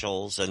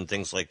specials and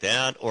things like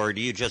that, or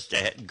do you just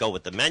go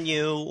with the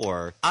menu,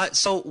 or?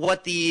 So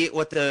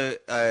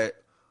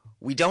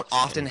we don't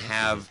often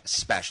have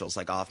specials,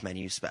 like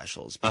off-menu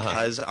specials,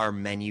 because our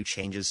menu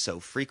changes so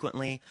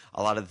frequently.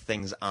 A lot of the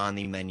things on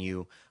the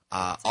menu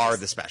are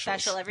the specials.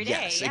 Special every day,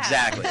 Yes, yeah.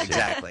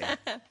 exactly.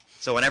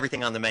 So when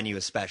everything on the menu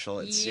is special,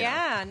 it's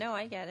Yeah, no,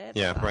 I get it.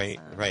 Yeah, That's right,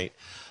 awesome. right.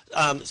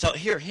 So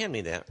here, hand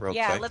me that real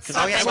Yeah, quick. let's 'cause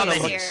talk I about wanna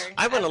this look- here.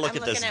 I want to I'm look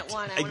at this. looking at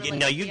one. I wanna look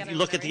Now at you the other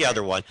look one at the right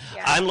other here. one.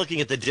 Yeah. I'm looking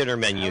at the dinner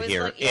menu was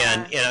here,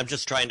 yeah. and I'm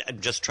just trying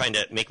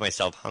to make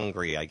myself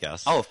hungry, I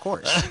guess. Oh, of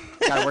course.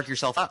 Got to work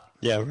yourself up.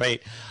 yeah,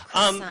 right. It's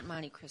not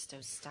Monte Cristo.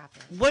 Stop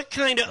it. What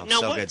kind of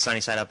now? So what, good.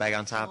 Sunny side up, egg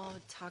on top. Oh,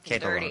 talking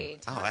Can't go wrong. dirty.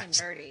 Oh, Talking that's-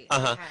 dirty.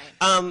 Uh-huh.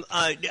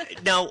 Okay.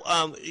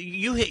 Now,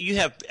 you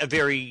have a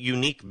very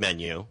unique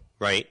menu,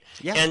 right?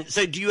 Yeah. And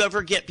so, do you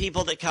ever get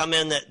people that come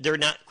in that they're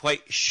not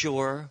quite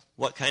sure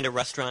what kind of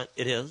restaurant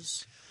it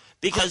is?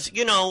 Because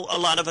a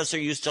lot of us are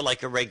used to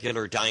like a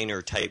regular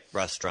diner type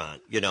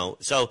restaurant,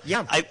 So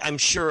Yeah. I'm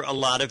sure a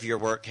lot of your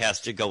work has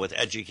to go with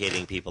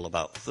educating people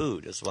about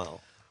food as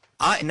well.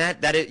 And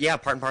that is, yeah,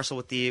 part and parcel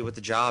with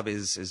the job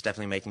is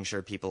definitely making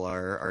sure people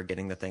are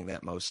getting the thing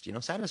that most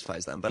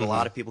satisfies them. But a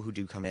lot of people who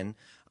do come in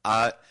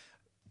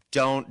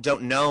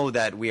don't know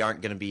that we aren't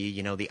going to be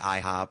the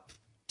IHOP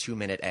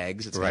 2-minute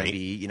eggs. It's going Right. to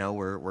be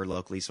we're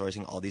locally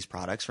sourcing all these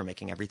products. We're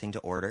making everything to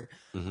order.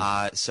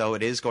 So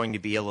it is going to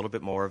be a little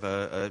bit more of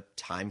a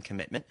time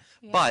commitment.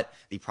 But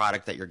the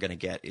product that you're going to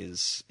get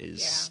is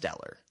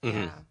stellar.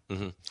 Yeah.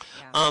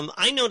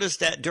 I noticed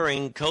that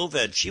during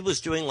COVID, she was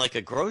doing like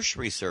a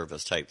grocery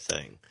service type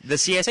thing. The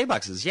CSA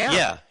boxes,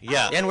 yeah,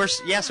 Yeah. and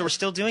so we're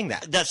still doing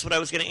that. That's what I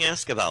was going to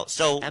ask about.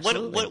 So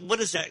Absolutely. what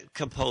is that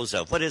composed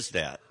of? What is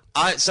that?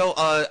 So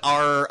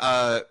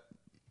our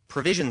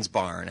provisions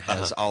barn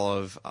has all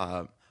of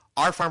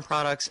our farm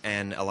products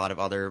and a lot of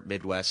other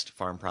Midwest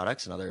farm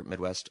products and other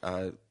Midwest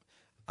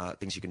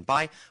things you can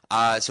buy.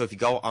 So if you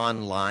go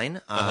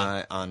online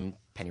on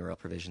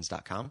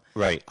pennyroyalprovisions.com,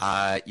 Right.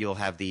 You'll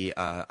have the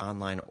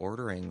online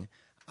ordering.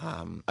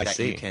 I that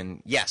see. You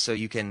can, so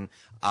you can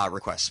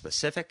request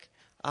specific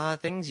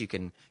things. You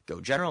can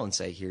go general and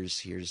say,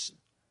 here's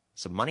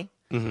some money,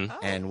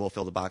 and we'll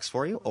fill the box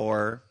for you,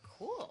 or.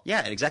 Cool.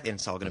 Yeah, exactly. And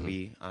it's all going to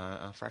be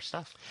fresh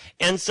stuff.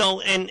 And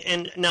so,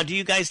 and now, do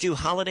you guys do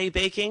holiday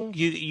baking?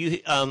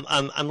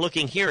 I'm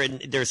looking here,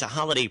 and there's a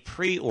holiday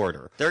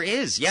pre-order. There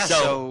is, yeah.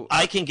 So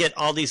I can get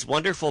all these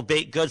wonderful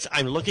baked goods.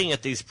 I'm looking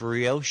at these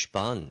brioche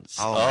buns.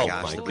 oh my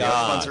gosh, the brioche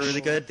buns are gosh.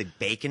 really good. The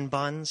bacon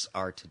buns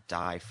are to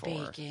die for.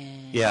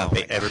 Bacon. Yeah, Oh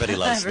my everybody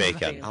loves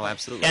Everybody bacon. Oh,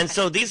 absolutely. And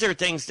so these are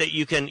things that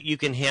you can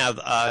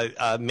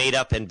have made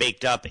up and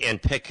baked up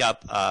and pick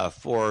up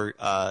for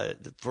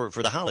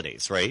the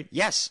holidays, right?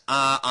 Yes,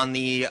 on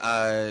the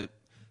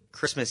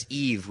Christmas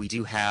Eve, we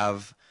do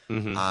have.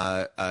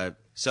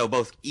 So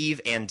both Eve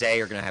and Day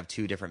are going to have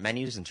two different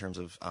menus in terms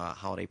of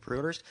holiday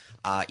pre-orders.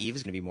 Eve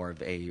is going to be more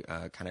of a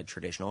kind of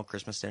traditional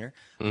Christmas dinner,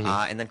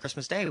 and then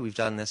Christmas Day, we've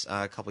done this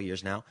a couple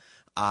years now,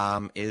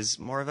 is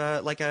more of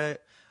a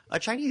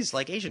Chinese,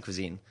 like Asian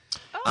cuisine.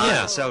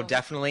 Yeah. So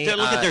definitely.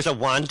 There's a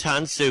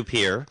wonton soup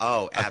here.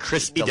 Oh, a absolutely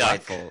crispy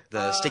delightful. duck.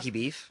 The sticky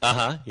beef.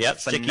 Yep.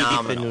 Sticky beef and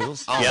Phenomenal.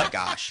 noodles. Oh Yep. my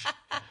gosh.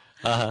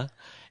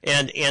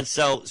 And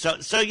so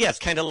yeah, it's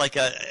kind of like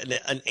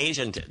an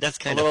Asian. That's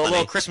kind of little- funny.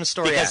 little Christmas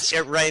Story because esque.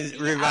 it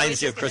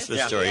reminds you of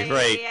Christmas Story.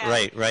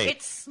 Right.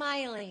 It's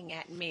smiling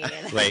at me. And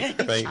then Right,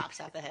 it right. chops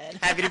out the head.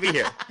 Happy to be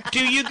here.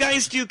 Do you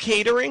guys do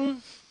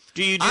catering?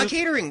 Do you do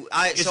Catering.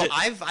 Is So it-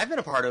 I've been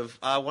a part of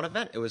one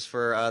event. It was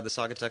for the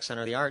Saugatuck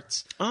Center of the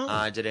Arts. Oh.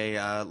 I did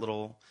a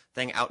little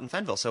thing out in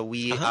Fenville. So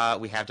we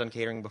have done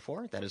catering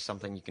before. That is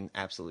something you can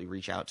absolutely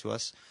reach out to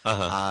us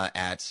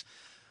at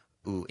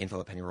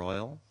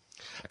info@pennyroyal.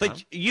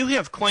 But you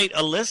have quite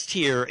a list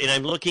here, and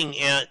I'm looking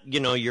at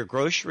your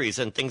groceries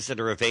and things that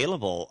are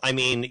available. I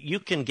mean, you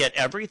can get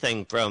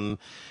everything from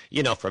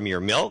your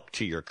milk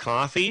to your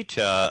coffee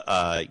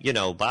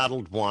to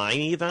bottled wine,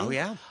 even. Oh,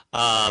 yeah.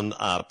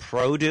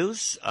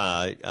 Produce,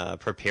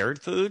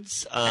 prepared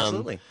foods.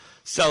 Absolutely.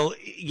 So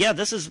yeah,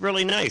 this is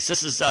really nice.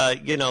 This is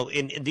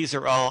and these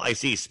are all I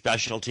see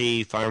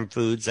specialty farm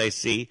foods. I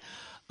see.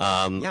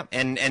 Yeah,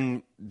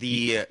 and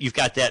the You've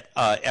got that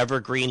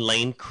Evergreen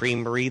Lane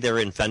Creamery there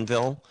in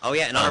Fenville. oh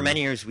yeah, and on our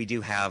menus we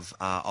do have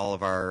all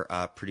of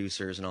our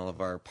producers and all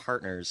of our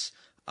partners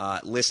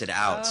listed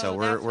out. So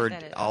that's what we're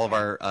that is. all of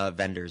our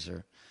vendors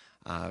are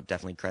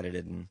definitely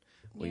credited, and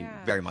we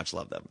Yeah. very much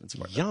love them and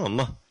support them.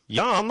 Yum.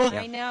 Yum.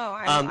 I know.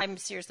 I'm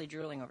seriously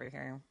drooling over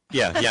here.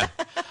 Yeah,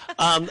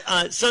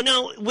 yeah. So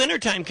now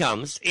wintertime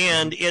comes,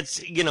 and it's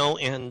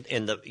and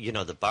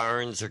the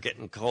barns are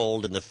getting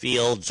cold, and the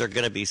fields are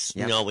going to be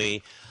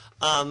snowy.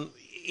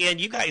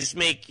 And you guys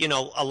make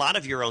a lot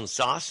of your own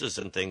sauces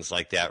and things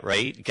like that,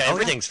 right?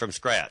 Everything's from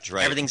scratch,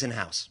 right? Everything's in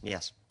house.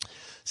 Yes.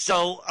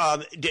 So,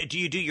 do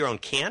you do your own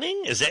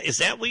canning? Is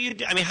that what you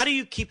do? I mean, how do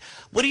you keep?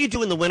 What do you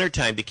do in the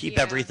wintertime to keep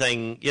Yeah.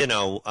 everything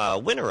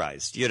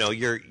winterized?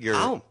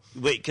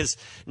 Because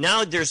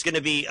now there's going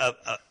to be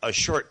a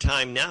short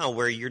time now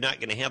where you're not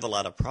going to have a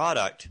lot of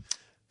product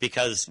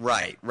because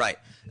Right.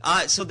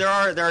 So there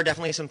are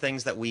definitely some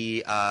things that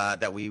we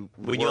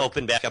when you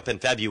open back up in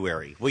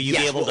February, will you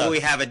yes, be able to? will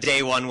we have a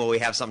day one? Will we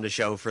have something to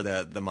show for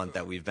the month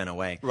that we've been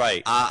away?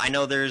 Right. I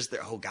know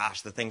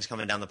the things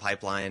coming down the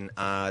pipeline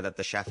that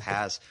the chef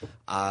has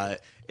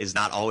is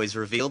not always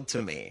revealed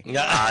to me.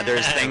 Yeah.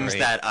 There's things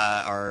Right. that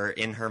are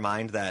in her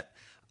mind that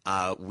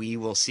we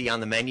will see on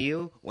the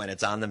menu when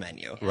it's on the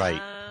menu.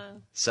 Right.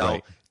 So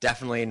Right.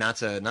 definitely not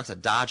to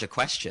dodge a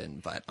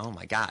question, but oh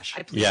my gosh.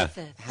 I plead Yeah. the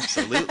fifth.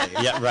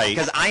 Absolutely. Yeah, right.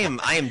 Because I am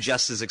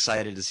just as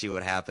excited to see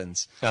what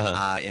happens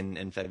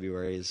in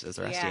February as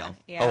the rest of y'all.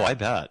 Yeah. Oh, I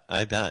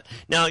bet.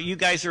 Now, you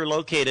guys are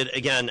located,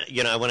 again,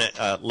 I want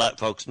to let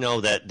folks know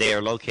that they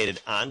are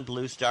located on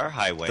Blue Star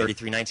Highway.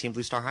 3319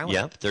 Blue Star Highway.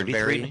 Yep,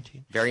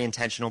 3319. Very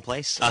intentional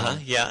place.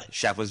 Yeah.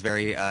 Chef was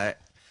very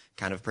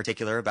kind of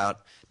particular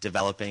about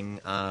developing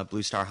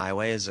Blue Star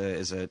Highway as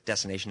a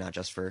destination, not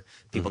just for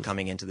people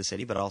coming into the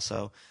city, but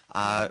also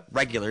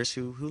regulars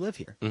who live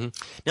here.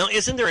 Now,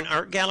 isn't there an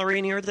art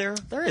gallery near there?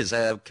 There is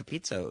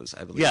Capizzo's,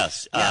 I believe.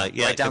 Yes.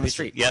 right down the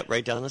street. Yeah,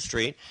 right down the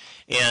street.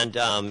 And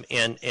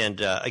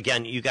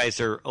again, you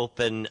guys are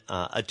open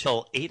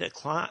until 8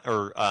 o'clock,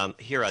 or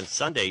here on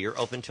Sunday, you're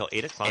open till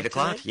 8 o'clock. 8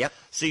 o'clock, tonight? yep.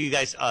 So you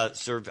guys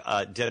serve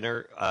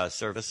dinner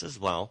service as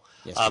well.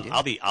 Yes, we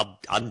do.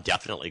 I'm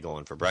definitely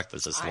going for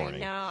breakfast this I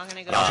morning. know. I'm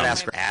gonna go. Y'all should down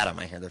ask my- for Adam.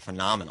 I hear they're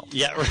phenomenal.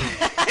 Yeah. Right.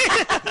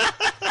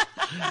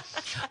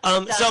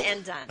 and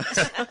done.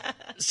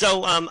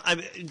 So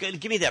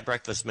give me that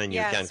breakfast menu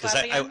Yeah, again, because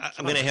swap again.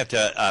 I'm going to have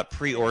to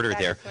pre-order Back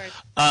there.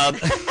 and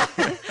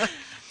forth.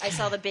 I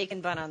saw the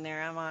bacon bun on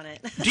there. I'm on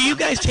it. Do you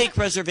guys take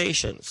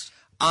reservations?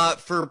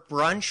 For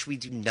brunch, we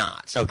do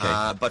not.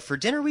 Okay. But for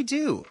dinner, we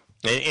do.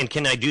 And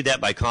can I do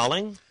that by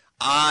calling?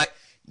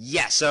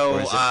 Yeah. So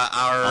Or is it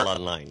all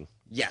online?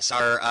 Yes,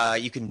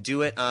 you can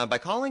do it by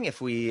calling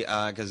if we,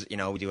 because we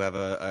do have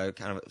a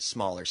kind of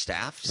smaller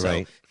staff. So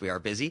Right. if we are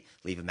busy,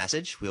 leave a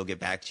message. We'll get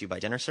back to you by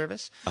dinner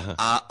service.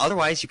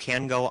 Otherwise, you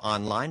can go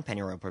online,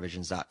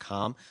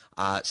 pennyroyalprovisions.com,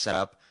 set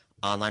up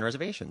online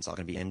reservations. All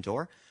going to be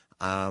indoor.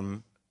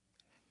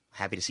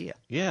 Happy to see you.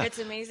 Yeah. It's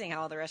amazing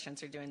how all the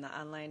restaurants are doing the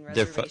online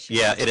Their reservations.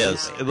 yeah, it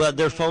is. now. Well,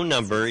 their phone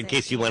number, in It's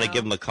case you want to insane,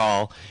 give them a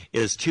call,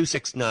 is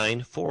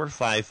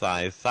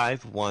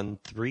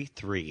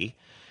 269-455-5133.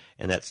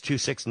 And that's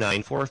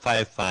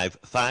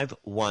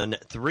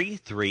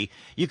 269-455-5133.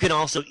 You can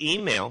also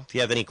email if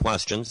you have any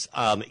questions.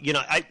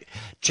 I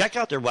check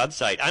out their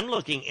website. I'm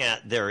looking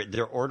at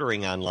their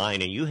ordering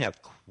online, and you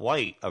have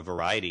quite a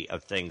variety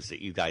of things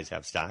that you guys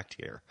have stocked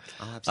here.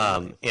 Oh,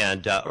 absolutely.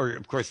 Or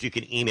of course, you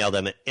can email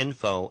them at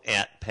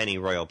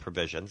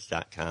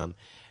info@pennyroyalprovisions.com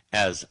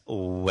as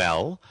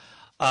well.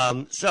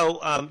 Do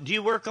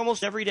you work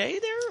almost every day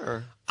there?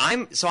 Or?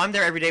 I'm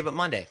there every day but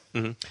Monday.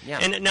 Mm-hmm. Yeah.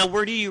 And now,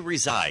 where do you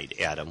reside,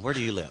 Adam? Where do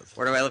you live?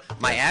 Where do I live?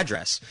 My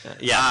address.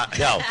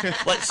 No.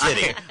 What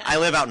city? I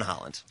live out in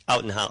Holland.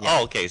 Out in Holland. Yeah.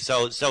 Oh, okay.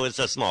 So it's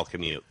a small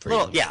commute for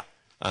you. Yeah.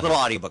 Little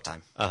audiobook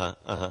time. Oh,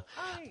 there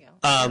you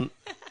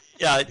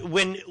go.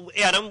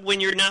 When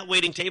you're not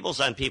waiting tables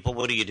on people,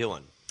 what are you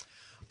doing?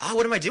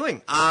 What am I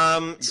doing?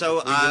 When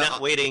you're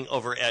not waiting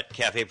over at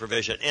Cafe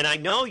Provision, and I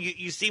know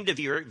you seem to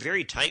be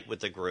very tight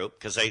with the group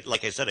because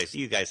like I said, I see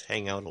you guys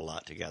hang out a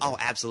lot together. Oh,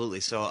 absolutely.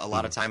 So a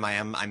lot of time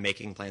I'm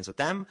making plans with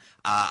them.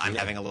 I'm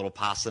having a little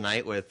pasta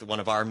night with one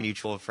of our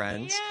mutual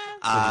friends.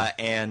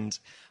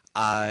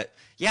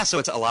 So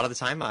it's a lot of the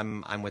time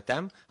I'm with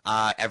them.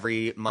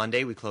 Every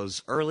Monday we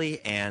close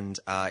early, and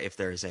if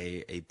there's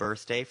a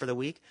birthday for the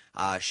week,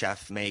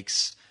 Chef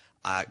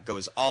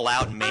goes all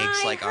out and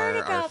makes I heard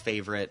our about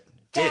favorite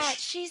That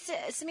dish.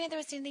 Samantha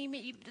was saying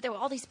that there were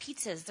all these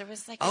pizzas. There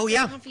was like Oh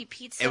yeah, confit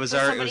pizza. it was for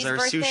our somebody's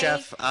sous birthday.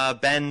 chef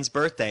Ben's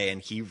birthday, and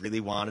he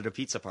really wanted a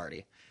pizza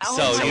party. Oh,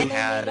 So and you they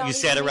made all you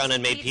these sat around amazing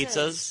and made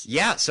pizzas?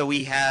 Yeah, so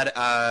we had.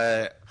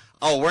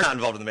 We're not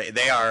involved in the.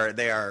 They are.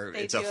 They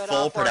It's a do it full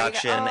all for you.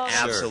 production. Oh, that's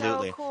so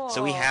Absolutely. cool.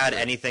 So we had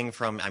anything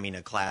from,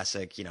 a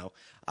classic,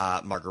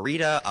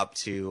 margarita up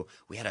to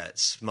we had a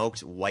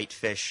smoked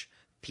whitefish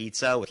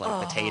pizza with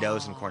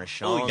potatoes and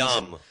cornichons. Oh,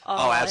 yum.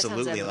 Oh, that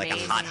absolutely, sounds like a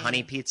hot amazing.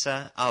 honey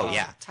pizza. Oh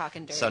yeah.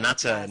 Talking dirty. So not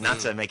to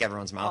Yes. make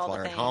everyone's mouth All the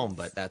water at things. home,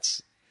 but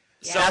that's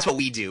So that's what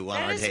we do on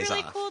That our is days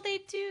really off. cool they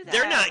do that.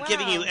 They're not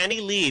giving you Wow.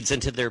 any leads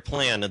into their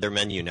plan of their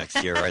menu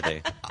next year, are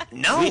they?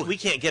 No. We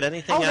can't get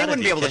anything Oh, out they of wouldn't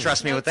you, be able to can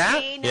trust me No with that.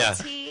 tea, no Yeah.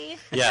 tea.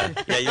 Yeah,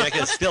 you're not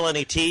going to spill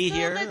any tea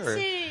here? Let's or-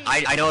 see.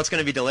 I know it's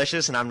going to be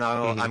delicious, and I'm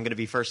going to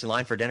be first in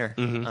line for dinner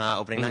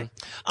opening night.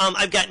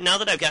 Now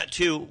that I've got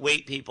two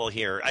wait people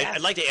here, Yes.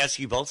 I'd like to ask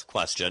you both a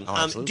question. Oh,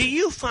 absolutely. Do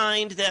you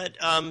find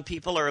that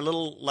people are a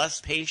little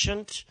less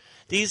patient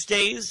these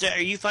days? Are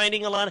you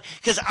finding a lot?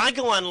 Because I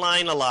go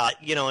online a lot,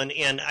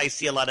 and I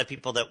see a lot of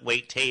people that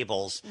wait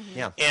tables.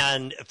 Yeah.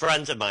 And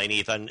friends of mine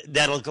even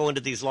that'll go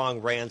into these long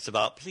rants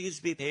about please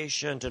be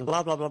patient and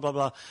blah blah blah blah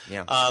blah.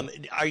 Yeah.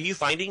 Are you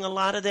finding a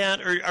lot of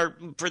that, or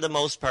for the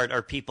most part,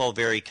 are people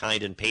very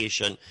kind and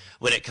patient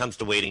when it comes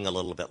to waiting a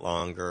little bit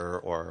longer?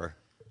 Or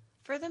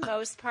For the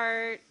most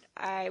part,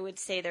 I would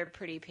say they're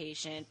pretty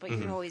patient, but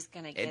you're always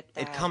going to get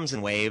that. It comes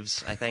in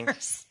waves, I think.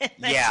 person.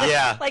 Yeah.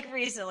 Yeah. Like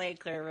recently at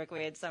Clearbrook,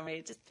 we had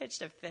somebody just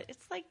pitched a fit.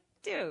 It's like,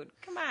 dude,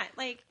 come on.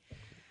 Like,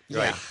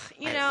 Right.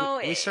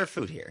 We serve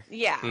food here.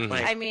 yeah.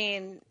 Like- I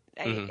mean,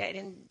 I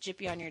didn't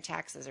jip you on your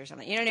taxes or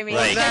something. You know what I mean?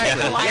 Right.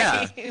 Exactly.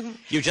 Like, Yeah.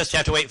 You just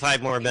have to wait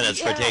 5 more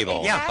minutes for a table.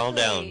 Exactly. Calm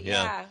down.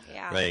 Yeah.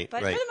 Right.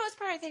 But right. for the most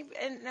part, I think,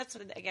 and that's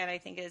what, again, I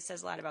think it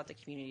says a lot about the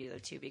community though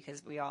too,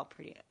 because we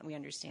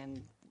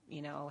understand,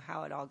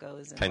 how it all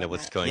goes and Kind of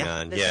what's whatnot. going Yeah.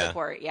 on. The Yeah.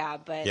 support,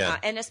 but Yeah.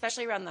 and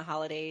especially around the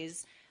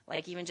holidays.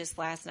 Like even just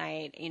last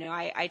night,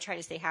 I try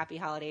to say happy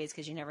holidays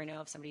because you never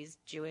know if somebody's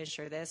Jewish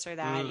or this or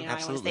that. I want to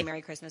absolutely. say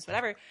Merry Christmas,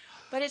 whatever.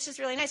 But it's just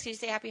really nice because you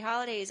say happy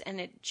holidays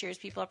and it cheers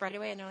people up right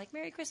away and they're like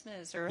Merry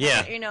Christmas or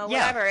Yeah.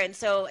 whatever. And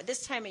so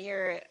this time of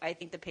year, I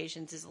think the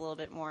patience is a little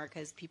bit more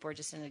because people are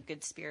just in a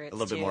good spirit. A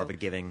little bit more of a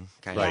giving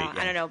kind Right. of.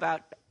 I don't know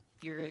about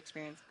your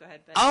experience. Go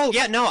ahead. But Oh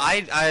yeah, no,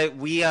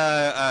 we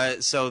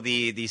so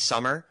the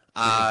summer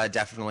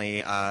definitely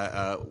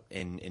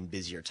in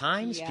busier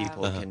times Yeah.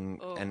 people can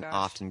Oh, and gosh.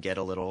 often get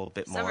a little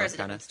bit Summer more is a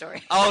kind different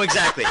story. Oh,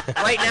 exactly.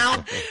 Right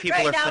now, people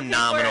Right are now, people are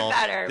phenomenal.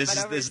 better, this but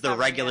is over this is the summer,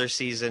 regular yeah.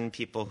 season.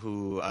 People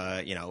who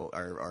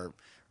are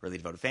really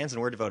devoted fans,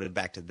 and we're devoted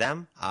back to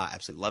them.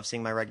 Absolutely love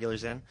seeing my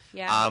regulars in.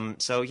 Yeah.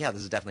 So yeah,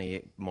 this is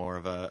definitely more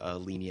of a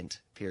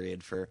lenient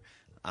period for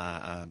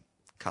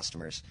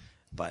customers,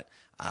 but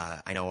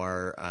I know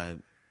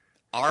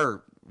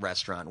our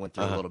restaurant went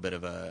through a little bit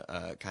of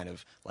a kind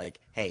of like,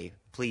 hey,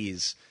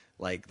 please.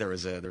 Like there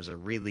was a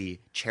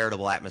really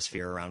charitable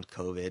atmosphere around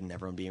COVID and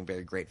everyone being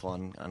very grateful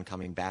on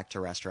coming back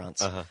to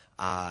restaurants.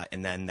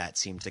 And then that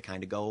seemed to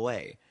kind of go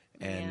away.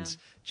 And Yeah.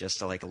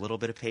 just like a little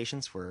bit of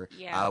patience where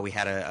Yeah. we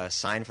had a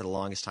sign for the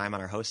longest time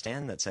on our host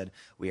stand that said,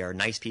 we are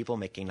nice people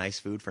making nice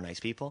food for nice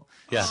people.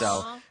 Yes. So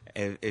Aw.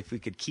 if we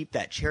could keep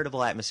that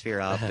charitable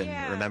atmosphere up and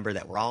Yeah. remember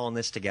that we're all in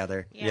this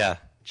together. Yeah.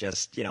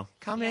 Just,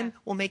 come Yeah. in,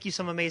 we'll make you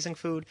some amazing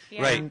food.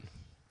 Yeah. Right.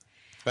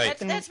 Right.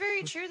 That's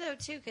very true though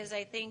too, because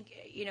I think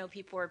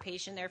people were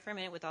patient there for a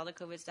minute with all the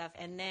COVID stuff,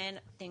 and then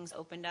things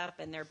opened up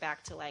and they're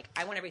back to like,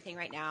 I want everything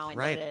right now, and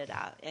Right. da, da, da,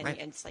 da. And, Right.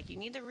 and it's like you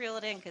need to reel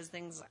it in because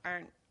things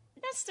aren't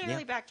necessarily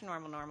Yeah. back to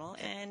normal,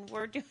 and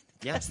we're doing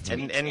the Yeah, best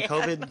and we and can.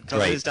 COVID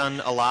Right. has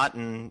done a lot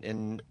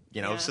in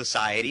Yeah.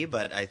 society,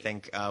 but I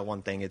think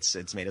one thing it's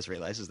made us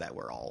realize is that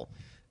we're all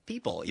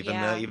people. Even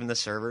Yeah. even the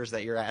servers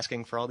that you're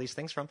asking for all these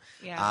things from,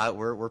 Yeah.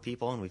 we're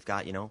people, and we've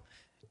got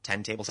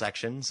 10 table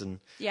sections, and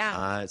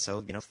Yeah.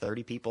 so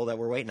 30 people that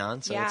we're waiting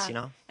on. So it's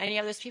and you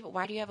have those people.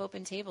 Why do you have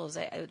open tables?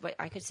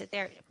 I could sit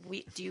there.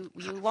 You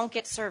won't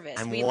get service.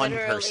 I'm we one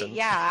literally, person.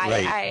 Yeah,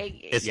 Right.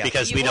 It's Yeah.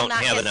 because you we will don't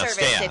not have get enough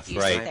service staff, if you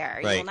right? sit there.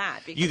 You Right. will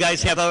not. You because-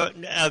 guys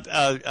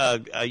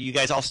have you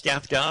guys all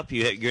staffed up?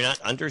 You're not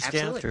understaffed?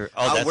 Absolutely. Or,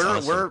 oh, that's we're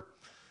awesome. we're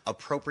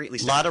appropriately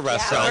A lot of Yeah,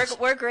 restaurants.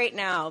 we're great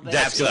now. But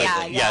That's good.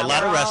 Yeah, a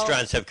lot of we're all-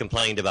 restaurants have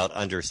complained about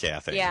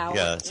understaffing.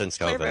 Yeah, since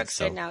COVID. Clearbrook's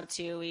So good now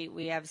too.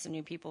 We have some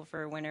new people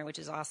for winter, which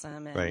is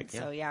awesome. And Right.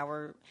 So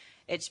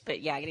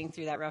getting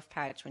through that rough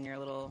patch when you're a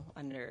little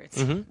under. It's,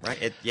 Mm-hmm.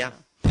 right.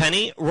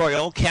 Penny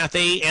Royal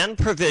Cafe and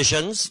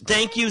Provisions.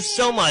 Thank you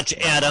so much,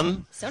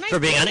 Adam, So nice for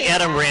being on. meeting you.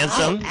 Adam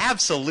Ransom.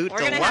 Absolute We're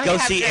gonna delight. have Go to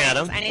have see drinks.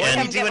 Adam, I need and to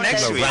come do get it one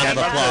next of week. those. Round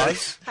of Yeah.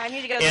 applause. I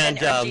need to go And,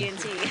 get an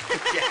OG&T.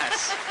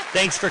 Yes.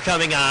 Thanks for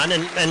coming on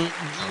and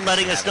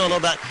letting us know a little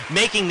about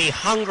making me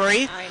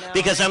hungry I know.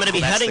 because I'm going to be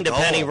Well, that's heading the to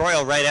Penny goal.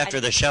 Royal right after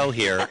the show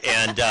here,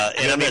 and I'm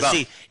me going to both.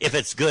 see if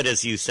it's good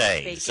as you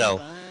say. Bacon So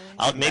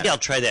bun. maybe I'll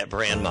try that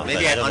brand muffin.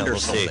 Maybe I I'd don't know. We'll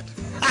undersold see. it.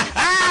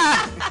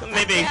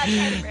 Maybe.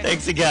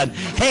 Thanks again.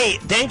 Hey,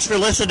 thanks for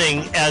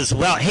listening as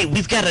well. Hey,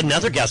 we've got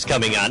another guest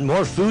coming on.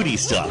 More foodie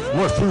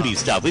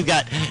stuff. We've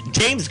got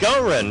James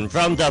Gorin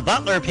from the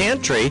Butler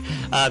Pantry.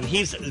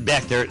 He's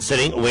back there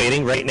sitting,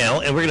 waiting right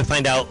now, and we're going to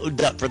find out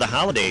for the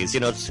holidays.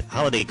 It's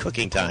holiday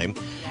cooking time.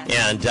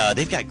 And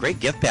they've got great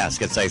gift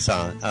baskets I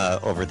saw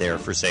over there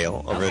for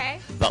sale over Okay.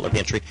 at Butler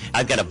Pantry.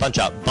 I've got a bunch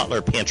of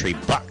Butler Pantry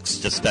bucks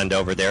to spend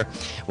over there.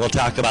 We'll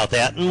talk about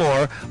that and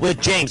more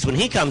with James when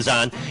he comes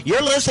on.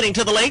 You're listening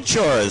to the Lake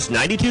Shores,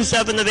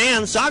 92.7 The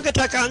Van,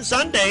 Saugatuck on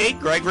Sunday.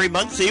 Gregory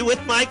Muncie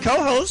with my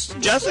co-host,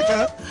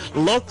 Jessica,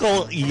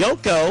 local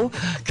Yoko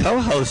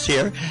co-host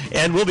here.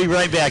 And we'll be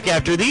right back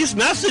after these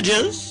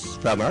messages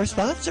from our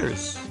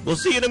sponsors. We'll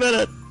see you in a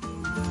minute.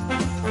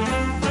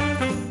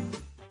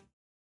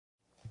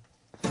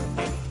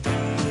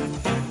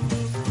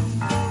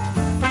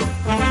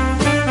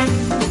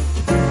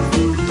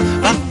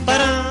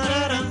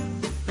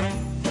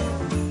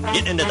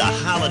 getting into the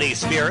holiday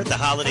spirit, the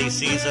holiday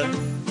season.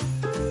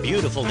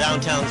 Beautiful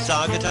downtown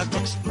Saugatuck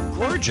looks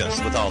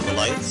gorgeous with all the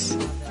lights.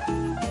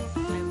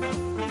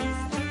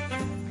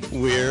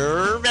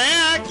 We're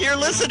back. You're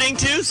listening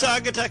to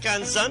Saugatuck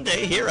on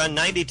Sunday here on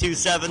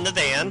 92.7 The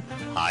Van,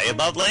 high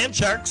above Land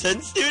Sharks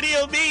in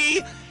Studio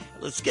B.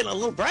 It's getting a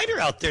little brighter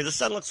out there. The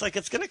sun looks like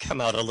it's going to come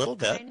out a little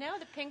bit. I know,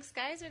 the pink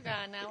skies are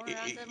gone. Now we're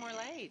on to more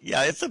light.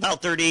 Yeah, it's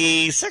about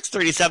 36,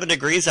 37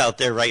 degrees out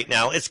there right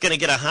now. It's going to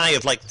get a high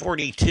of like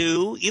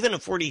 42, even a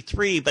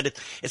 43, but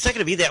it's not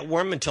going to be that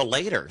warm until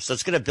later. So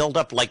it's going to build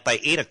up like by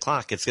 8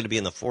 o'clock. It's going to be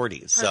in the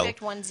 40s.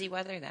 Perfect onesie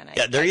weather then.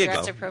 Yeah, there you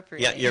go.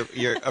 Appropriate. Yeah,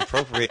 you're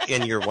appropriate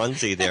in your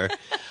onesie there.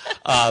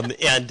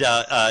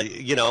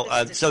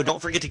 So don't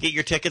forget to get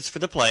your tickets for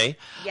the play.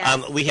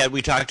 Yes.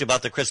 We talked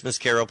about the Christmas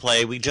Carol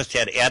play. We just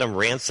had Adam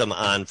Ransom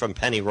on from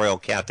Penny Royal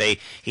Cafe.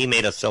 He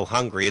made us so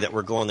hungry that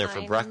we're going there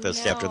for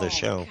breakfast after the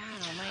show.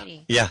 God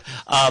almighty. Yeah.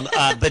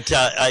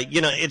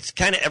 It's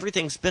kind of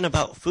everything's been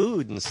about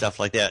food and stuff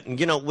like that. And,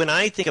 when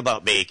I think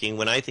about baking,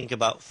 when I think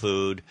about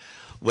food,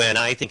 when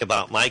I think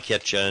about my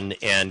kitchen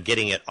and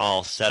getting it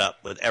all set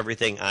up with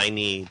everything I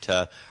need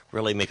to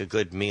really make a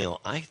good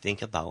meal, I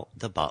think about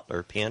the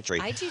Butler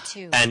Pantry. I do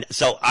too. And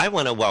so I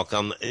want to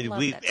welcome,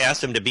 we that.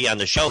 asked him to be on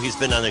the show. He's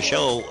been on the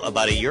show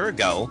about a year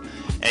ago,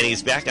 and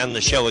he's back on the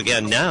show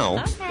again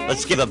now. Okay.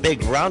 Let's give a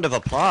big round of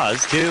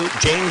applause to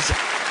James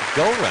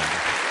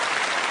Gorin.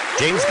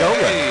 James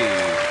Gorin.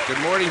 Hey, good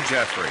morning,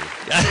 Jeffrey.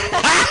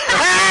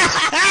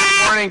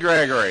 Good morning,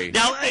 Gregory.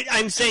 Now,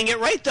 I'm saying it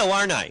right, though,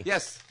 aren't I?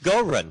 Yes.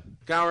 Gorin.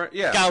 Gowron,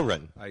 yeah.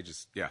 Gowron.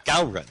 Gowron.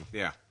 Gowron.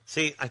 Yeah.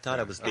 See, I thought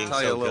I was being I'll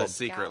tell so you a little good.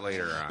 secret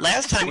later on.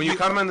 Last time when you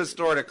come in the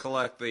store to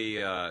collect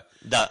the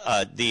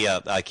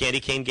candy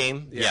cane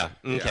game? Yeah.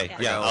 Okay. I Yeah.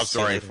 got a I'll little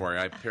story see. for you.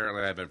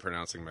 Apparently, I've been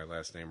pronouncing my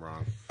last name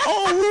wrong.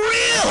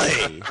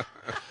 Oh, really?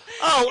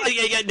 Oh,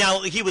 yeah.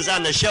 Now he was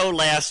on the show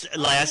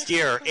last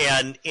year,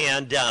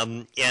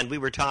 and we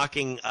were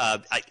talking.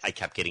 I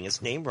kept getting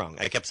his name wrong.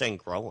 I kept saying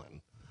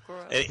Groen,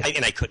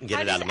 and I couldn't get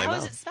it out of my mouth.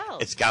 How is it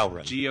spelled? It's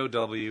Gowron.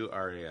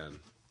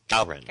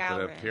 Gowran. Gowron.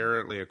 But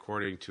apparently,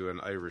 according to an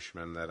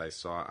Irishman that I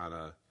saw on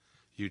a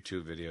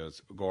YouTube video,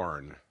 it's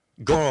Gorn.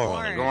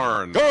 Gorn.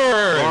 Gorn. Gorn.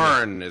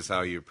 Gorn is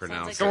how you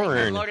pronounce Sounds like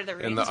it. from Lord of the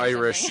Rings In the or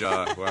Irish,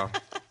 something.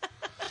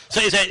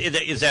 So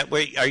is that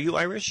where? Are you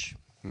Irish?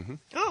 Mm-hmm.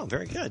 Oh,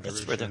 very good.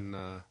 That's where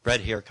the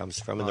red hair comes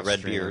from, and the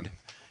red beard.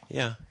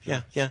 Yeah.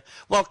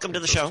 Welcome to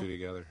the show.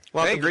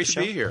 Welcome Hey, great to to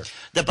be here.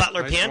 The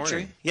Butler Nice Pantry.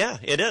 morning. Yeah,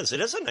 it is.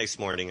 It is a nice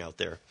morning out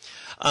there.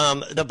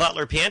 The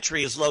Butler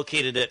Pantry is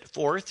located at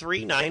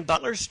 439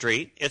 Butler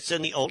Street. It's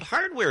in the old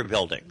hardware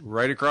building.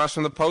 Right across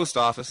from the post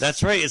office.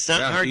 That's right. It's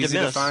not hard to easy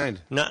miss. to find.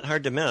 Not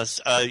hard to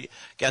miss.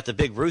 Got the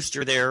big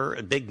rooster there,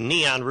 a big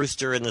neon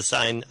rooster in the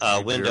sign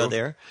window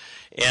there.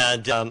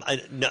 And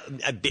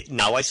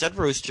now I said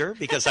rooster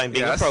because I'm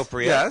being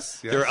appropriate. Yes.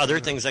 There are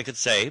other things I could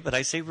say, but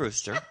I say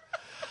rooster.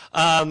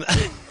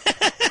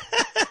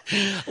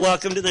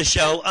 Welcome to the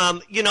show.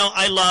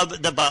 I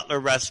love the Butler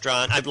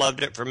restaurant. I've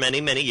loved it for many,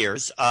 many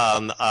years.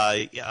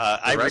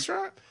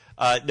 Restaurant?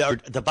 No,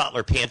 the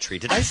Butler Pantry.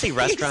 Did I say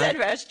restaurant? You said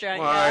restaurant,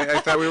 Well, yeah.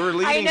 I thought we were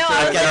leading I know. to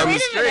I it was like, down the wait a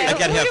street. minute. I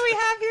gotta What have- do we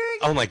have here?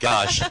 Oh my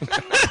gosh.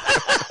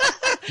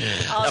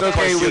 It's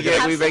okay. We've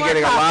been some more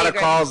getting a lot coffee, of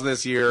Greg. calls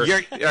this year.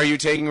 You're- Are you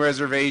taking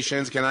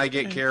reservations? Can I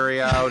get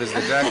carry out? Is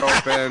the deck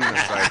open?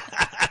 It's like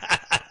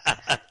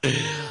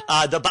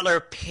The Butler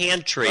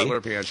Pantry.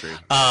 Butler Pantry.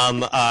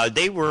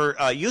 They were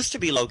used to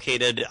be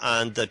located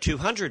on the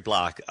 200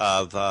 block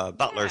of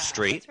Butler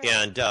Street, that's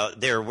right.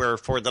 and they're where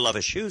For the Love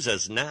of Shoes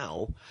is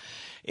now.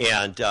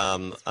 And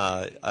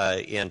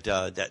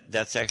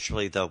that's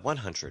actually the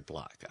 100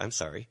 block. I'm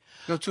sorry.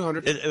 No,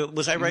 200.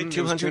 Was I right? Mhm, it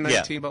 200. was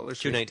 219 Butler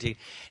Street.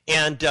 219.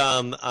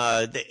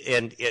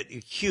 And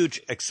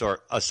huge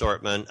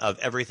assortment of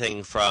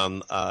everything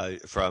from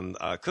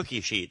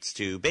cookie sheets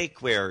to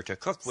bakeware to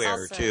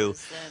cookware to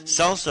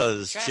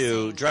salsas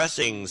to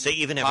dressings. They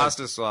even have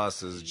Pasta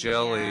sauces,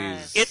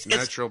 jellies, It's-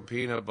 natural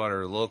peanut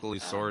butter, locally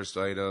sourced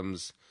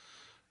items,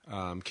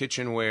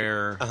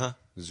 kitchenware,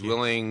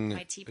 Zwilling,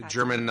 My teapot.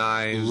 German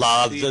knives.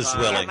 Love the teapot.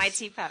 Zwilling. Yeah, my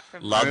teapot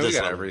from Love I mean, we this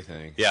got one.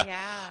 everything. Yeah. Yeah.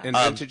 And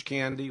vintage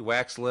candy,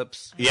 wax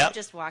lips, Yep.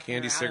 Just walking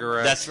candy around.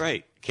 cigarettes. That's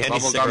right. Candy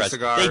Bubblegum cigarettes.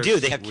 cigars. They do.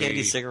 They have candy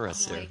We-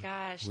 cigarettes Oh my there.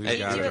 gosh. We They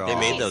got do it it all. They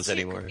made cookies those too,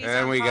 anymore. cookies And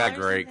on we call got or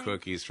great something?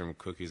 cookies from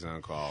Cookies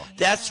on Call.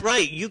 That's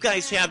right. You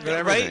guys have Got right.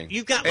 everything.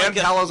 You got and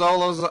like a,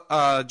 Palazzolo's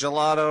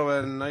gelato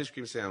and ice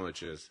cream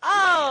sandwiches.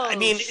 Oh. I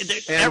mean, And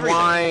everything.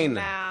 wine.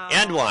 Wow.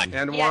 And wine.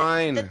 And Yeah,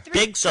 wine. the three-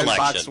 Big And selection.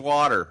 boxed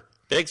water.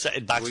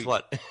 Boxed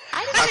what?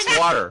 Boxed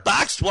water.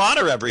 Boxed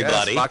water,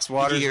 everybody. Yes, boxed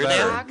water Did you is hear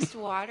better. that? Boxed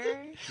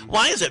water.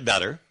 Why is it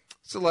better?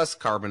 It's a less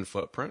carbon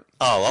footprint.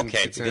 Oh, And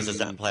okay, because it's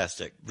in not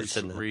plastic. It's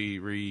in the,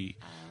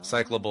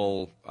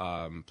 recyclable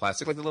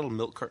plastic, like the little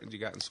milk cartons you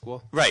got in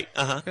school. right.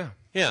 Uh huh. Yeah.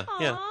 Yeah.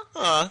 Yeah.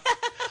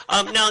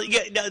 Now,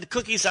 the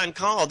Cookies on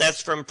Call,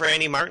 that's from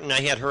Franny Martin.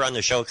 I had her on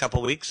the show a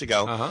couple weeks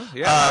ago.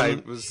 Yeah,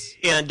 I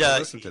listened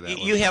to that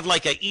you one. have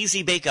like an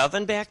easy bake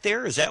oven back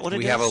there? Is that what it is?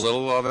 We have a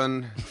little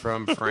oven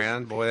from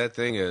Fran. Boy, that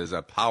thing is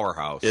a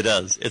powerhouse. It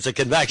does. It's a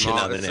convection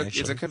Small- oven, it's actually.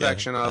 it's a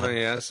convection oven,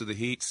 yeah, so the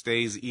heat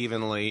stays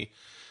evenly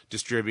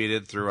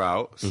distributed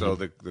throughout, so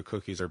the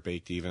cookies are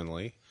baked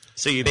evenly.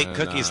 So you bake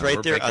cookies right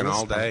we're there baking on the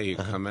all spot. day. You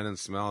can come in and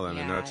smell them.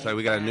 Yeah, And I'll tell you,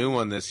 we got a new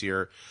one this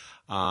year.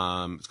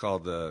 It's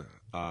called the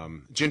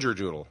Ginger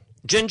Doodle.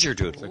 Ginger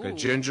doodle. Like a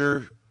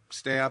ginger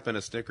stamp and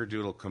a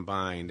snickerdoodle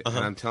combined. And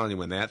I'm telling you,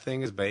 when that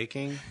thing is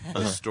baking,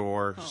 the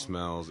store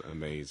smells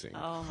amazing.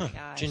 Oh my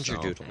gosh. Ginger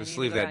So doodle. just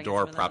I need leave to go out that and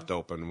door get some of propped them.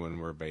 open when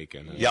we're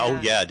baking. And Yeah, oh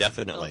Yeah. yeah,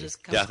 definitely. It'll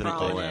just come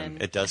Definitely. crawling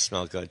in. It does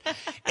smell good.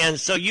 And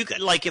so you could,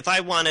 like, if I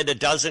wanted a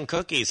dozen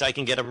cookies, I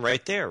can get them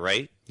right there,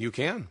 right? you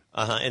can.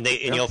 And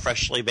you'll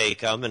freshly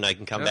bake them, and I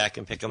can come back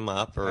and pick them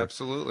up. Or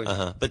Absolutely.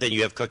 But then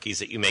you have cookies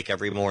that you make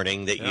every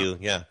morning that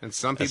And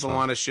some That's people fun.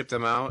 want to ship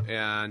them out,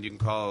 and you can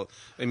call.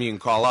 I mean, you can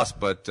call us,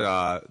 but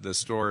the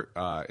store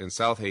in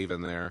South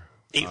Haven there.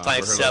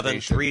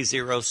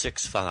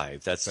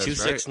 857-3065. That's right.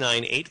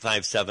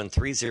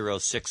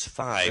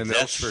 269-857-3065. And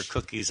That's they'll for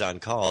Cookies on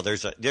Call.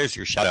 There's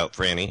your shout out,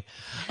 Franny.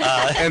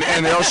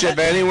 and they'll ship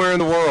anywhere in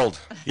the world.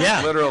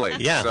 Yeah. literally.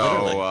 Yeah, So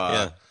literally.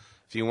 Yeah.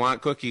 if you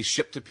want cookies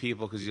shipped to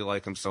people because you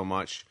like them so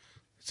much,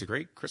 it's a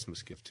great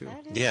Christmas gift too.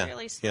 That is Yeah,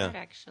 really smart, yeah.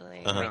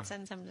 actually. I might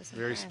send some to some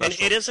Very friends.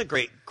 And it is a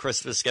great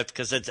Christmas gift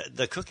because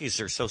the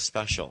cookies are so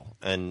special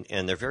and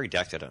they're very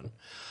decadent.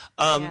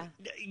 Yeah.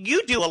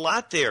 You do a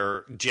lot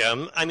there,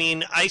 Jim. I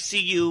mean, I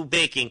see you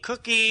baking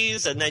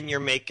cookies, and then you're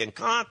making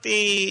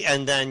coffee,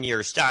 and then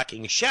you're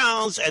stocking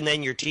shelves, and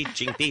then you're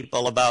teaching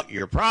people about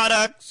your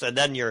products, and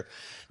then you're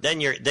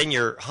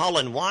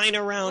hauling wine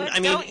around. What I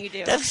mean, don't you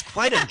do? that's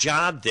quite a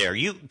job there.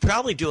 You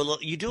probably do a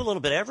little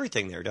bit of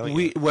everything there, don't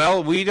you?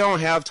 We don't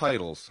have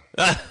titles,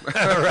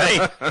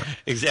 Right?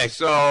 Exactly.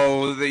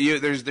 so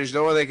there's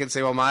no way they can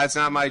say, well, it's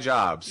not my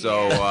job.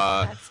 So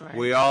That's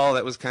right.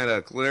 that was kind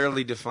of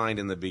clearly defined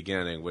in the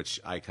beginning, which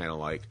I kind of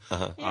like.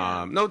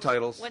 Yeah. No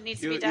titles. What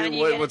needs to be done,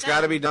 you get it what's got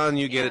to done. be done,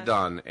 you get Yeah. it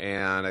done.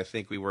 And I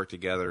think we work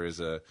together as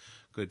a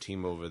good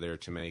team over there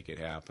to make it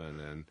happen.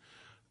 And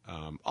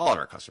all of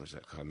our customers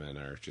that come in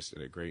are just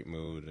in a great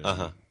mood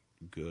and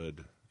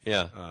good,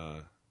 Yeah.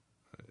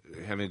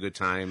 having a good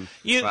time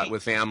You-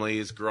 with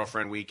families,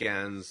 girlfriend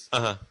weekends.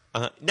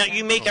 Now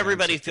you make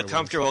everybody feel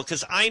comfortable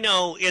because I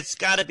know it's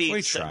got to be.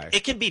 We try.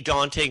 It can be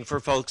daunting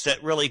for folks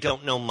that really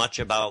don't know much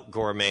about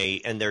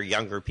gourmet and they're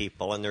younger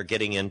people and they're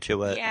getting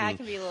into it. Yeah, it and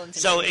can be a little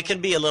So intimidating. it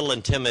can be a little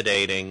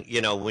intimidating,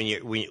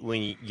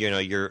 when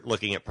you're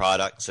looking at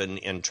products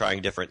and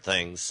trying different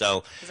things.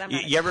 So 'Cause I'm you,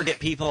 not a you ever get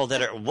people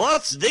that are,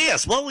 what's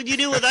this? What would you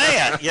do with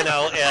that?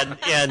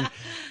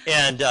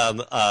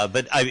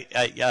 But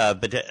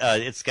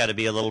it's got to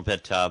be a little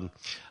bit.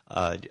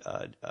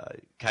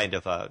 Kind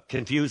of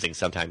confusing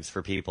sometimes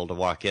for people to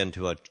walk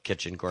into a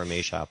kitchen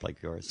gourmet shop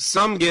like yours.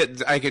 Some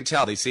I can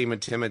tell they seem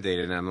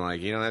intimidated, and I'm like,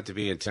 you don't have to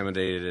be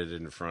intimidated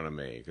in front of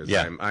me because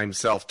Yeah. I'm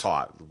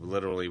self-taught,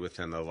 literally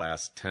within the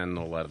last 10,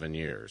 11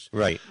 years.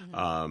 Right.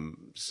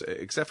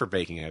 Except for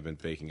baking, I've been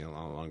baking a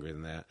lot longer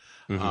than that.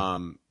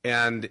 Mm-hmm.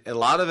 And a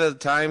lot of the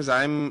times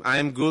I'm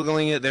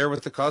Googling it there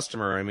with the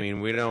customer. I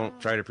mean, we don't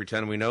try to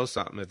pretend we know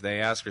something. If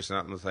they ask her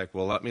something, it's like,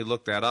 well, let me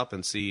look that up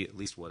and see at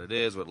least what it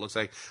is, what it looks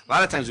like. A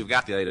lot of times we've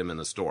got the item in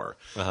the store.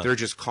 They're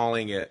just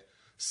calling it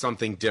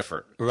something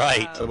different.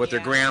 Right. What their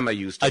yeah. grandma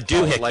used to A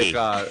call it, doohickey.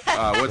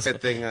 like what's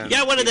that thing?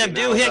 Yeah, one of them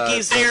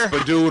doohickeys there. The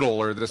spadoodle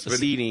or the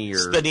spadini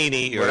or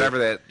Spadini or- whatever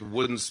that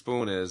wooden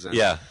spoon is. And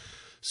Yeah.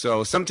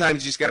 so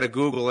sometimes you just got to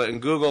Google it,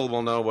 and Google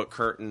will know what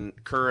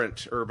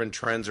current urban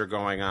trends are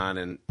going on,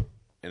 and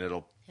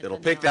it'll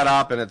pick that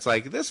up, and it's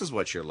like, this is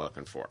what you're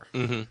looking for.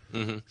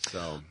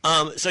 So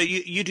So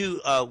you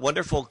do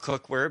wonderful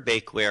cookware,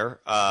 bakeware.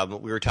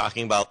 We were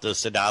talking about the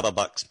Sadaba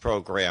Bucks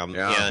program,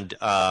 Yeah.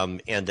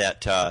 and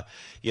that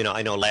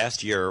I know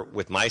last year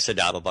with my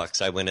Sadaba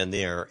Bucks, I went in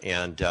there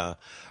and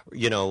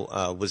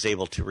was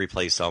able to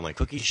replace all my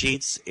cookie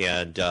sheets,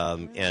 and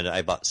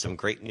I bought some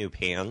great new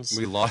pans.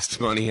 we lost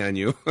money on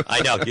you.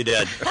 I know you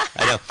did.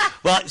 I know.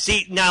 Well,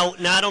 see now,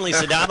 not only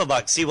Sadaba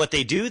Bucks. See what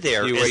they do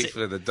there You is wait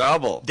for the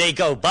double. they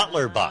go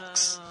Butler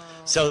Bucks.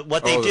 So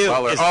what they Oh, the do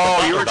Butler- is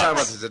oh, the you were Butler talking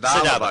Bucks.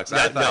 about the Sadaba Bucks.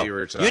 I thought you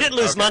were talking- You didn't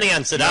lose okay. money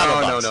on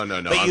Sadaba Bucks.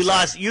 No. But I'm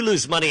sorry. you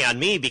lose money on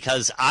me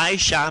because I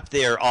shop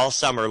there all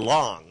summer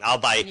long. I'll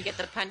buy. And you get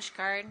the punch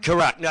card.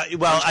 Correct. No,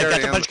 well, Punch I've got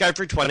card, the yeah. punch card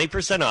for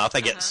 20% off.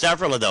 I get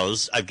several of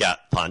those. I've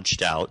got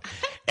punched out,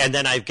 and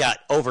then I've got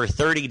over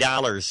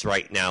 $30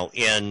 right now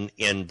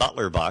in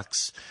Butler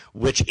Bucks,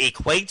 which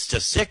equates to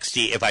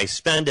 $60 if I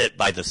spend it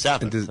by the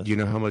 7th. Do you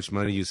know how much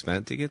money you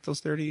spent to get those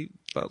 30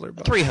 Butler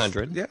Bucks?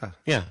 $300. Yeah.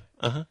 Yeah.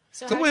 Uh-huh.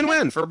 So It's a how do you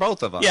win-win for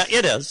both of us. Yeah,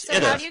 it is. So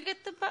it how is. do you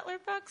get the Butler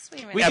Bucks?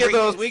 Wait a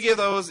minute. We give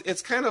those.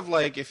 It's kind of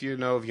like if you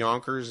know of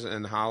Yonkers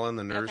and Holland,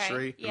 the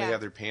nursery, and yeah. they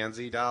have their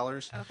pansy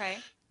dollars. Okay.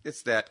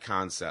 It's that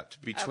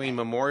concept. Between Okay.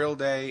 Memorial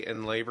Day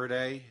and Labor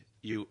Day,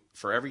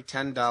 for every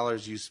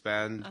 $10 you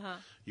spend,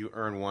 you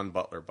earn one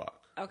Butler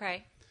Buck.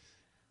 Okay.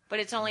 But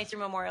it's only through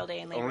Memorial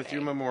Day and Labor Only Day.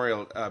 through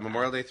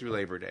Memorial Day through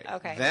Labor Day.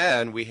 Okay.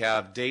 Then we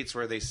have dates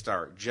where they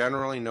start,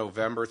 generally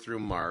November through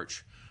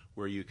March,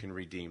 where you can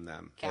redeem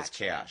them as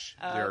Gotcha. cash.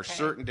 Oh, There are okay.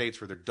 certain dates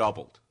where they're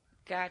doubled.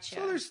 Gotcha.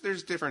 So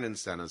there's different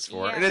incentives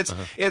for it, Yeah. and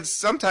it's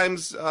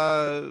sometimes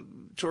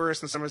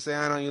tourists and some say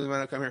I don't usually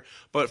want to come here,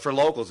 but for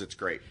locals it's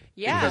great.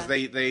 Yeah. Because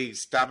they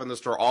stop in the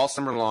store all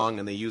summer long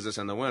and they use this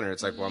in the winter.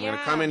 It's like, well, I'm going to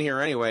Yeah. come in here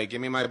anyway. Give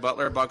me my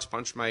Butler Bucks,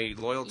 punch my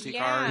loyalty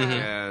Yeah. card, Mhm.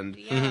 and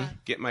Yeah.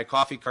 get my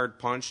coffee card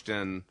punched,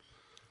 and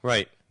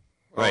Right.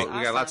 well, Right.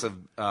 we got lots of.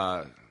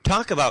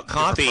 Talk about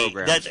coffee.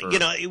 programs That for- you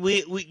know,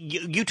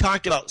 you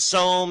talked about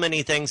so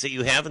many things that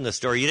you have in the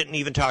store. You didn't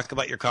even talk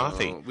about your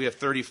coffee. We have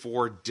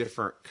 34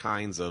 different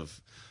kinds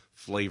of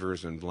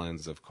flavors and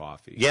blends of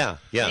coffee. Yeah,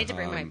 yeah. I need to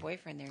bring my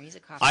boyfriend there. He's a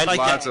coffee. I like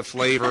Lots that. of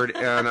flavored,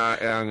 and I'm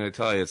going to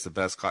tell you, it's the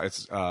best.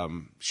 It's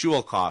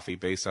Shul Coffee,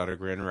 based out of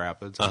Grand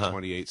Rapids on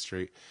 28th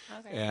Street,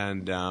 Okay.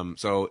 and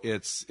so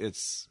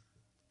it's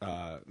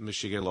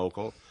Michigan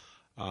local.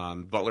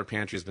 Butler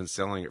Pantry has been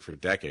selling it for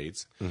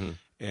decades,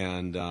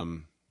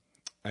 and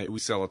we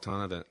sell a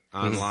ton of it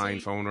online,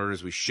 phone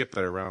orders. We ship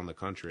it around the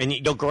country. And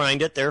you'll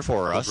grind it there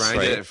for us, Grind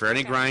right? it for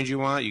any grind you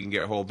want. You can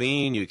get whole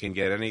bean. You can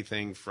get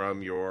anything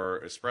from your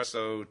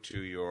espresso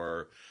to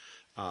your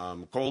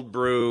cold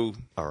brew,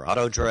 Or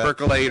auto drip.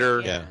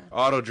 percolator, Yeah.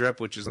 auto drip,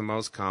 which is the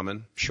most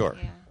common. Sure.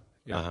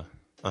 Yeah.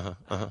 Yeah.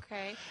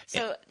 Okay.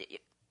 So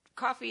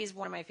coffee is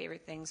one of my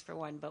favorite things for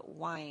one, but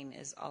wine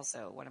is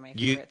also one of my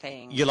You favorite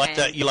things. you like And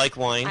that? You like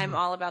wine? I'm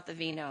all about the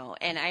vino,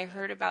 and I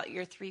heard about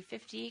your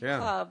 350 Yeah.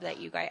 club that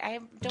you guys. I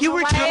don't You know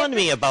were why telling I've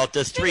me been- about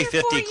this it's been here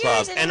 350 4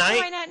 club, years, and how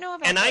do I not know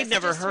about I've this?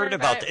 never I just heard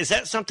about that. Is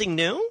that something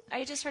new?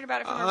 I just heard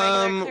about it from a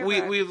regular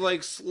Clearbrook. We've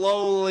like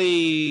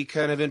slowly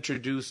kind of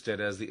introduced it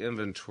as the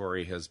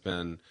inventory has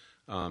been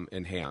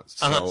enhanced.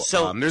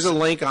 So- There's a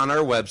link on our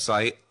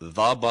website,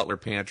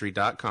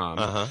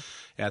 thebutlerpantry.com.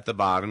 At the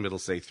bottom, it'll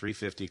say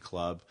 350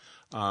 Club.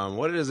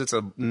 What it is, it's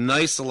a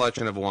nice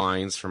selection of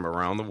wines from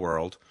around the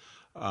world,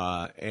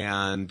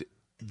 and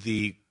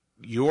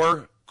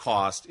your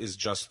cost is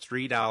just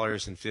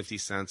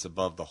 $3.50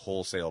 above the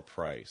wholesale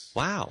price.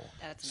 Wow.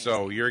 That's amazing.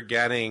 So you're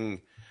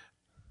getting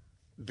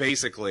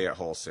basically at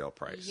wholesale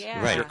price.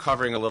 Yeah. Right. You're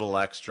covering a little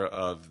extra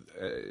of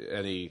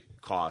any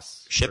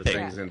costs, Shipping. or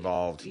things Yeah.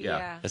 involved.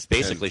 Yeah. That's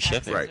basically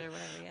Taxes shipping. Right. or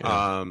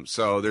whatever, yeah.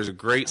 So there's a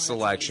great that's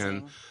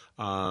selection,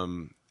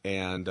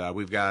 and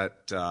we've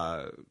got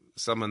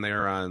someone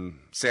there on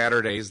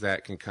Saturdays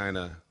that can kind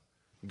of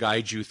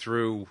guide you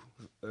through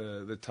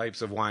the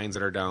types of wines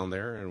that are down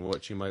there and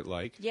what you might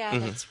like. Yeah,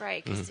 that's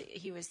right. Because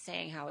he was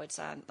saying how it's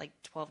on like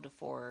 12 to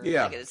 4.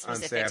 Yeah, like, at on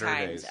specific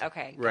Saturdays. times.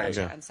 Okay, Right.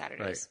 gotcha, Yeah. on Right.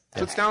 Saturdays.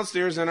 So it's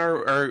downstairs in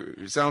our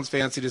sounds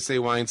fancy to say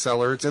wine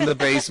cellar. It's in the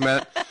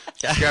basement.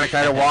 Just gotta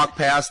kind of walk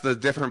past the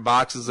different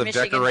boxes of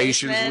Michigan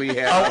decorations basement. we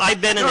have. Oh, I've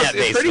been in that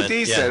It's pretty basement,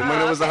 yeah. decent.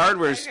 When it was a okay,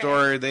 hardware okay.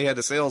 store, they had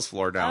the sales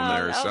floor down Oh,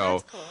 there. oh, So,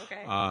 that's cool,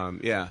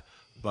 okay. yeah.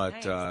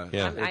 But Nice.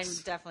 Yeah. I'm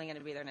it's definitely going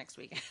to be there next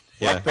weekend.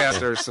 Yeah. walk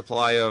past our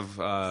supply of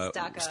Stock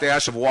up.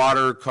 stash of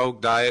water,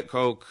 Coke, Diet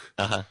Coke,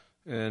 Uh-huh.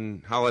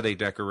 and holiday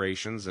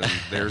decorations, and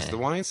there's the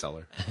wine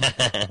cellar.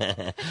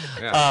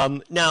 Yeah.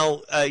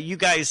 Now, you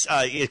guys,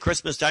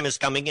 Christmas time is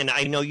coming, and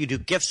I know you do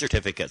gift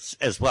certificates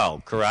as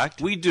well,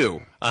 correct? We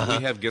do. We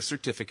have gift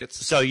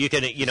certificates. So you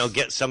can,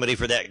 get somebody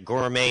for that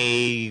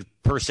gourmet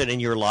person in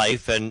your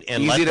life, and let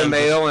Easy to them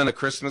mail and a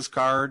Christmas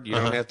card. You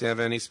don't have to have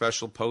any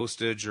special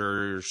postage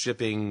or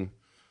shipping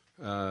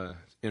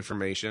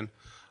information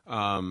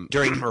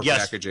during or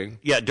packaging.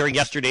 Yeah, during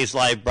yesterday's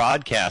live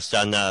broadcast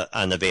on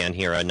the van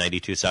here on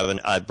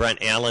 92.7, Brent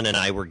Allen and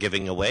I were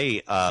giving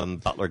away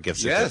Butler gift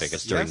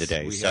certificates during the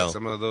day. We So had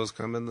some of those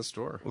come in the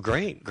store. Well,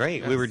 great.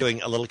 We were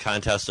doing a little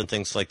contest and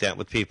things like that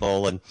with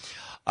people, and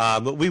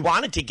we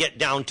wanted to get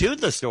down to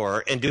the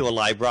store and do a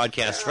live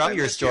broadcast from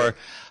your store.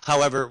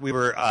 However, we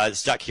were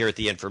stuck here at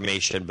the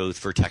information booth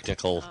for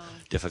technical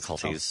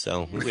difficulties.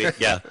 So we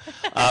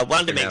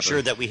wanted to make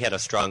sure that we had a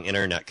strong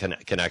internet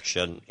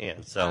connection,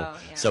 and so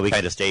we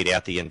kind of stayed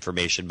at the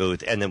information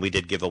booth, and then we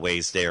did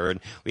giveaways there, and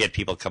we had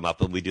people come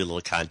up and we do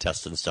little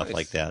contests and stuff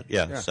like that.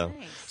 Yeah. So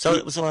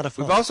it was a lot of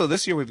fun. We've also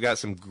this year we've got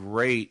some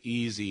great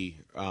easy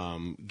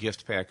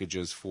gift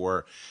packages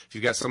for if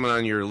you've got someone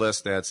on your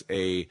list that's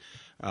a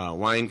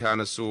wine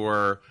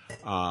connoisseur,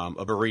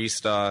 a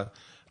barista,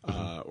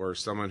 or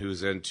someone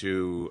who's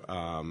into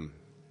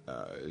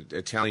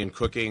Italian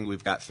cooking.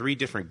 We've got 3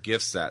 different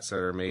gift sets that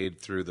are made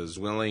through the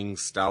Zwilling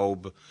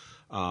Staub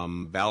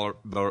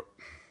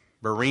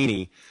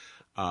Barini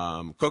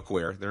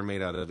cookware. They're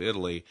made out of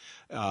Italy.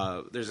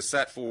 There's a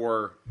set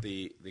for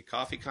the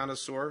coffee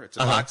connoisseur. It's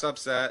a box up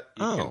set.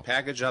 You can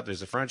package up.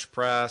 There's a French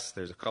press.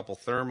 There's a couple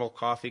thermal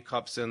coffee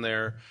cups in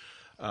there.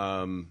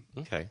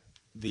 Okay.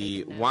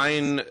 The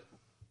wine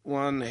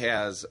one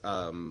has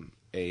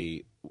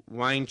a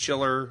wine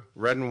chiller,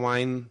 red and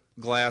wine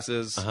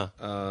glasses,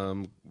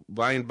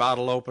 wine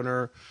bottle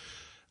opener,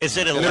 Is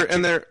it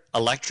an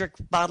electric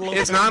bottle opener?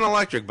 It's not an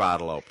electric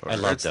bottle opener. I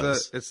love it's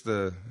those. It's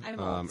the I'm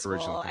old school.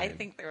 original. I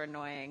think they're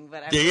annoying,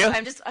 but Do you?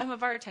 I'm a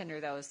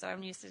bartender though, so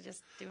I'm used to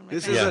just doing my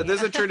This thing.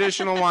 is a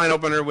traditional wine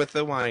opener with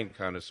the wine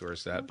connoisseur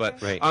set,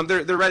 but Right.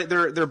 they're ready.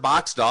 They're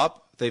boxed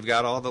up. They've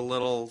got all the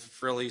little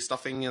frilly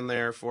stuffing in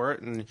there for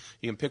it, and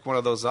you can pick one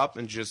of those up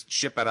and just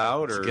ship it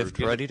out or gift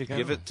ready to go.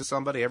 give it to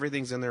somebody.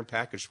 Everything's in there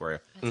packaged for you.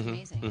 That's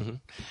amazing.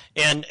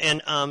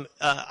 And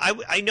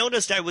I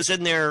noticed I was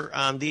in there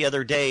the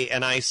other day,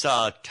 and I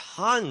saw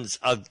tons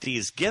of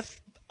these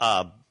gift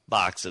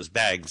boxes,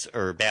 bags,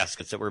 or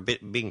baskets that were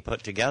being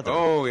put together.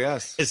 Oh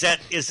yes.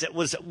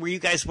 Were you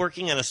guys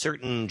working on a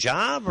certain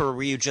job, or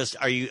were you just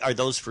are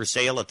those for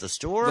sale at the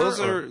store?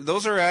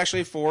 Those are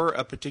actually for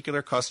a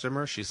particular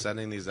customer. She's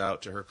sending these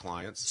out to her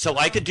clients. So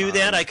I could do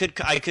that. I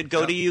could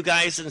go to you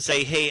guys and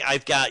say, hey,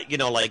 I've got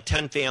like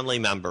 10 family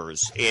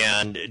members,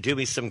 and do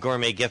me some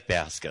gourmet gift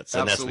baskets,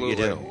 and Absolutely.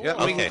 That's what you do.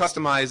 Yeah, we Okay. can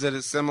customize it.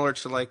 It's similar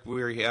to like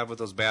we have with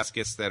those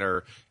baskets that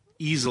are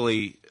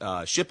easily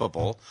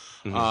shippable.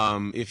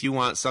 If you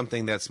want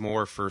something that's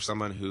more for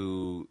someone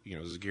who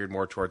is geared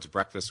more towards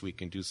breakfast, we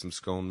can do some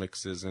scone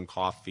mixes and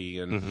coffee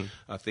and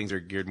things are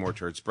geared more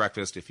towards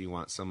breakfast. If you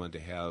want someone to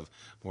have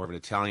more of an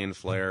Italian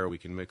flair, we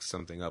can mix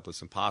something up with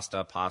some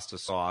pasta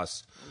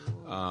sauce,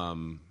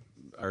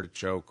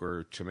 artichoke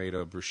or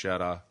tomato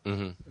bruschetta.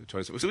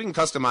 So we can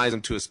customize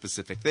them to a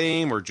specific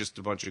theme or just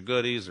a bunch of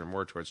goodies or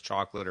more towards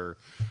chocolate or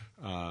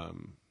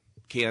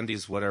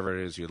candies, whatever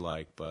it is you'd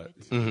like. But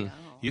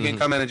you can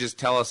come in and just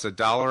tell us a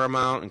dollar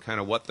amount and kind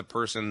of what the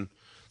person's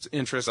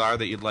interests are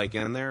that you'd like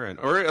in there.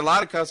 Or a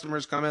lot of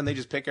customers come in, they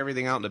just pick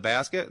everything out in the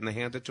basket and they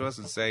hand it to us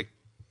and say,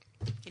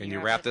 can you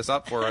wrap this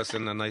up for us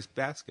in a nice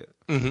basket?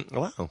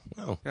 Wow.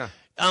 Yeah.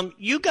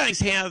 You guys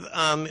have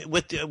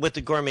with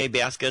the gourmet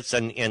baskets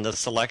and the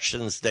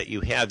selections that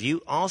you have,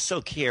 you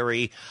also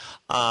carry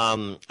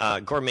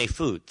gourmet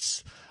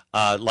foods.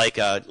 Like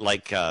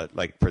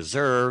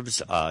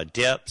preserves,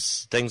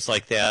 dips, things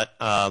like that.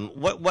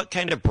 What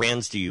kind of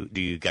brands do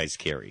you guys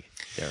carry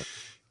there?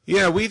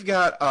 Yeah, we've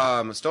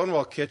got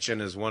Stonewall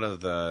Kitchen is one of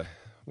the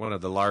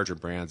larger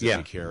brands that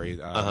we carry.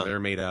 They're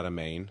made out of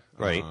Maine.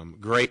 Right.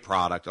 Great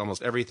product.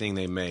 Almost everything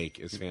they make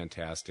is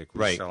fantastic.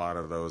 We Right. sell out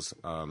of those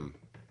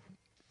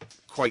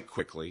quite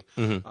quickly.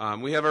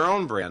 We have our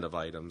own brand of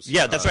items.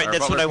 Yeah, that's right. Our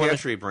That's what Butler I wanted-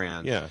 Pantry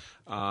brand. Yeah.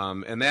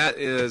 And that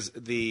is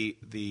the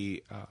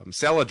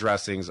salad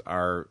dressings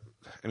are.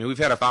 I mean, we've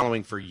had a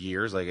following for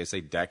years, like I say,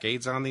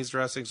 decades on these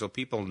dressings, so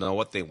people know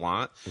what they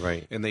want.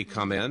 Right. And they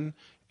come in.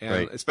 And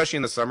Right. especially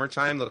in the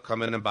summertime, they'll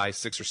come in and buy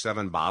 6 or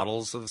 7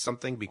 bottles of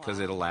something because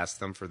it'll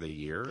last them for the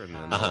year, and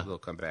then they'll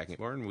come back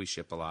more, and we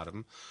ship a lot of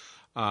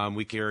them.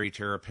 We carry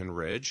Terrapin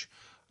Ridge.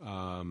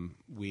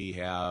 We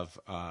have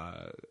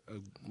a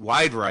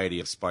wide variety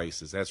of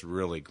spices. That's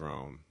really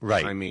grown.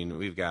 Right. I mean,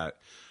 we've got,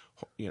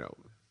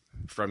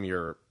 from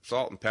your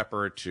salt and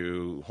pepper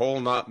to whole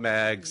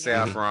nutmeg,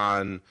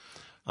 saffron,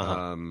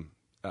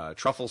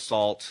 truffle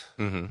salt.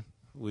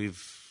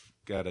 We've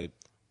got a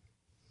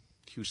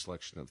huge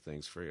selection of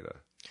things for you to.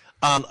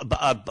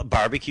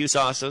 Barbecue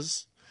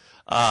sauces,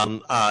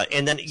 and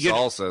then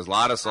Salsas, a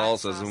lot of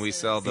salsas, and we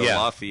sell the Yeah.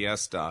 La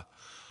Fiesta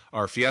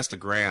or Fiesta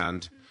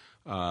Grande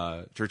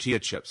tortilla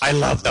chips. I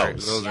love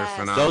Those those. are Yes.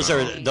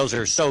 phenomenal. Those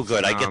are so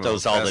good. I get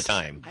those all the Best-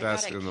 time. I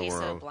Best got a in the queso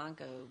world.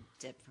 blanco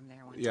dip from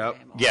there one Yep.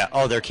 time. Yeah.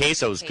 Oh, their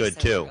queso's good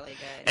Queso's too. really good,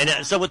 And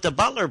yeah. so with the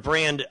Butler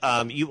brand,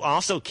 you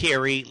also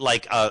carry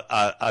like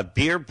a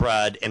beer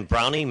bread and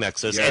brownie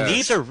mixes, and Yes.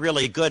 these are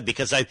really good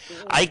because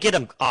I get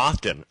them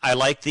often. I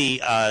like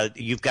the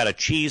you've got a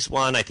cheese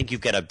one. I think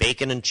you've got a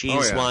bacon and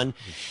cheese yeah. one,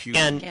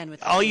 Can and with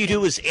the all you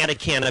bacon. do is add a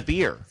can of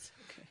beer.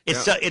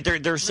 It's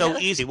they're so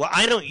easy. Well,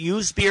 I don't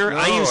use beer.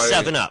 I No, use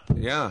 7-Up.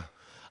 Yeah.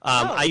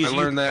 I I use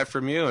learned that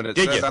from you, and it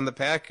Did says you? on the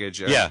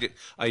package. Yeah.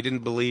 I didn't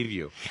believe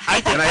you.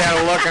 And I had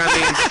to look on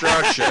the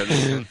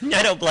instructions.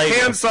 I don't blame you.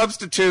 Can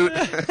substitute.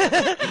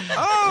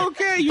 Oh,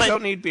 okay. You But-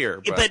 don't need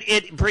beer. But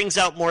it brings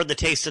out more the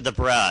taste of the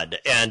bread,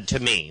 and to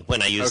me,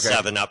 when I use Okay.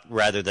 7-Up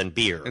rather than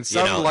beer. and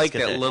some it's like got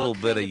that little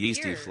What bit kind of of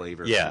yeasty beer?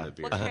 flavor Yeah. from the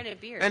beer. What kind of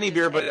beer? Any Just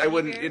beer, but I any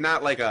wouldn't. beer?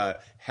 Not like a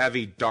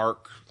heavy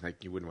dark.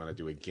 Like you wouldn't want to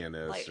do a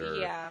Guinness Like, or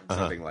yeah.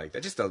 something like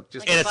that. Just Like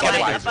And a it's Bud got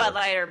Light, a a Bud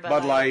Light or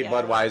Bud Light, yeah,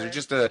 Budweiser, whatever.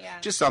 just Yeah.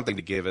 something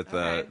to give it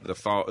Okay.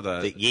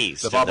 the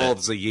yeast the and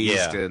bubbles, the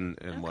yeast, yeah. and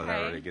whatever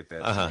Okay. to get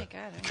that. Really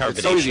good.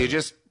 It's so easy. You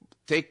just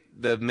take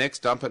the mix,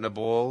 dump it in a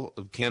bowl,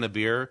 a can of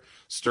beer,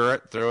 stir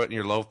it, throw it in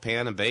your loaf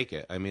pan, and bake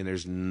it. I mean,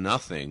 there's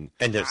nothing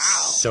And it's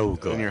so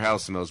good. in your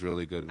house smells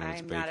really good when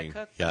it's I'm not a baking.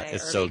 cook. Yeah, but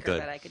it's or so baker, good.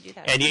 But I could do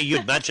that. And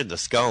you mentioned the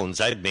scones.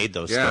 I've made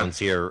those Yeah. scones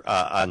here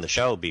on the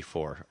show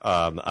before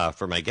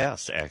for my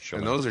guests, actually.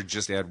 And those are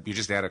you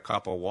just add a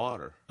cup of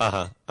water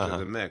to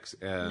the mix.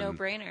 And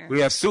No-brainer.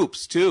 We have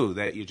soups too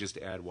that you just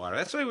add water.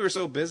 That's why we were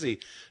so busy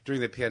during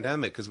the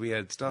pandemic because we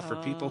had stuff for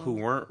people who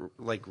weren't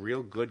like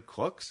real good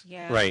cooks.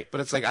 yeah. Right.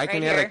 But it's like I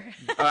can Right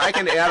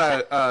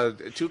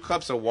add 2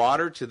 cups of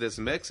water to this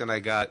mix, and I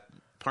got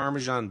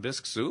Parmesan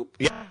bisque soup.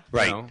 Yeah,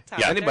 right.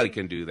 Yeah. Anybody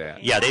can do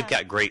that. Yeah, they've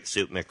got great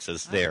soup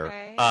mixes there.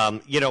 Okay.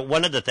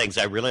 One of the things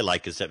I really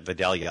like is that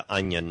Vidalia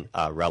onion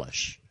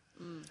relish.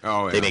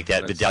 Oh, yeah. They make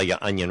that That's- Vidalia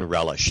onion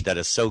relish that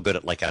is so good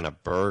at like on a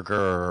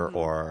burger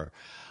or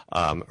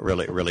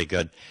really, really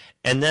good.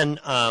 And then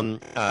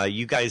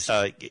you guys,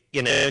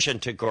 in addition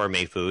to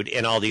gourmet food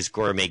and all these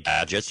gourmet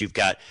gadgets, you've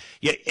got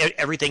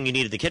everything you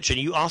need in the kitchen.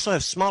 You also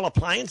have small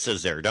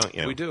appliances there, don't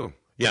you? We do.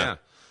 Yeah.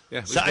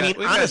 Yeah. So, We've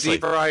got honestly,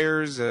 deep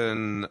fryers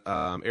and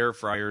air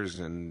fryers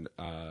and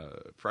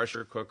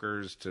pressure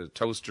cookers to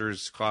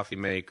toasters, coffee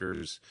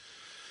makers,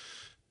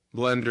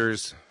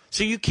 blenders.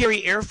 so you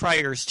carry air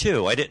fryers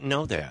too. I didn't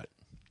know that.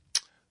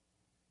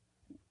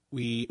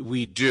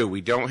 We do.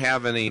 We don't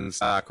have any in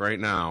stock right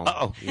now.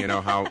 Uh-oh. You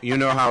know how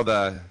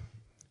the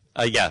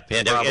Yeah,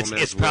 Panda. Problem It's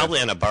is probably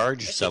with- on a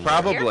barge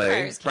somewhere. Probably.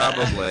 Air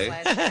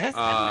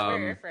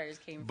fryers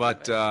came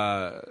But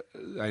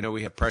from, I know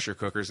we have pressure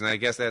cookers, and I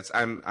guess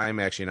I'm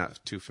actually not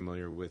too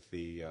familiar with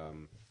the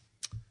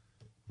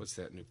what's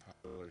that new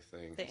popular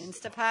thing? the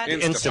Instapot.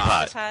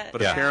 Instapot.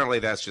 But Yeah. apparently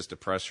that's just a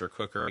pressure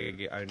cooker.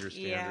 I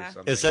understand. Yeah. Or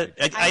something. Is it?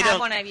 I have don't.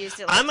 one. I've used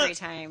it like I'm a- 3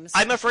 times.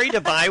 I'm afraid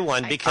to buy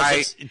one because I-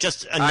 it's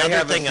just I another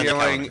have thing a on the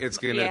feeling counter. it's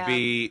going to Yeah.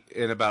 be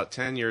in about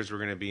 10 years. We're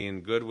going to be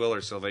in Goodwill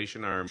or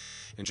Salvation Army,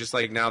 and just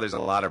like now, there's a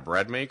lot of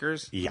bread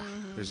makers. Yeah.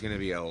 There's going to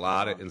be a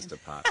lot of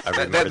Instapots.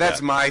 remember That's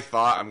that. my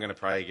thought. I'm going to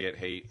probably get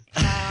hate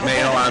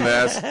mail on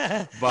this,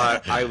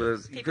 but I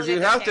was because get you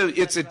their have to. hands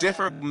It's a on that.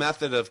 different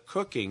method of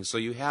cooking, so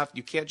you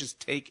can't just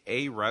take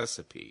a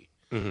recipe.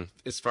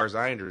 As far as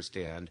I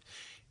understand,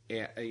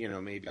 and,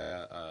 maybe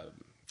a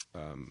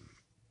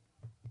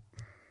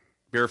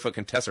Barefoot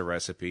Contessa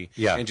recipe,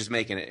 Yeah. and just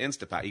making an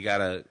Instapot. You got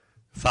to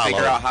Follow.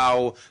 figure out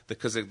how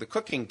because the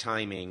cooking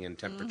timing and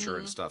temperature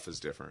and stuff is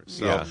different.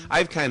 So Yeah.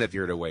 I've kind of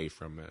veered away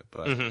from it,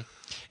 but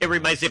It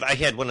reminds me of I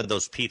had one of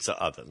those pizza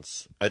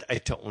ovens. I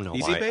don't know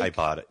Easy why Bake? I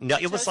bought it. No,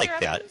 it was Toaster like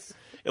that. ovens?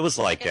 It was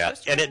like Like a that,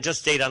 toaster and it oven? just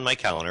stayed on my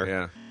counter.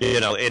 Yeah.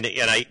 And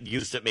I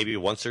used it maybe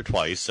once or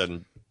twice,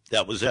 and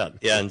that was it.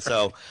 And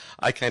so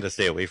I kind of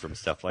stay away from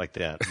stuff like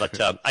that. But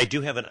I do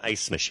have an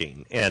ice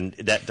machine, and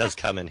that does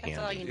come in That's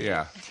all handy. you need.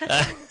 yeah,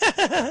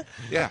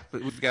 yeah.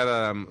 But we've got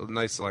a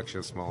nice selection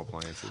of small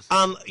appliances.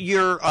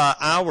 Your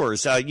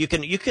hours, you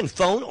can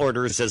phone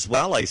orders as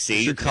well, I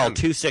see. You call can.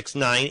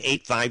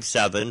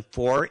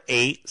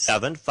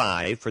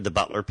 269-857-4875 for the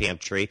Butler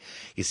Pantry.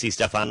 You see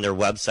stuff on their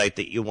website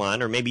that you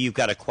want, or maybe you've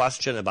got a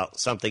question about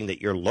something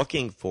that you're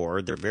looking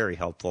for. They're very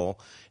helpful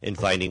in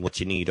finding what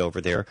you need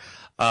over there.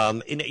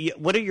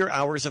 What are your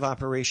hours of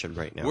operation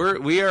right now?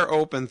 We are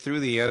open through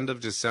the end of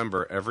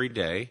December every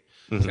day,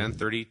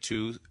 10:30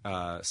 to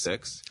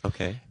 6.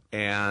 Okay.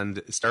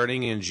 And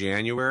starting in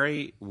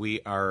January, we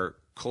are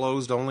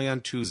closed only on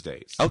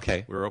Tuesdays.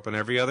 Okay. We're open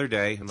every other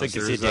day unless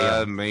gives you a there's day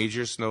a off.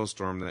 major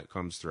snowstorm that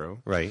comes through.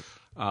 Right.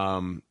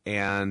 And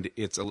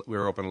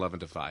we're open 11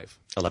 to 5.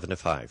 11 to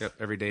 5. Yep,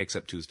 every day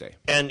except Tuesday.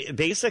 And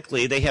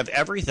basically, they have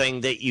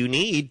everything that you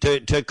need to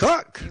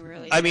cook. They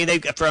really I mean,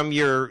 they've got from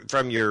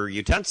your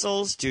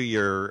utensils to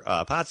your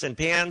pots and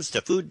pans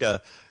to food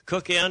to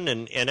cook in,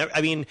 and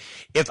I mean,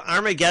 if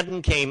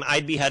Armageddon came,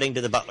 I'd be heading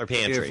to the Butler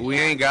Pantry. If we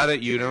ain't got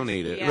it, you don't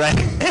need it. Yeah. Right.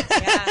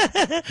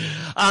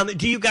 Yeah.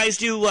 Do you guys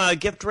do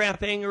gift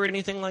wrapping or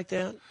anything like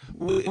that?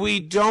 We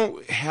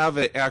don't have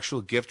an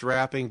actual gift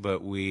wrapping,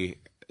 but we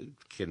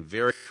can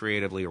very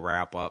creatively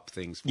wrap up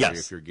things for Yes. you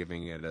if you're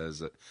giving it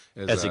as a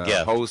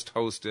gift.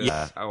 hostess,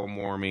 Yeah.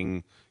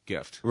 home-warming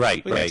gift.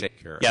 Right, We can right.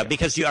 take care of Yeah, it.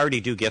 because you already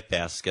do gift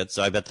baskets,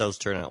 so I bet those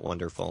turn out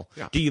wonderful.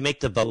 Yeah. Do you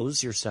make the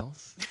bows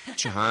yourself?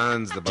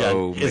 John's the John-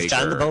 bow maker. is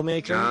John the bow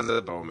maker? John's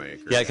the bow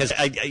maker. Yeah, because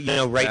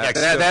right next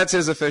to That's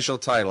his official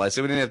title. I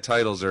said we didn't have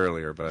titles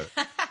earlier, but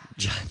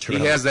John he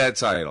Terrell, has that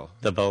title,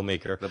 the bow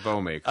maker. the bow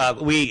maker.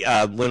 We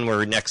when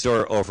we're next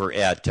door over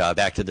at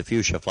Back to the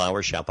Fuchsia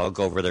Flower Shop, I'll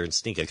go over there and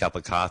sneak a cup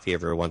of coffee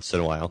every once in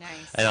a while, Nice.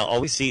 and I'll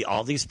always see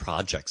all these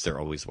projects they're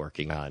always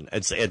working on.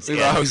 It's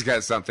We've always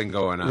got something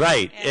going on.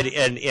 right,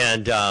 Yeah.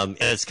 and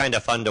it's kind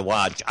of fun to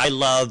watch. I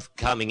love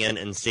coming in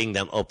and seeing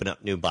them open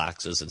up new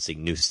boxes and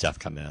seeing new stuff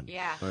come in.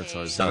 Yeah. That's yeah,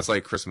 always, yeah. it's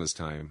like Christmas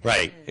time.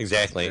 Right,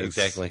 exactly, It's,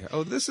 exactly.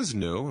 Oh, this is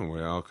new, and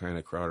we all kind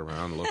of crowd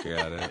around and look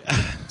at it,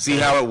 see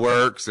how it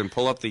works, and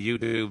pull up the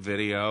YouTube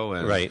video,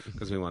 and Right.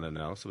 because we want to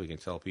know, so we can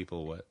tell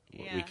people what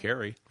we Yeah.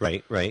 carry.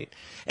 Right, right.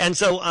 And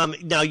so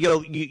now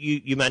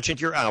you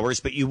mentioned your hours,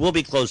 but you will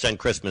be closed on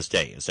Christmas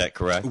Day. Is that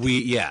correct?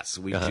 We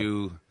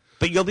do.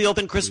 But you'll be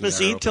open Christmas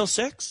We are Eve open. till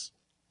 6?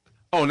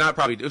 Oh, not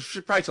probably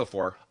till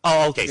 4.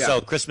 Oh, okay. Yeah.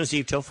 So Christmas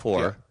Eve till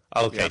 4.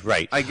 Okay, Yeah.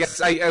 right. I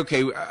guess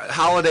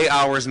holiday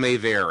hours may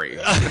vary.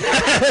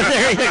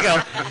 There you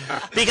go.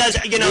 Because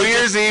New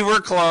Year's Eve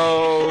we're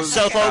closed.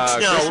 So folks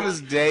know-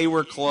 Christmas Day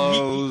we're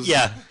closed.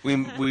 yeah.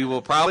 we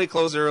will probably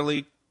close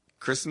early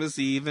Christmas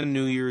Eve and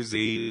New Year's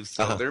Eve.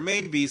 So there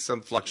may be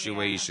some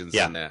fluctuations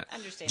Yeah. in that.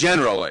 Understandable.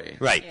 Generally.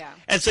 Right. Yeah.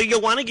 And so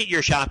you'll want to get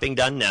your shopping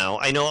done now.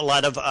 I know a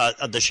lot of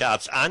the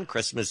shops on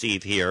Christmas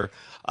Eve here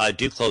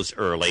do close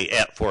early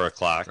at 4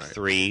 o'clock,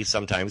 3,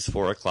 sometimes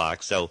 4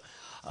 o'clock. So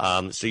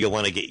So you'll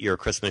want to get your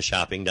Christmas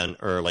shopping done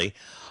early.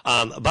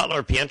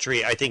 Butler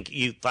Pantry, I think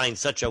you find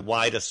such a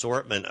wide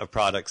assortment of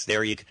products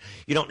there. You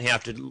don't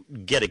have to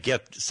get a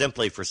gift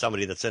simply for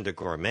somebody that's into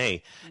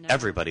gourmet. No.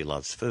 Everybody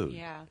loves food.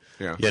 Yeah.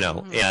 Yeah. You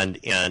know,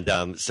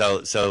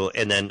 so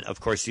and then of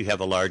course you have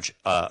a large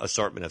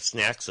assortment of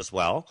snacks as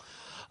well.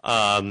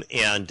 Do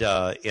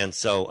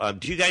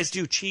you guys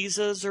do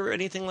cheeses or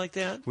anything like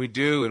that? We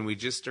do, and we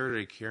just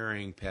started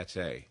carrying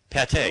pate.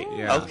 Pate.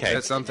 Yeah, Okay.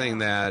 that's something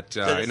that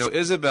I know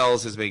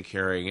Isabel's has been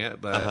carrying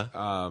it, but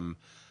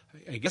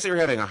I guess they were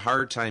having a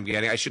hard time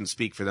getting. I shouldn't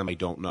speak for them. I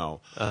don't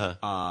know.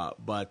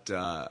 But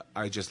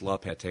I just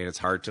love pate. It's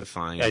hard to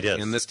find It is.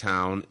 in this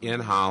town,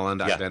 in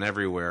Holland. Yeah. I've been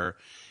everywhere.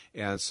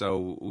 And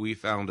so we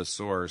found a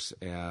source,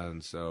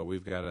 and so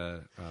we've got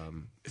a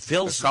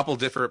couple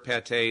different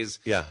pates.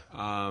 Yeah.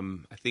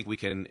 I think we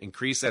can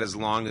increase that as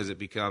long as it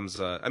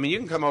becomes. I mean, you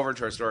can come over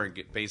to our store and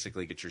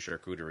basically get your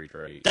charcuterie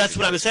tray. That's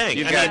what I was saying.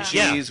 You've I got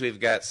mean, cheese, we've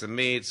got some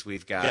meats,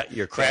 we've got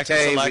your cracker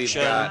pate,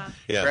 selection. we've got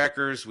Yeah.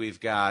 crackers, we've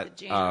got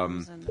The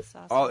jams and the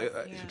sauces. all yeah.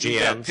 we've got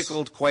Jams.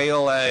 pickled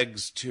quail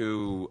eggs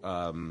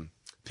to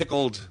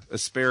pickled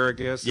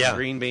asparagus, Yeah. and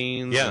green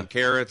beans, Yeah. and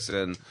carrots,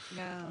 and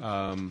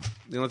Yeah.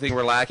 the only thing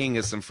we're lacking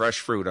is some fresh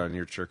fruit on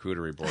your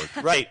charcuterie board.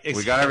 Right.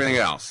 We got everything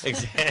else.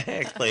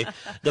 Exactly.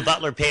 The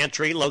Butler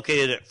Pantry,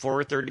 located at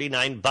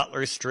 439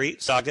 Butler Street,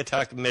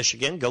 Saugatuck,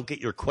 Michigan. Go get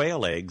your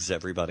quail eggs,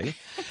 everybody.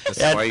 The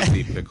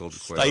spicy pickled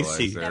quail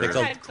Spicy eggs there. Never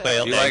pickled tried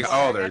quail You like- eggs.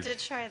 oh, I they're- got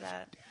to try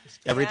that.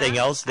 Everything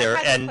Yeah? else there.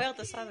 I tried And the quail at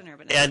the Southerner,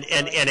 but and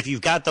never quail. if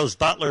you've got those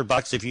Butler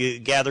bucks, if you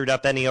gathered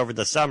up any over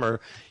the summer,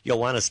 you'll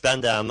want to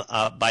spend them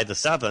by the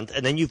 7th.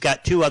 And then you've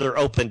got 2 other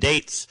open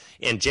dates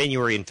in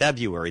January and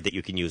February that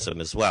you can use them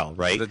as well,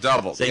 right? The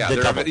doubles. So Yeah, the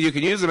they're- double. you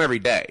can use them every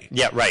day.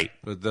 Yeah, right.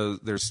 But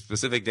there's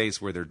specific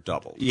dates where they're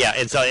doubled. Yeah,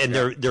 and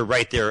they're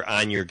right there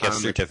on your gift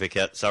On the-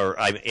 certificate, so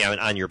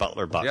on your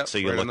Butler buck. Yep, so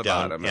you right on look the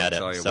down bottom. at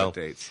It'll it. tell you So what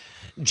dates.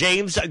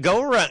 James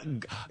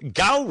Gowron.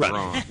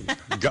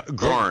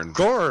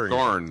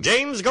 Gorn.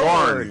 James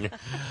Gorn.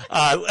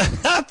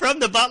 From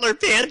the Butler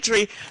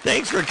Pantry.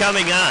 Thanks for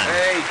coming on.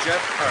 Hey,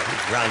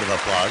 Jeff. Round of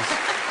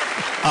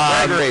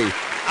applause. Gregory.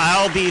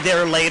 I'll be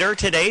there later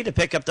today to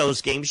pick up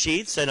those game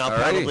sheets, and I'll All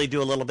righty. probably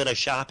do a little bit of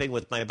shopping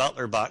with my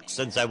Butler bucks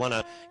since I want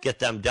to get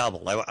them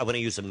double. I want to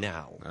use them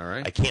now. All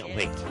right. I can't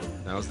wait.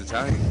 Now's the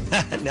time.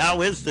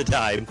 Now is the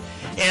time.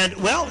 And,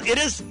 well, it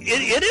is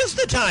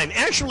the time.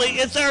 Actually,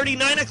 it's already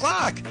 9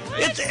 o'clock.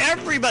 It's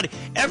everybody.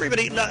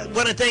 Everybody, I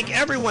want to thank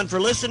everyone for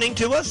listening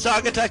to us.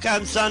 Saugatuck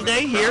on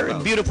Sunday here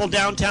in beautiful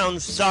downtown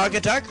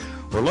Saugatuck.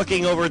 We're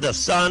looking over the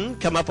sun,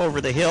 come up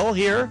over the hill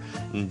here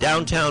in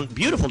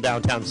beautiful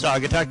downtown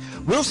Saugatuck.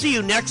 We'll see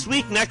you next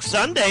week, next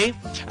Sunday.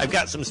 I've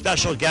got some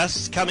special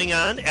guests coming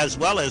on, as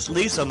well as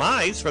Lisa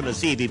Mize from the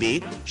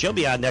CBB. She'll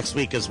be on next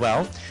week as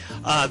well.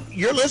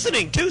 You're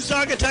listening to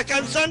Saugatuck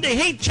on Sunday.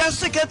 Hey,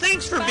 Jessica,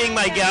 thanks for being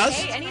my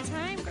guest. Hey,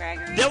 anytime,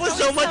 Gregory. That was It's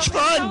so always much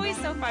fun. It's always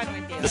so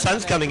fun with you. The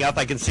sun's coming up.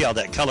 I can see all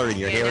that color in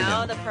your You hair know,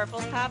 now. the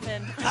purple's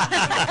popping.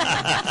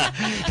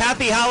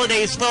 Happy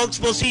holidays, folks.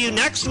 We'll see you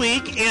next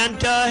week, and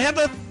have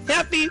a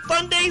happy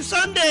Fun Day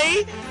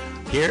Sunday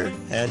here,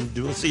 and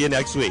we'll see you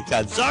next week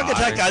on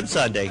Saugatuck on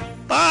Sunday.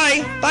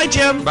 Bye. Bye,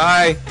 Jim.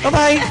 Bye.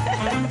 Bye-bye.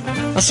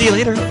 I'll see you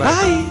later.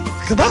 Bye.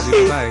 Goodbye.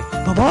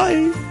 Bye.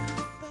 Bye-bye.